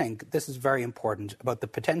do think this is very important about the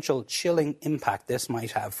potential chilling impact this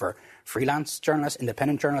might have for freelance journalists,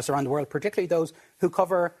 independent journalists around the world, particularly those who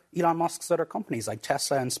cover Elon Musk's other companies like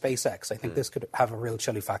Tesla and SpaceX. I think this could have a real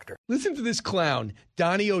chilly factor. Listen to this clown,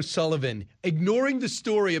 Donnie O'Sullivan, ignoring the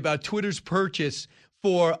story about Twitter's purchase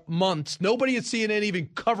for months. Nobody at CNN even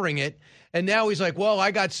covering it. And now he's like, well,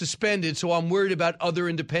 I got suspended, so I'm worried about other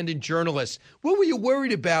independent journalists. What were you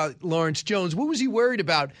worried about, Lawrence Jones? What was he worried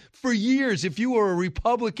about for years if you were a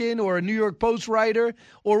Republican or a New York Post writer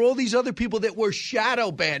or all these other people that were shadow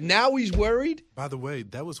banned? Now he's worried? By the way,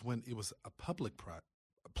 that was when it was a public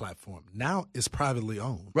platform. Now it's privately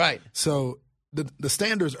owned. Right. So the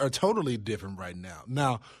standards are totally different right now.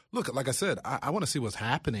 Now, look, like I said, I want to see what's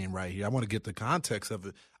happening right here. I want to get the context of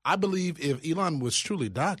it. I believe if Elon was truly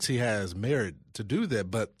doxxed, he has merit to do that.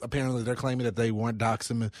 But apparently they're claiming that they weren't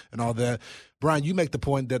doxxed him and all that. Brian, you make the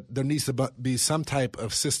point that there needs to be some type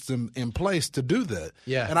of system in place to do that.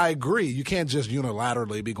 Yeah. And I agree. You can't just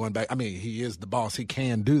unilaterally be going back. I mean, he is the boss. He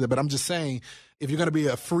can do that. But I'm just saying, if you're going to be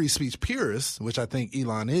a free speech purist, which I think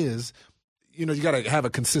Elon is, you got to have a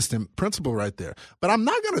consistent principle right there. But I'm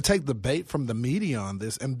not going to take the bait from the media on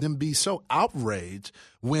this and then be so outraged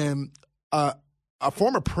when a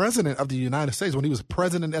former president of the United States, when he was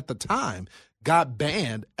president at the time, got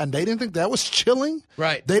banned, and they didn't think that was chilling?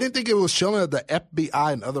 Right. They didn't think it was chilling that the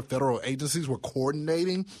FBI and other federal agencies were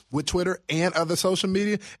coordinating with Twitter and other social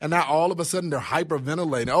media, and now all of a sudden they're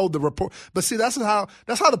hyperventilating. Oh, the report. But see, that's how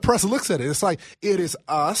the press looks at it. It's like, it is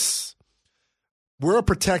us. We're a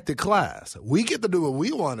protected class. We get to do what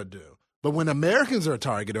we want to do. But when Americans are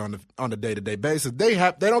targeted on a day-to-day basis, they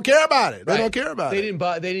don't care about it. They don't care about it.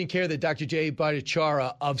 They didn't care that Dr. Jay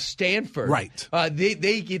Bhattacharya of Stanford. Right. They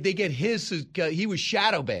get his. He was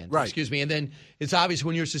shadow banned. Right. Excuse me. And then it's obvious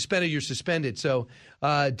when you're suspended, you're suspended. So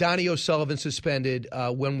Donnie O'Sullivan suspended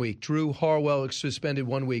 1 week. Drew Harwell suspended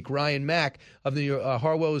 1 week. Ryan Mack of the New York,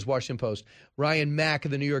 Harwell is Washington Post. Ryan Mack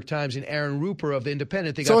of the New York Times and Aaron Rooper of the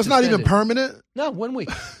Independent. So it's not even permanent? No, 1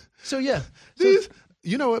 week. So yeah.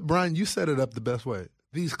 You know what, Brian? You set it up the best way.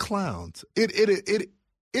 These clowns. It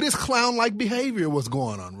is clown-like behavior what's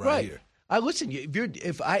going on right here. Listen,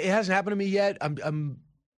 it hasn't happened to me yet, I'm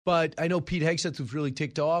But I know Pete Hegseth was really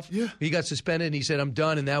ticked off. Yeah. He got suspended, and he said, I'm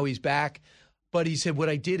done, and now he's back. But he said, what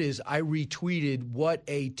I did is I retweeted what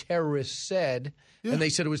a terrorist said, and they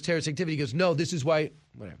said it was terrorist activity. He goes, no, this is why,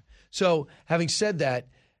 whatever. So having said that,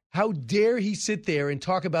 how dare he sit there and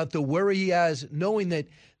talk about the worry he has, knowing that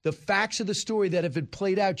the facts of the story that if it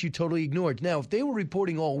played out, you totally ignored. Now, if they were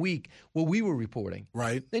reporting all week what we were reporting,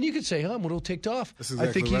 right, then you could say, I'm a little ticked off. That's exactly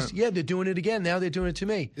I think right. they're doing it again. Now they're doing it to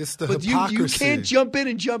me. It's the but hypocrisy. You can't jump in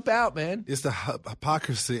and jump out, man. It's the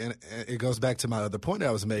hypocrisy, and it goes back to my other point I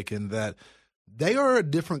was making, that they are a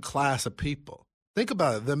different class of people. Think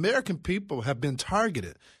about it. The American people have been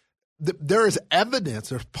targeted. There is evidence.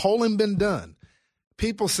 There's polling been done.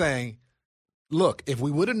 People saying, look, if we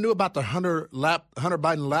would have knew about the Hunter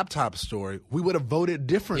Biden laptop story, we would have voted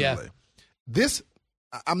differently. Yeah.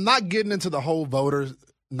 I'm not getting into the whole voter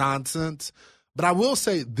nonsense, but I will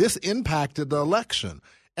say this impacted the election.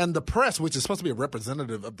 And the press, which is supposed to be a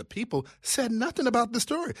representative of the people, said nothing about the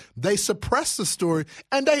story. They suppressed the story,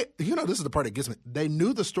 and this is the part that gets me. They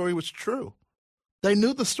knew the story was true. But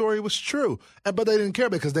they didn't care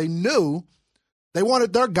because they knew they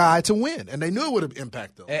wanted their guy to win, and they knew it would have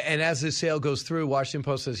impacted them. And as this sale goes through, Washington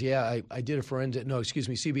Post says, I did a forensic. No, excuse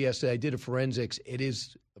me, CBS said I did a forensics. It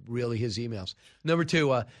is really his emails. Number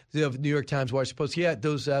two, the New York Times, Washington Post,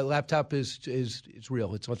 those laptop is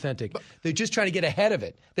real. It's authentic. But they're just trying to get ahead of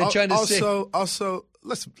it. They're trying to say. Also,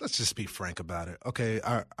 let's just be frank about it. Okay,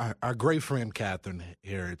 our great friend Catherine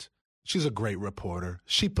Herridge, she's a great reporter.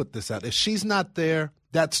 She put this out. If she's not there,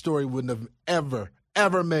 that story wouldn't have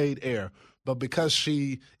ever made air. But because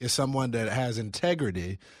she is someone that has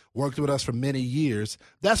integrity, worked with us for many years,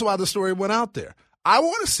 that's why the story went out there. I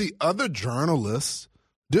want to see other journalists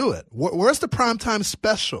do it. Where's the primetime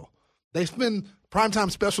special? They spend primetime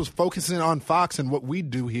specials focusing on Fox and what we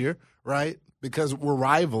do here, right? Because we're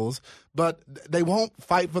rivals, but they won't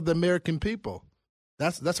fight for the American people.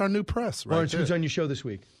 That's our new press, right? Lawrence, who's on your show this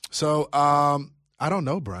week? So, I don't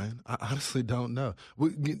know, Brian. I honestly don't know.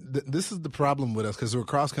 This is the problem with us because we're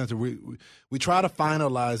cross country. We try to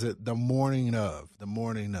finalize it the morning of.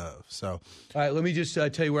 So, all right. Let me just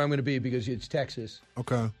tell you where I'm going to be because it's Texas.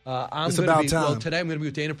 Okay. It's about time. Well, today I'm going to be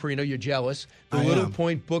with Dana Perino. You're jealous. The Little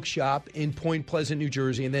Point Bookshop in Point Pleasant, New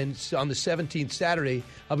Jersey, and then on the 17th, Saturday,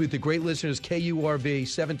 I'll be with the great listeners KURV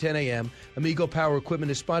 7:10 a.m. Amigo Power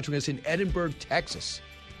Equipment is sponsoring us in Edinburgh, Texas.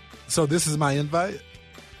 So this is my invite.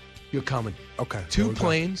 You're coming. Okay. 2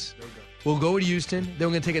 planes. We'll go to Houston. Then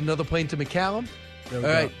we're going to take another plane to McAllen. All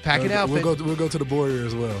right. Pack an outfit. We'll go to the border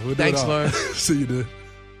as well. We'll Thanks, Lawrence. See you, dude.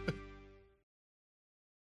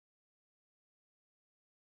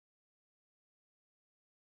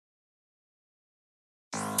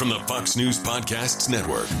 From the Fox News Podcasts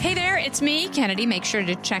Network. Hey there, it's me, Kennedy. Make sure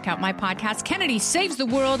to check out my podcast, Kennedy Saves the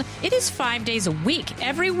World. It is 5 days a week,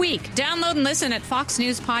 every week. Download and listen at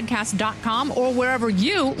foxnewspodcast.com or wherever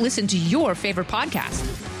you listen to your favorite podcast.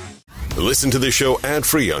 Listen to the show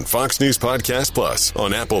ad-free on Fox News Podcast Plus,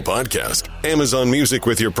 on Apple Podcast, Amazon Music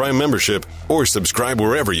with your Prime membership, or subscribe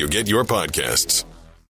wherever you get your podcasts.